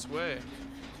back this way.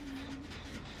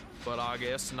 But I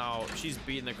guess no. She's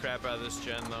beating the crap out of this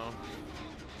gen though.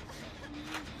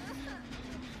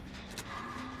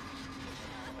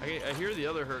 I hear the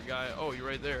other hurt guy. Oh, you're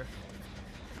right there.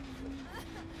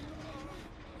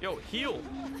 Yo, heal.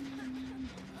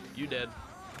 You dead.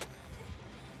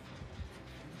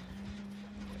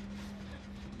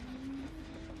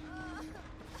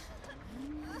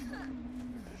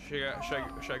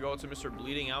 Should I go out to Mr.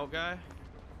 Bleeding Out guy?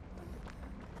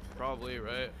 Probably,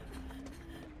 right?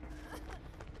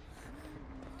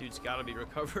 Dude's gotta be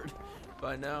recovered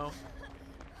by now.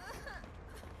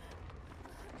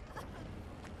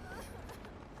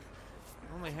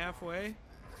 Only halfway?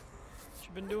 What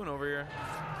you been doing over here?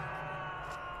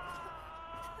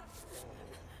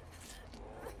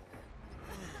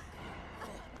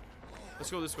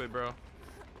 Let's go this way, bro.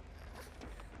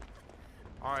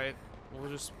 Alright, we'll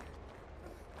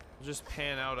just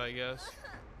pan out, I guess.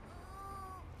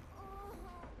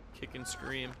 Kick and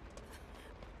scream.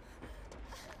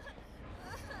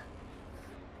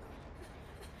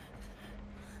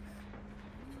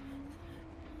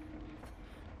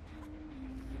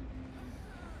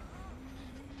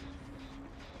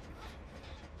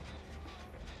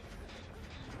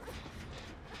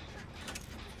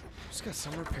 Just got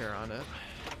some repair on it.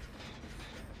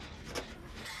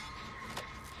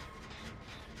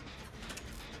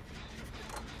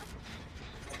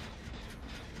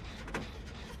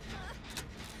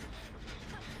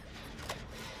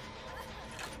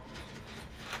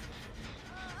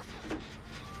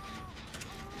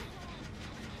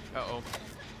 Uh-oh.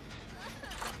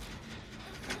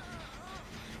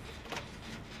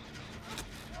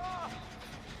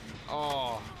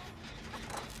 Oh.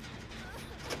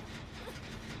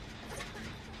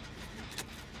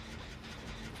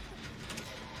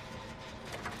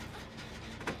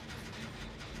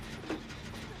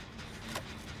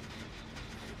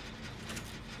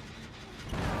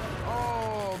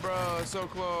 Oh, bro, so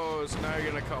close. Now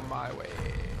you're gonna come my way.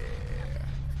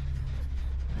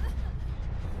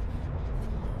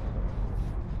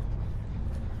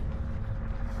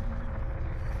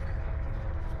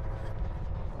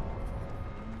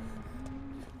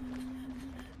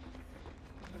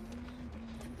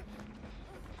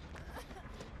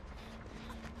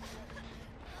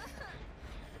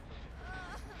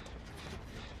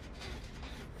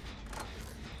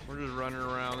 We're just running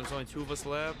around. There's only 2 of us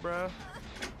left, bruh. I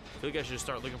feel like I should just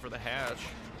start looking for the hatch.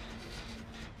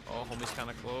 Oh, homie's kind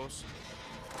of close.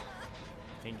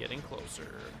 And getting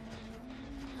closer.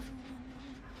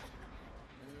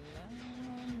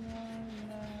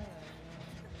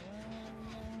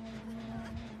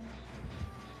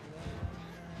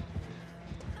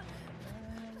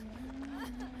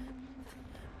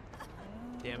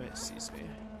 Damn it, it sees me.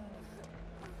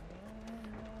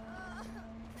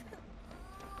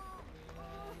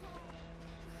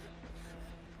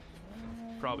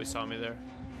 Probably saw me there.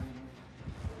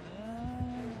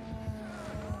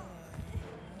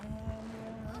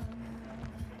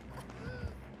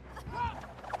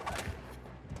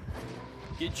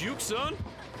 Get juke, son.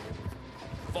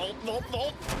 Vault, vault,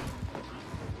 vault.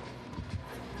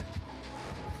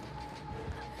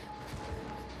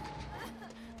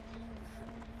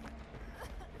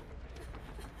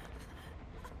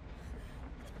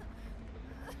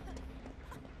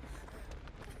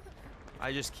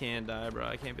 I just can't die, bro.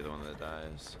 I can't be the one that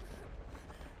dies.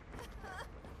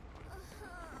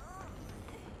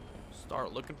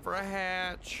 Start looking for a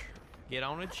hatch. Get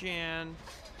on a gen.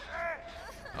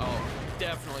 Oh,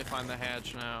 definitely find the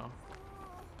hatch now.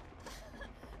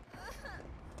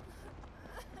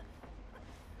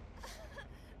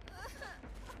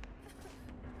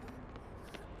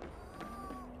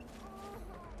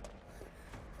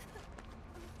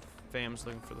 Fam's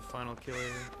looking for the final killer.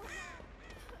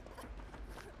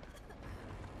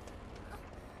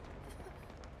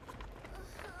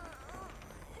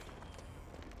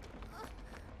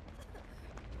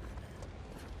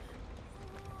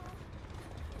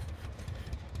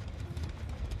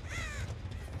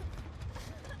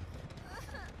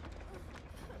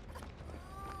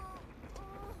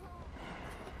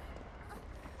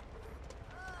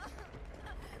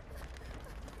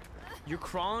 You're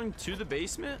crawling to the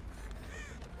basement?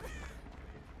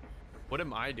 What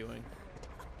am I doing?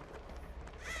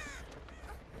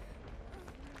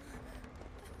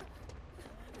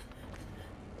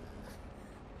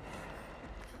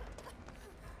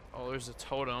 Oh, there's a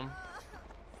totem.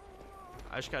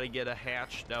 I just gotta get a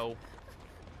hatch, though.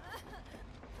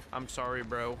 I'm sorry,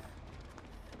 bro.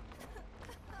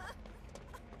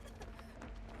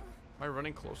 Am I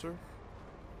running closer?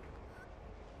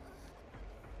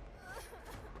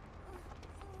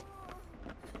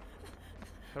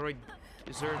 How do I...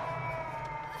 Is there...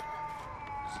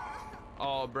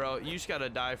 Oh, bro. You just gotta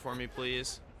die for me,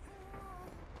 please.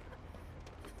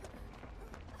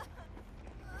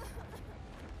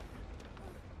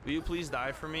 Will you please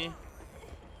die for me?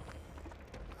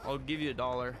 I'll give you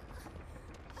 $1.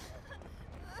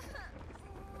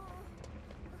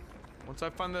 Once I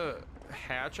find the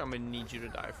hatch, I'm gonna need you to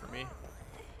die for me.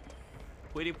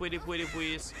 Pretty, pretty, pretty,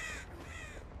 please.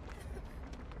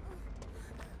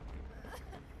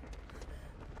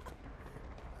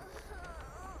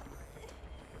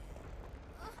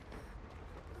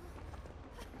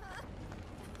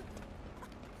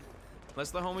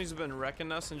 Unless the homies have been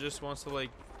wrecking us and just wants to, like,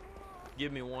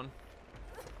 give me one.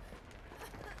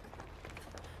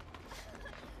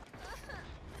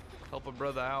 Help a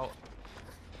brother out.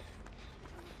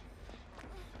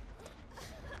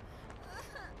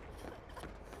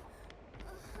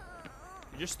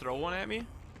 You just throw one at me?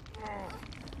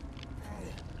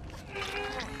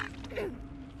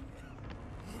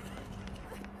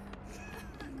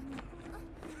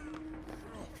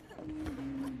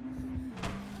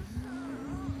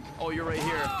 Oh, you're right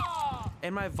here.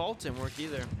 And my vault didn't work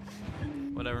either.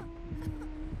 Whatever.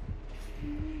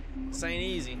 This ain't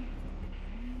easy.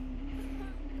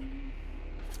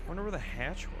 I wonder where the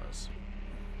hatch was.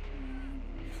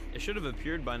 It should have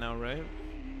appeared by now, right?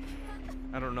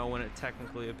 I don't know when it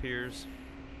technically appears.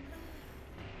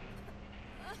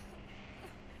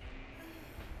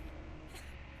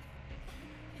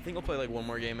 I think I'll play like one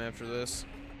more game after this.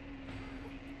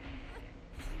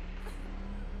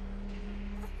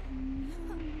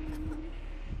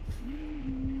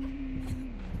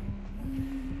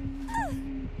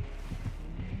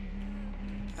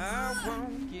 I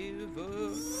won't give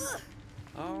up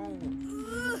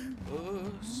on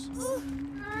us.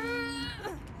 Am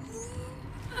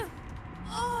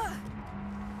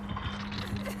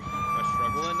I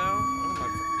struggling now? Oh,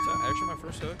 is that actually my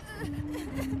first hook?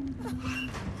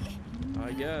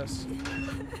 I guess.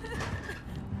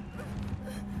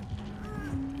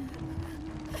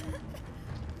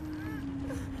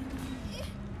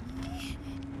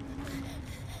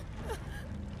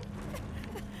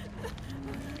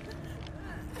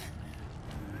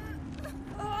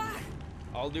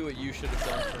 I'll do what you should have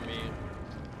done for me.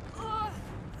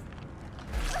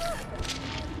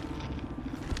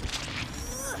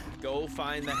 Go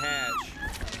find the hatch.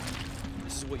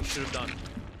 This is what you should have done.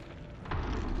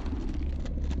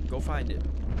 Go find it.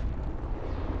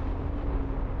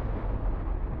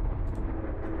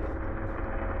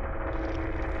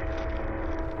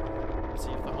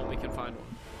 See if the homie can find one.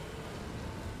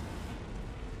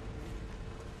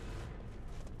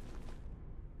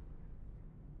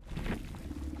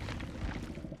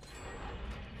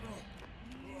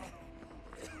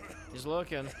 He's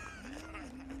looking.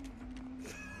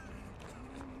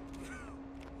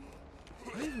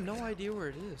 I have no idea where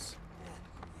it is.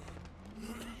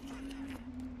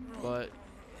 But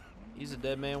he's a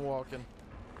dead man walking.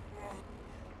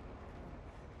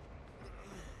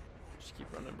 Just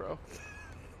keep running, bro.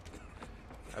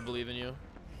 I believe in you.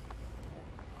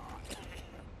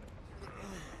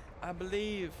 I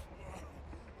believe.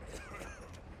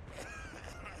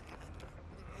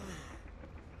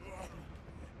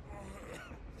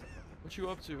 What you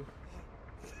up to?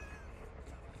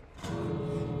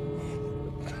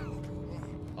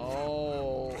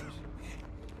 Oh,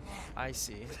 I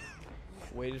see.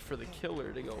 Waited for the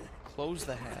killer to go close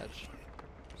the hatch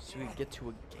so we could get to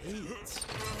a gate.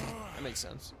 That makes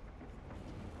sense.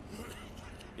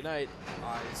 Good night,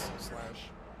 Eyes /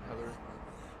 Heather.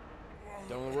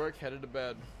 Done with work, headed to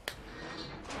bed.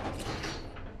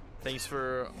 Thanks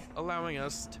for allowing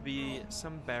us to be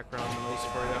some background noise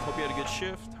for you. I hope you had a good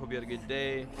shift. Hope you had a good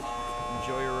day.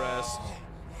 Enjoy your rest.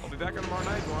 I'll be back on tomorrow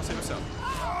night if you want to say what's up.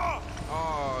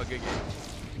 Oh, good game.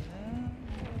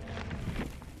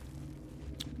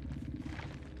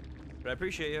 But I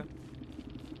appreciate you.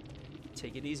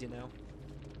 Take it easy now.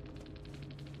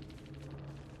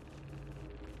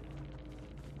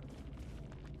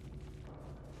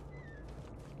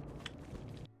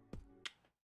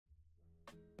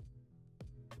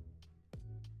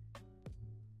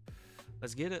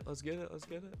 Let's get it. Let's get it. Let's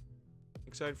get it.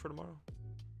 Excited for tomorrow.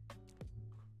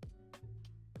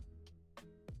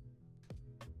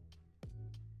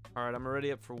 All right, I'm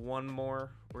already up for one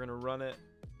more. We're gonna run it,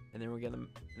 and then we're gonna,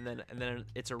 and then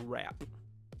it's a wrap.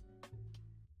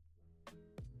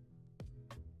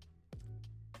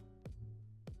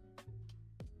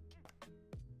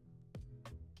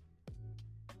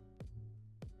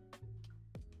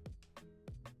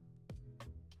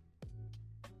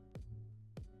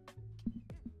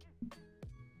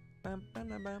 Bam, bam,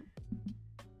 bam, bam.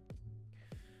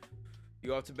 You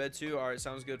go off to bed too? All right,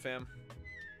 sounds good, fam.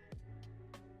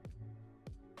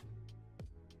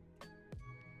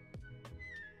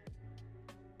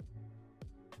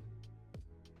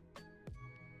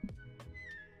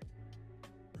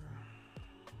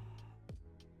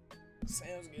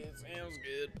 Sounds good, sounds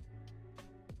good.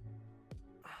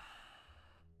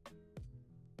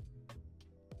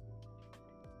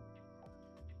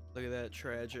 Look at that,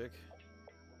 tragic.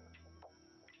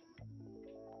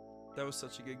 That was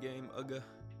such a good game, Ugga.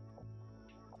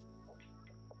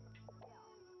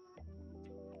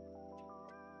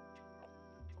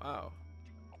 Wow.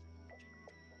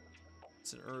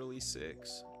 It's an early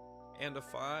 6 and a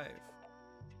 5.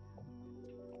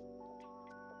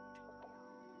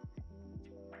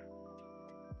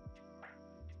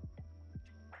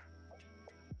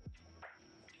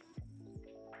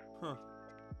 Huh.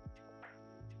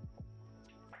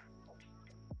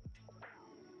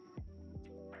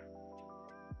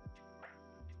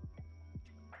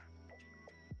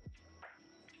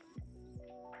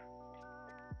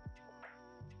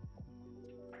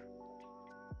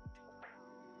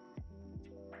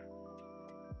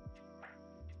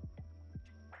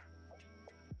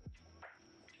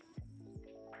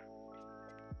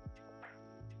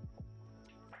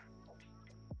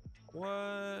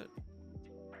 What?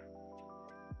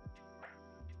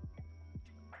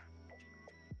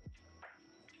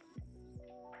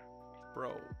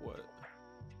 Bro, what?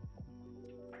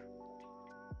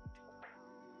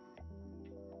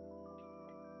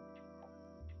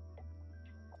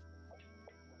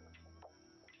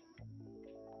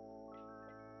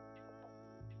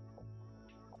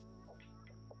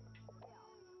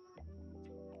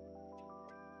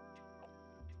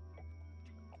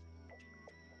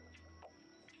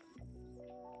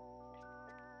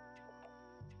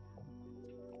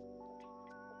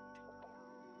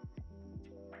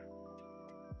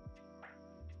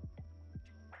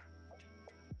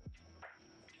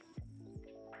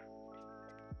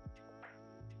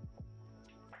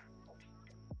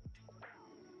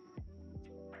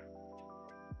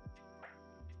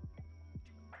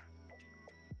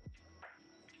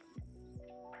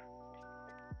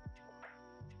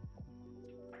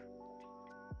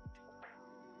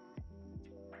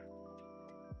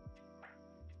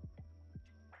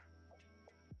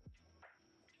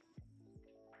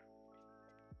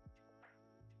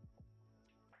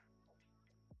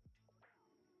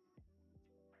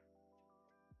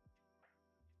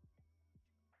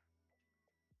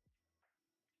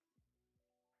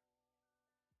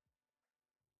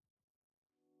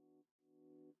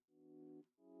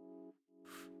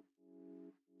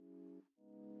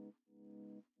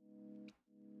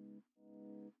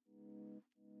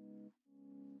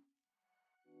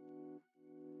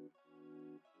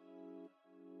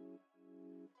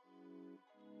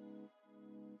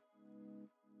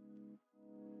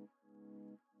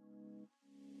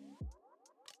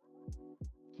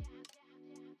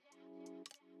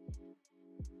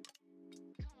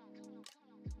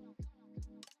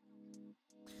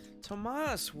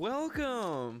 Tomas,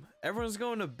 welcome. Everyone's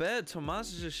going to bed.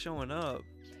 Tomas is just showing up.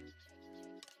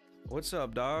 What's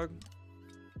up, dog?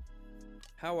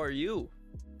 How are you?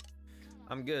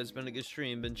 I'm good. It's been a good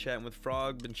stream. Been chatting with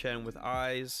Frog. Been chatting with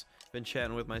Eyes. Been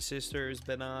chatting with my sisters.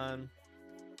 Been on.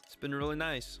 It's been really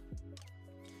nice.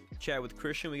 Chat with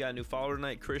Christian. We got a new follower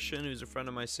tonight. Christian, who's a friend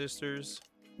of my sister's.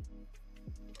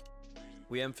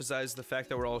 We emphasize the fact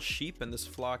that we're all sheep, and this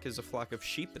flock is a flock of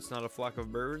sheep. It's not a flock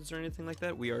of birds or anything like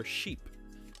that. We are sheep.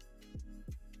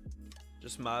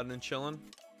 Just modding and chilling.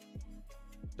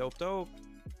 Dope, dope.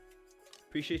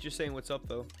 Appreciate you saying what's up,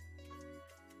 though.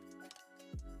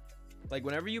 Like,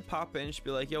 whenever you pop in, just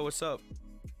be like, yo, what's up?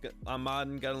 I'm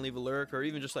modding, gotta leave a lyric, or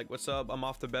even just like, what's up? I'm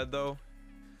off to bed, though.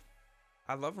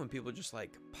 I love when people just,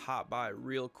 like, pop by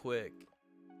real quick.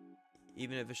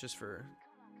 Even if it's just for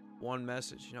one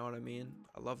message, you know what I mean?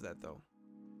 I love that, though.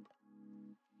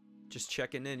 Just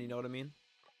checking in, you know what I mean?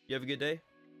 You have a good day?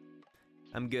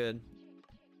 I'm good.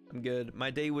 I'm good.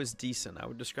 My day was decent. I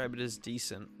would describe it as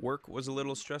decent. Work was a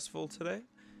little stressful today,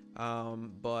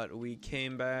 but we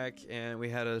came back and we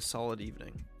had a solid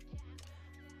evening.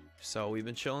 So we've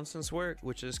been chilling since work,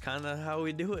 which is kind of how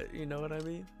we do it. You know what I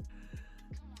mean?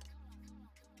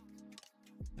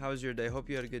 How was your day? Hope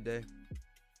you had a good day.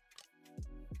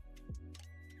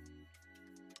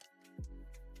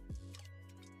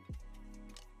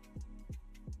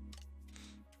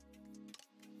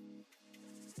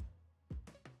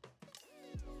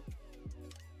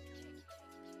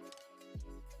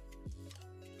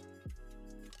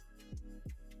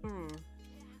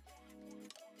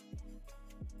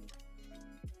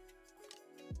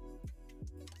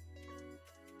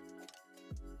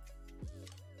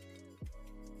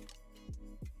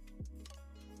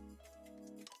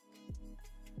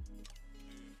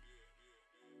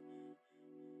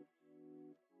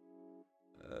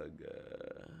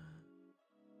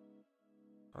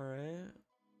 Alright.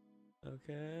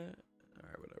 Okay.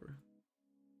 Alright, whatever.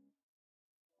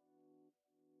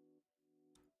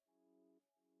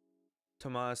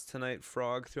 Tomas, tonight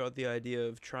Frog threw out the idea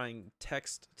of trying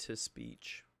text to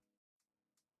speech.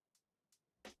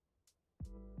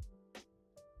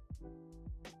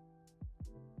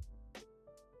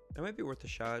 It might be worth a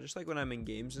shot. Just like when I'm in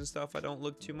games and stuff, I don't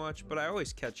look too much, but I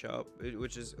always catch up,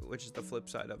 which is the flip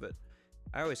side of it.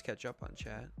 I always catch up on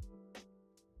chat.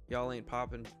 Y'all ain't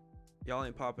popping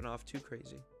off too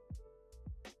crazy.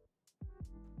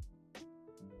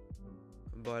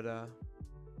 But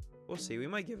we'll see. We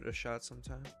might give it a shot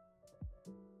sometime.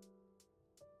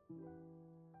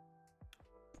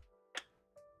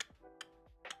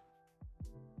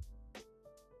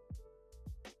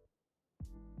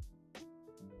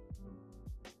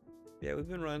 Yeah, we've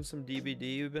been running some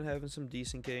DBD. We've been having some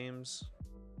decent games.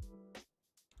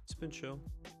 It's been chill.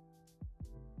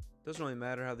 Doesn't really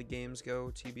matter how the games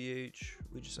go, TBH.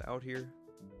 We just out here.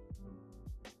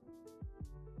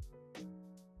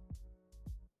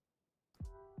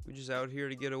 We just out here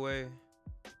to get away.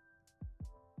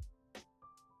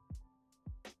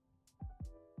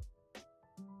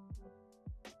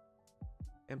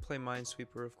 And play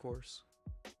Minesweeper, of course.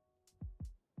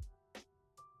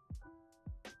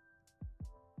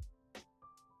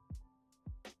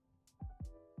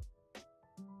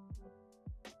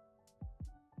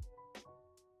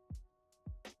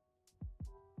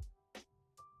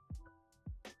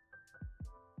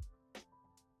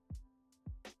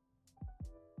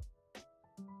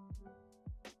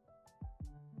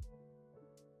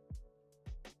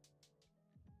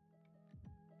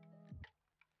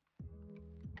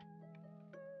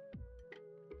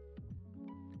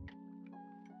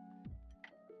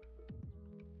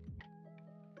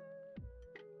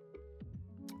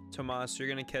 Tomas, you're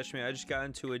gonna catch me. I just got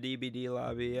into a DBD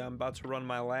lobby. I'm about to run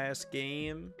my last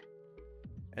game,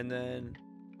 and then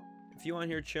if you want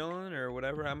here chilling or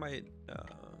whatever, I might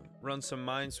run some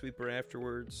Minesweeper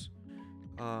afterwards.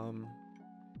 We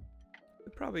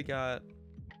probably got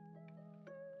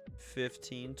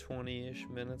 15, 20-ish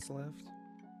minutes left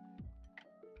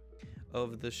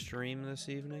of the stream this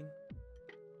evening.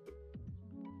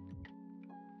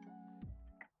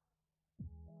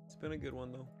 It's been a good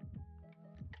one though.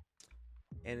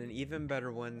 And an even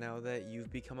better one now that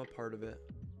you've become a part of it.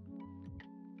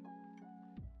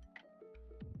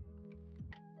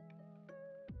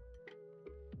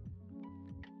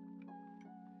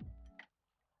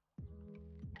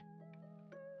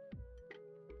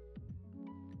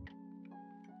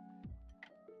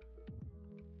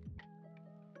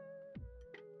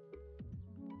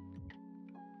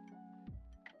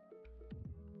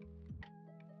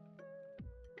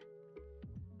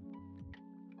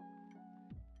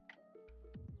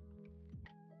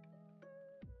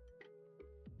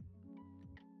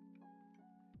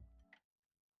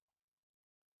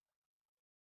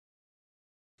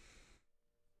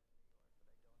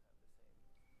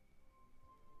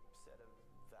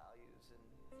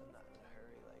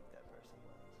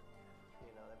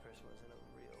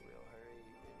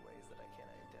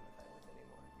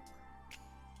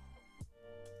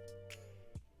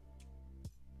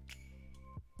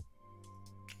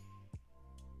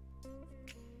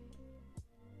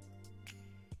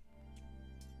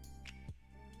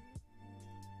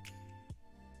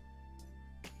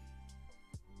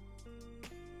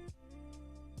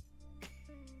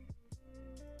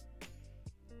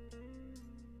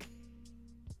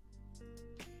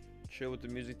 Chill with the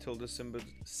music till the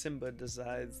Simba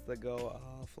decides to go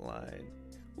offline.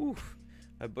 Oof,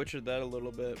 I butchered that a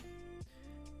little bit.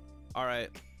 All right.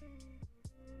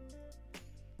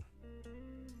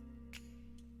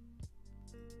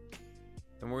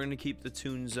 And we're gonna keep the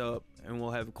tunes up, and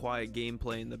we'll have quiet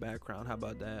gameplay in the background. How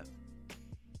about that?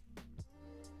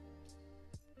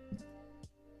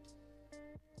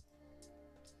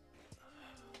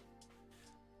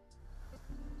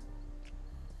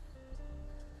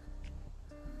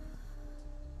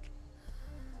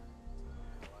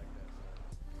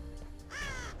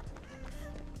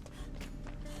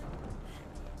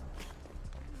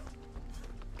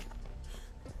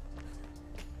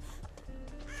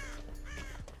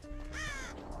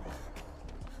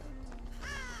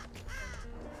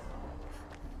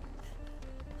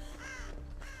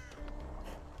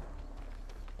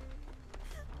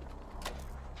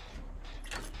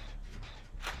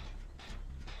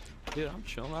 Dude, I'm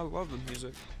chilling. I love the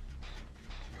music.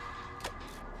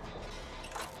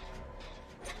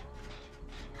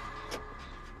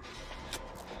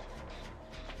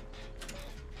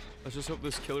 Let's just hope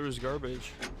this killer is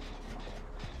garbage.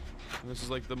 And this is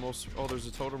like the most. Oh, there's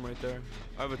a totem right there.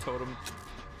 I have a totem,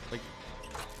 like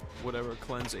whatever,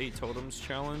 cleanse 8 totems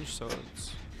challenge. So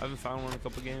it's. I haven't found one in a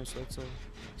couple games, so that's a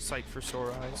sight for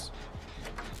sore eyes.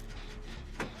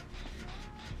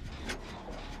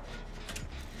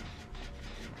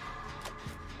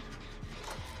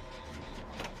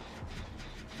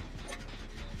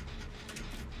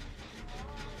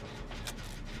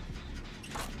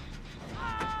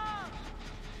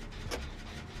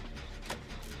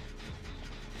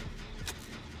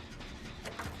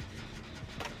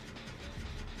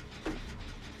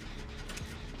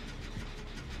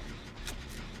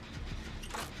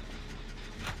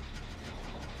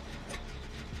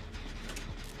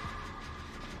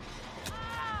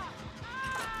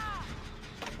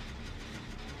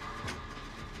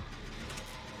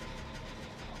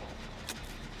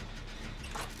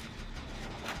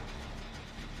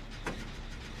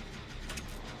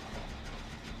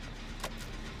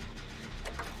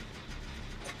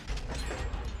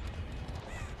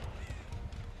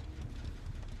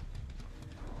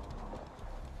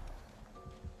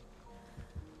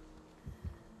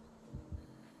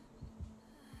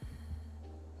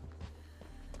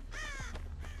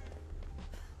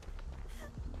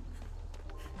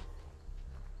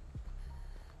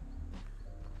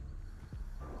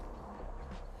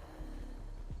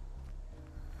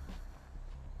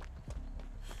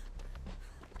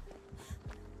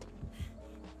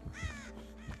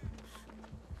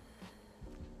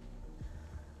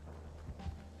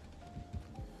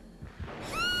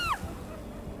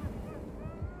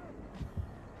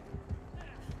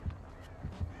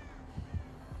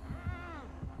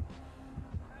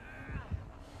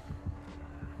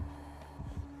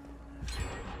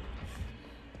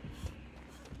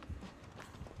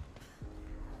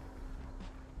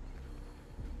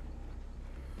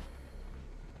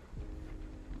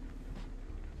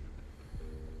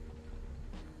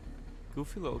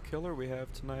 Goofy little killer we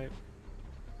have tonight.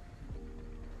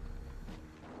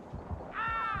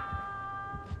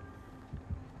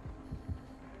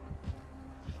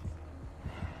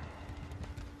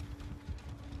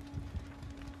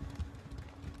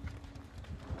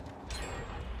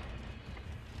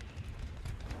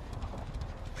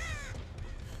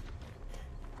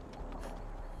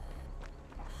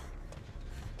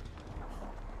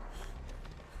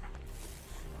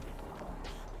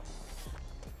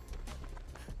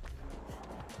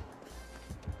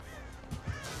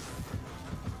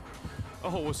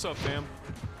 Oh, what's up, fam?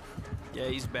 Yeah,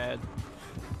 he's bad.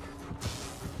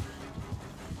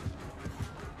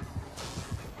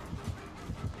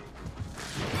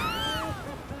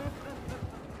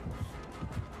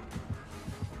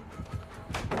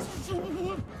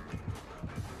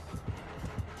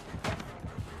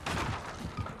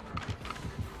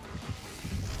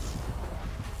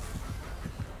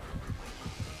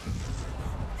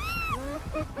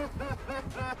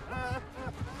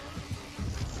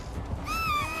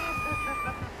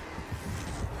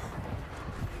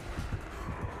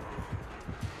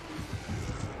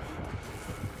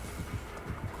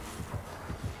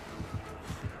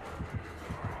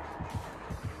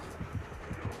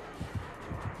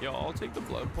 Yo, I'll take the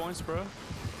blood points, bro.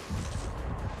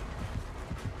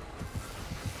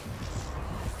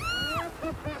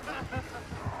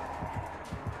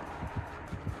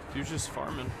 Dude's just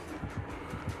farming.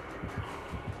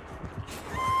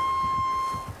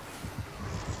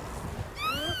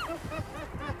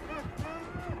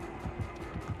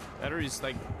 Battery's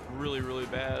like really, really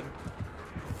bad.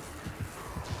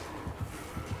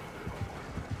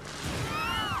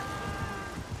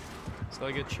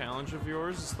 Like a challenge of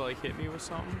yours is to like hit me with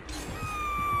something.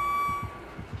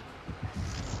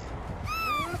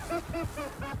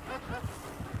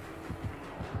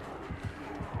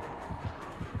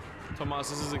 Tomas,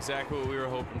 this is exactly what we were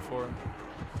hoping for.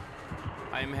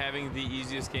 I am having the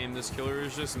easiest game. This killer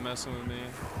is just messing with me.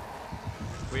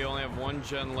 We only have 1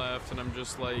 gen left and I'm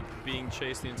just like being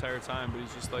chased the entire time, but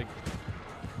he's just like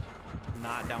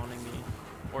not downing me.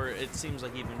 Or it seems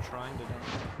like even trying to down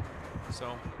me.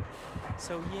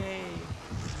 So yay.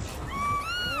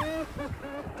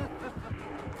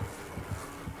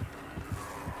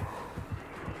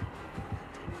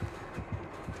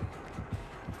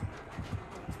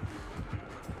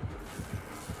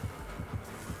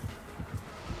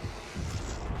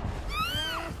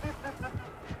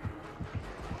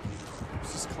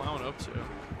 What's this clown up to?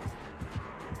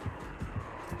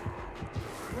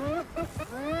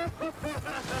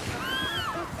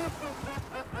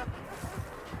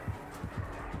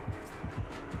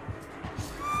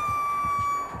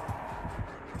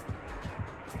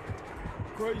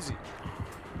 Crazy.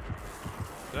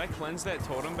 Did I cleanse that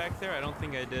totem back there? I don't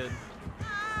think I did.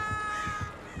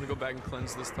 I'm gonna go back and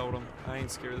cleanse this totem. I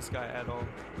ain't scared of this guy at all.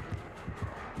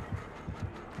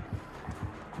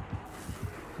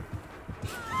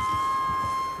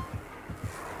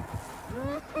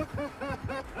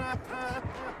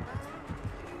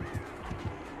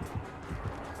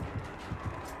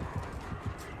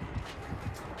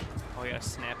 Oh, I gotta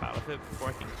snap out of it before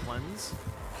I can cleanse.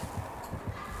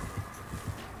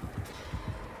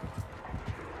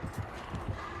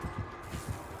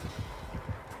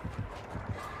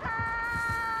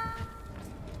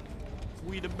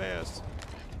 We the best.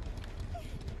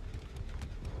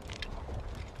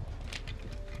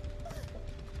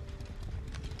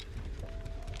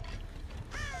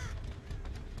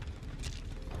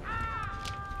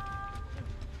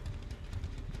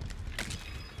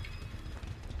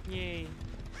 Yay.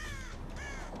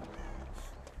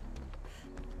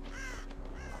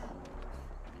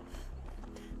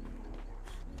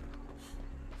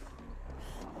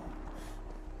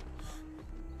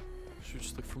 Should we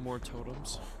just look for more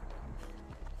totems?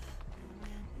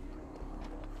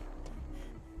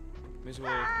 May as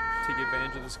well take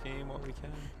advantage of this game while we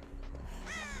can.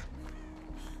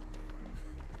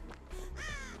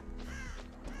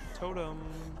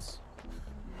 Totems.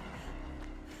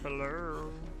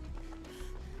 Hello.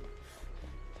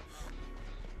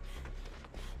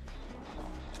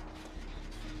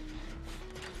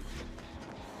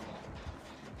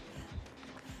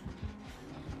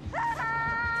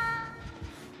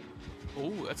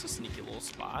 Oh, that's a sneaky little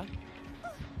spot.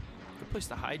 Good place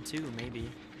to hide too, maybe.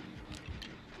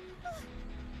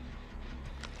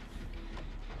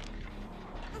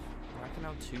 Racking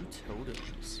out 2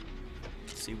 totems.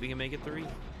 See if we can make it 3.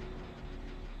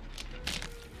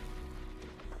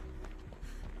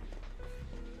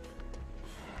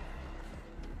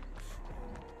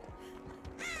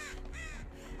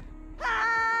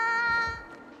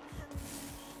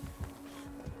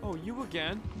 Oh, you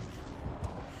again?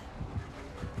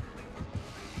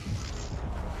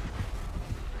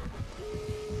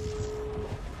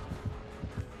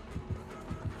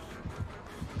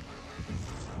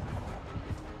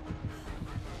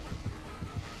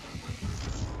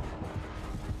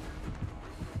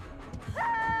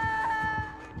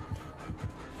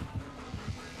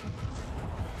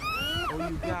 Oh,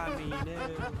 you got me, no.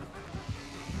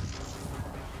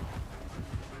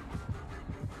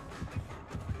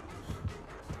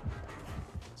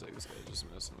 It's like this guy's just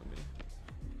messing with me.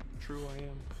 True, I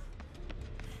am.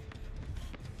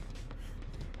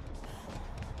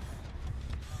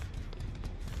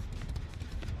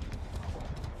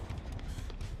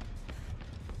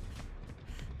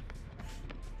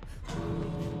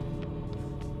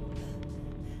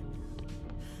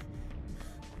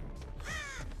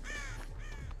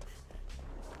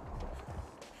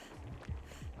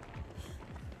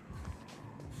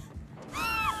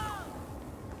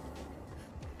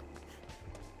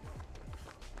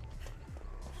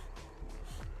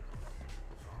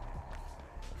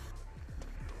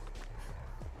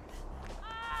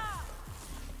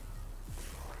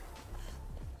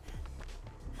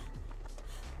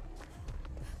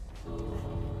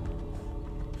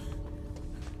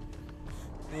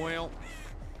 Well,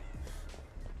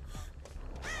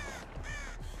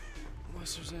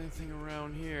 unless there's anything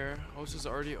around here. Oh, this is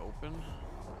already open.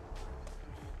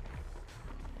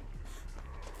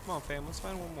 Come on, fam, let's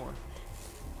find one more.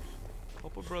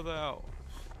 Help a brother out.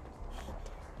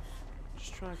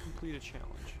 Just trying to complete a challenge.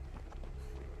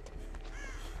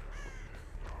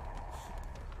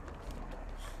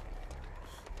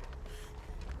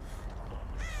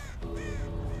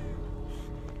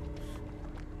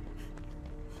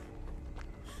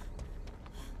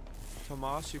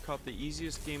 Tomas, you caught the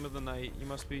easiest game of the night. You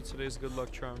must be today's good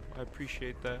luck charm. I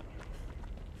appreciate that.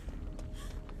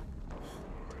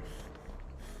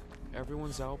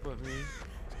 Everyone's out but me.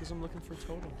 It's because I'm looking for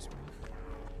totems, man.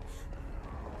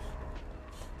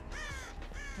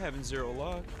 I'm having 0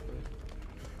 luck, but...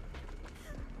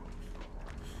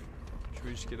 Should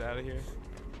we just get out of here?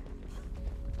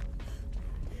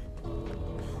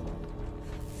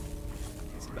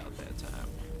 It's about that time.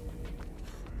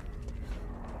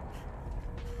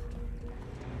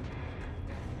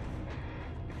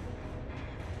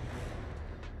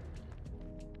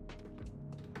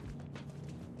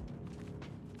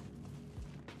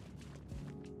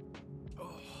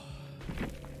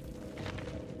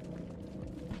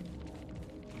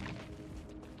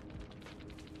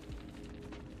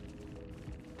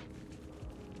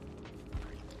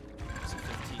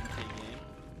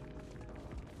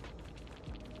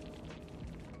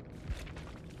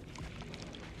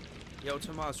 Yo,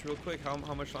 Tomas, real quick, how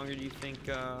much longer do you think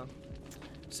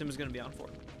Sim is gonna be on for?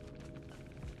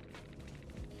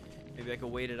 Maybe I could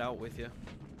wait it out with you.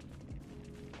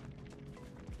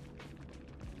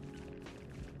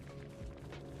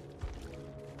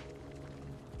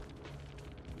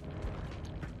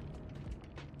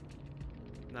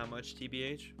 Not much,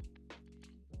 TBH.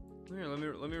 Here,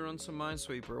 let me run some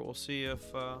Minesweeper. We'll see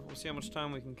if we'll see how much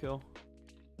time we can kill.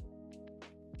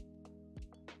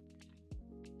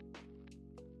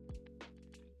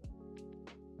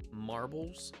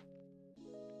 Marbles?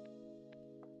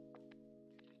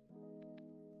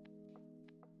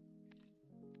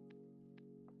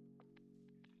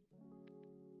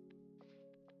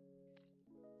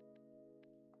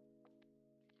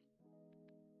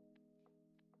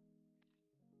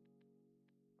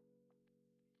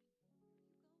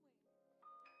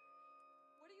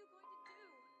 What are you going to do?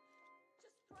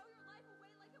 Just throw your life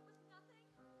away like it was nothing?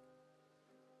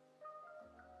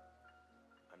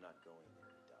 I'm not going there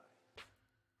to die.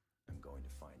 I'm going to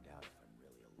find out if I'm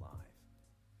really alive.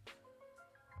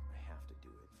 I have to do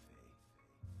it, Faye.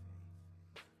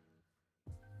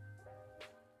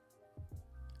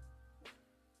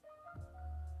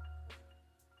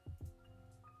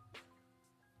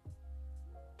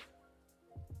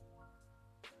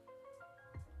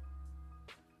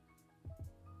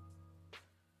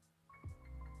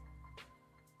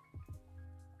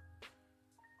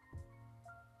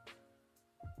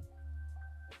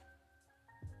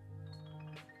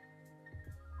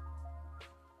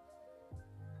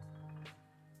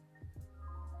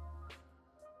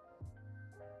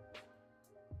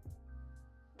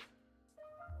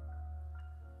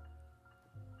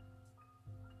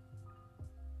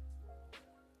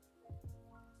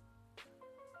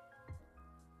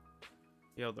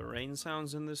 Yo, the rain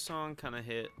sounds in this song kind of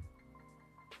hit.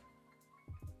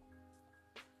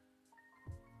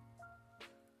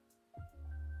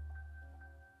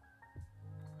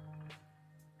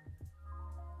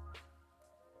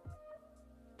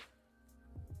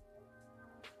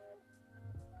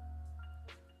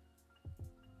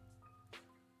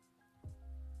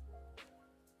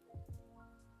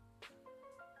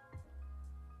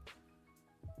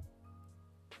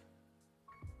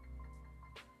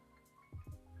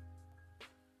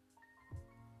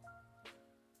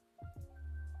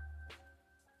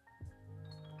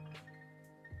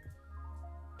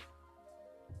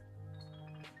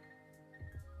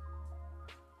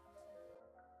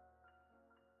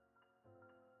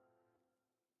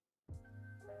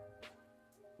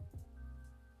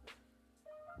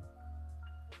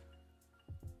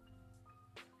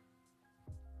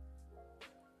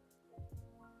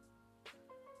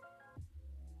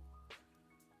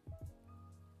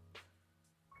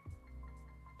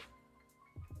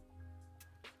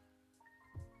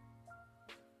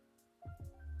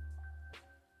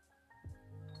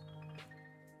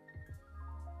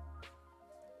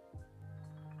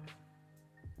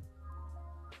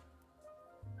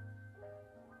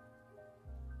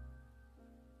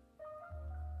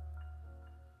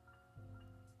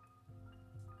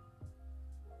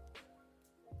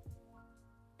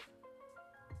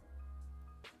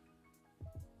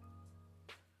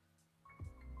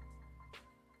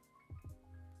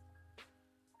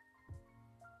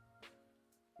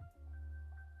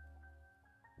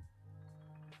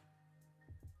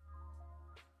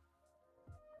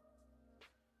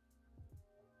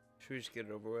 Should we just get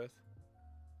it over with?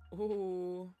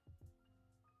 Ooh.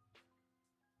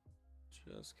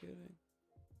 Just kidding.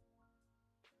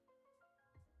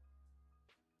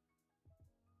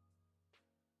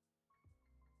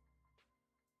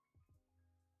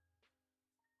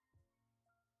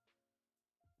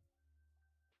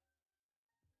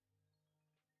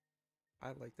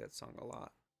 I like that song a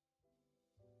lot.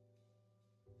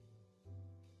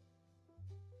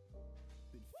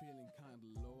 Been feeling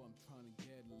kinda low, I'm trying to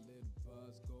get a little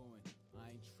buzz going. I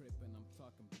ain't tripping, I'm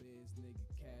talking biz, nigga,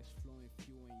 cash flowing. If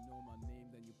you ain't know my name,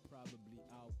 then you probably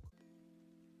out.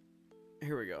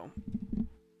 Here we go.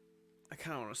 I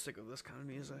kind of want to stick with this kind of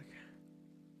music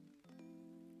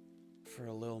for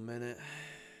a little minute.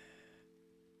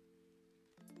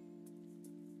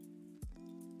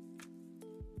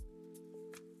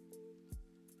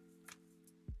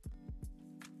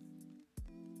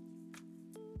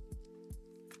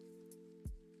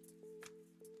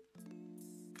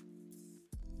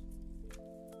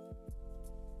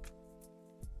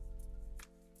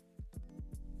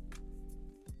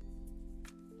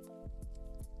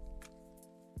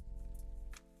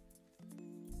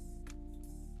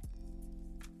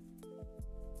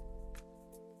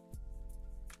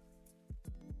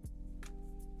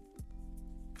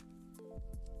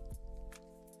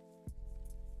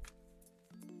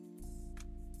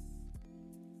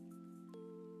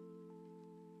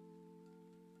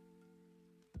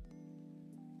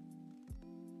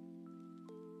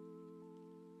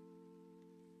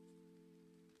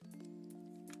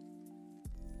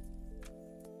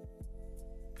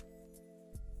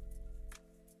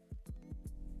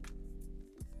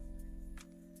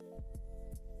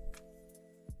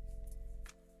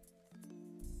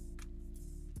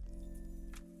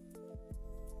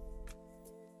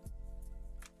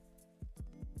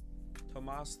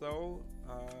 Tomas, though,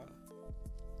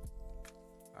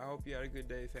 I hope you had a good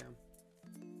day, fam.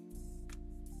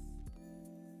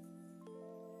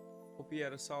 Hope you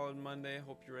had a solid Monday.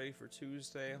 Hope you're ready for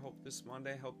Tuesday. Hope this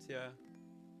Monday helped you.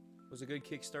 Was a good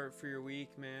kickstart for your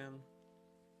week, man.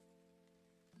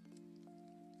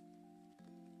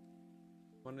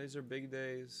 Mondays are big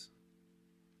days.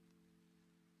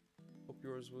 Hope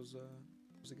yours was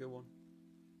a good one.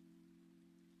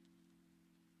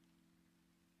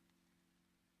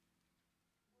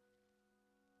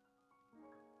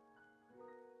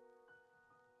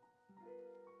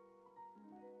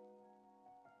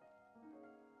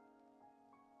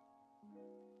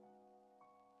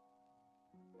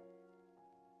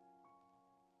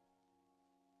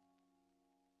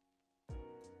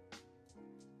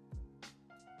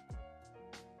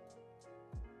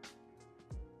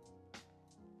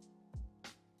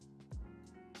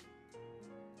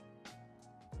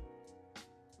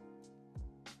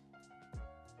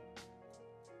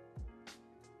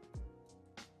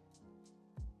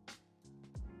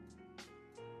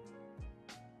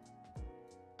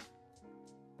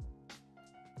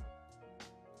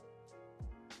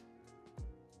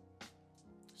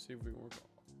 See if we can work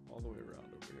all the way around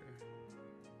over here.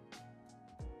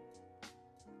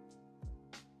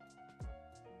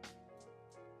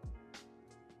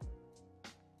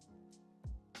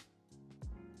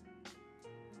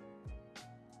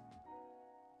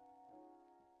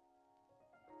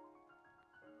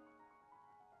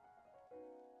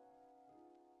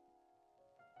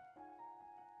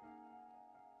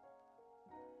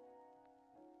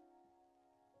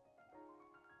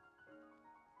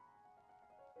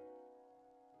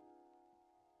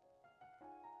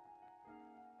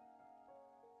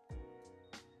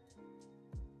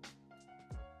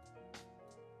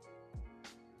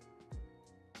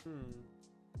 Hmm.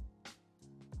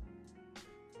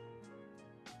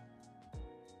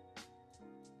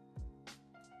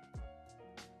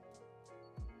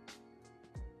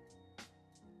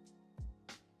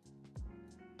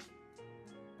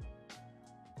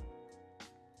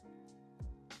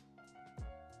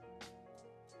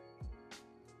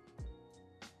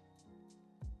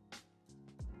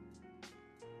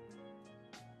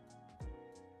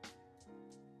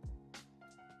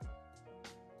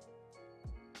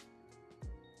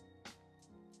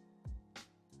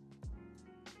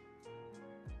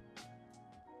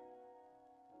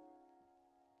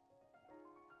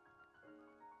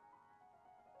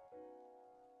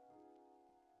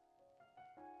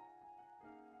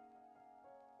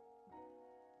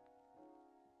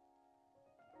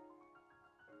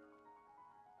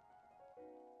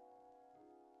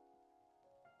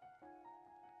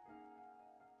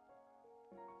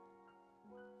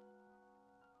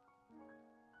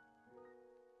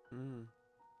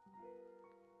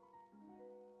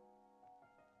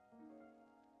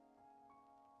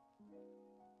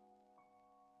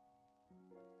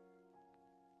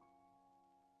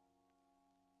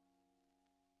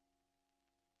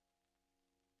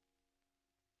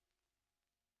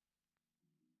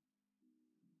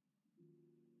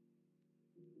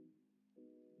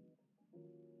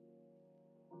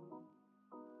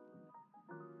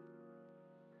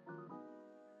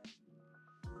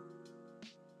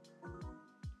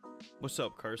 What's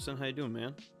up, Carson? How you doing,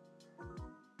 man?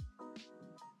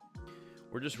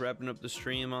 We're just wrapping up the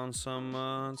stream on some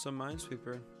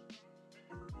Minesweeper.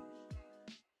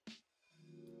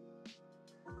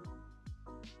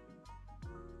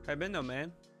 How you been though,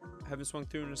 man? Haven't swung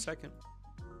through in a second.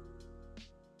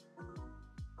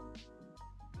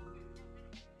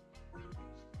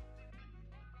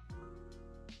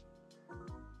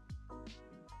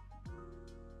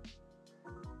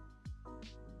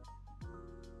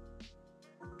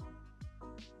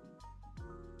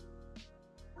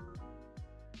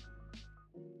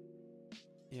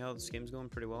 Yeah, this game's going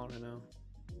pretty well right now.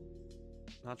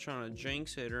 Not trying to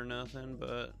jinx it or nothing,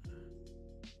 but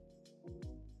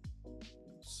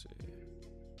let's see.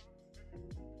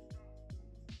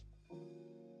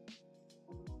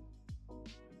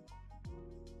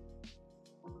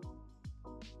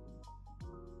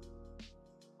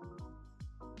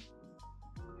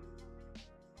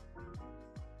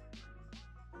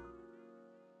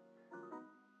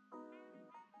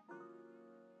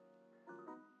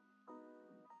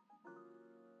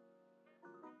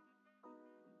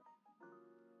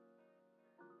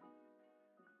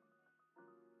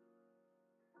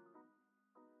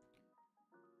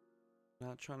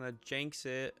 Not trying to jinx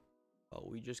it. Oh,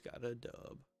 we just got a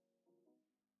dub.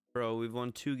 Bro, we've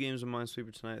won 2 games of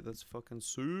Minesweeper tonight. That's fucking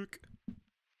sick.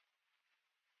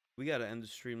 We gotta end the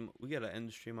stream. We gotta end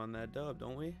the stream on that dub,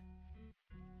 don't we?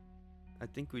 I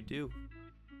think we do.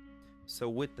 So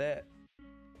with that,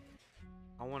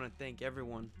 I want to thank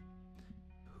everyone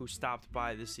who stopped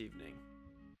by this evening.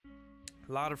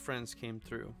 A lot of friends came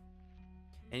through,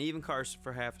 and even Carson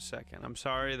for half a second. I'm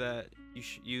sorry that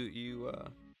you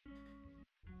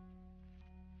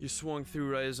swung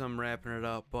through right as I'm wrapping it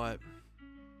up, but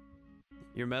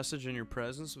your message and your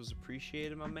presence was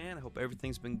appreciated, my man. I hope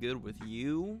everything's been good with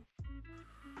you.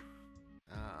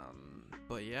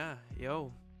 But yeah,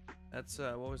 yo, that's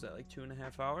what was that, like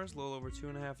 2.5 hours? A little over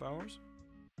 2.5 hours.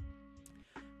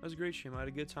 That was a great stream. I had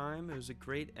a good time. It was a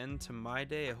great end to my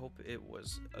day. I hope it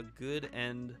was a good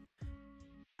end,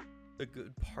 a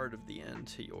good part of the end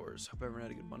to yours. Hope everyone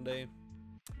had a good Monday.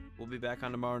 We'll be back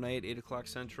on tomorrow night, 8 o'clock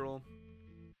Central.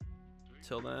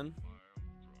 Till then,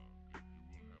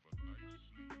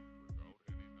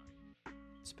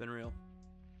 it's been real.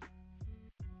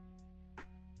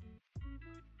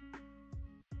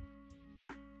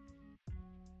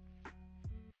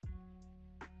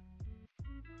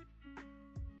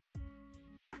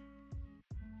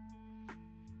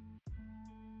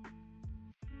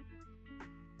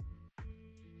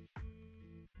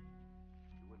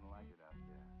 You wouldn't like it out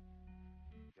there.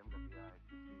 You haven't got the eyes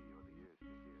to see or the ears to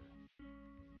hear.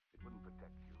 It wouldn't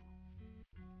protect you.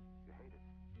 You hate it.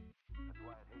 That's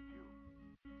why it hates you.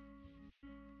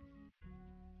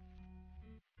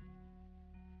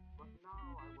 But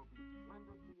now I will be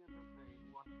splendidly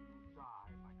entertained watching you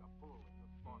die like a bull in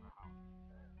the slaughterhouse.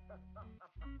 I've got a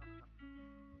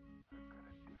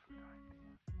different idea.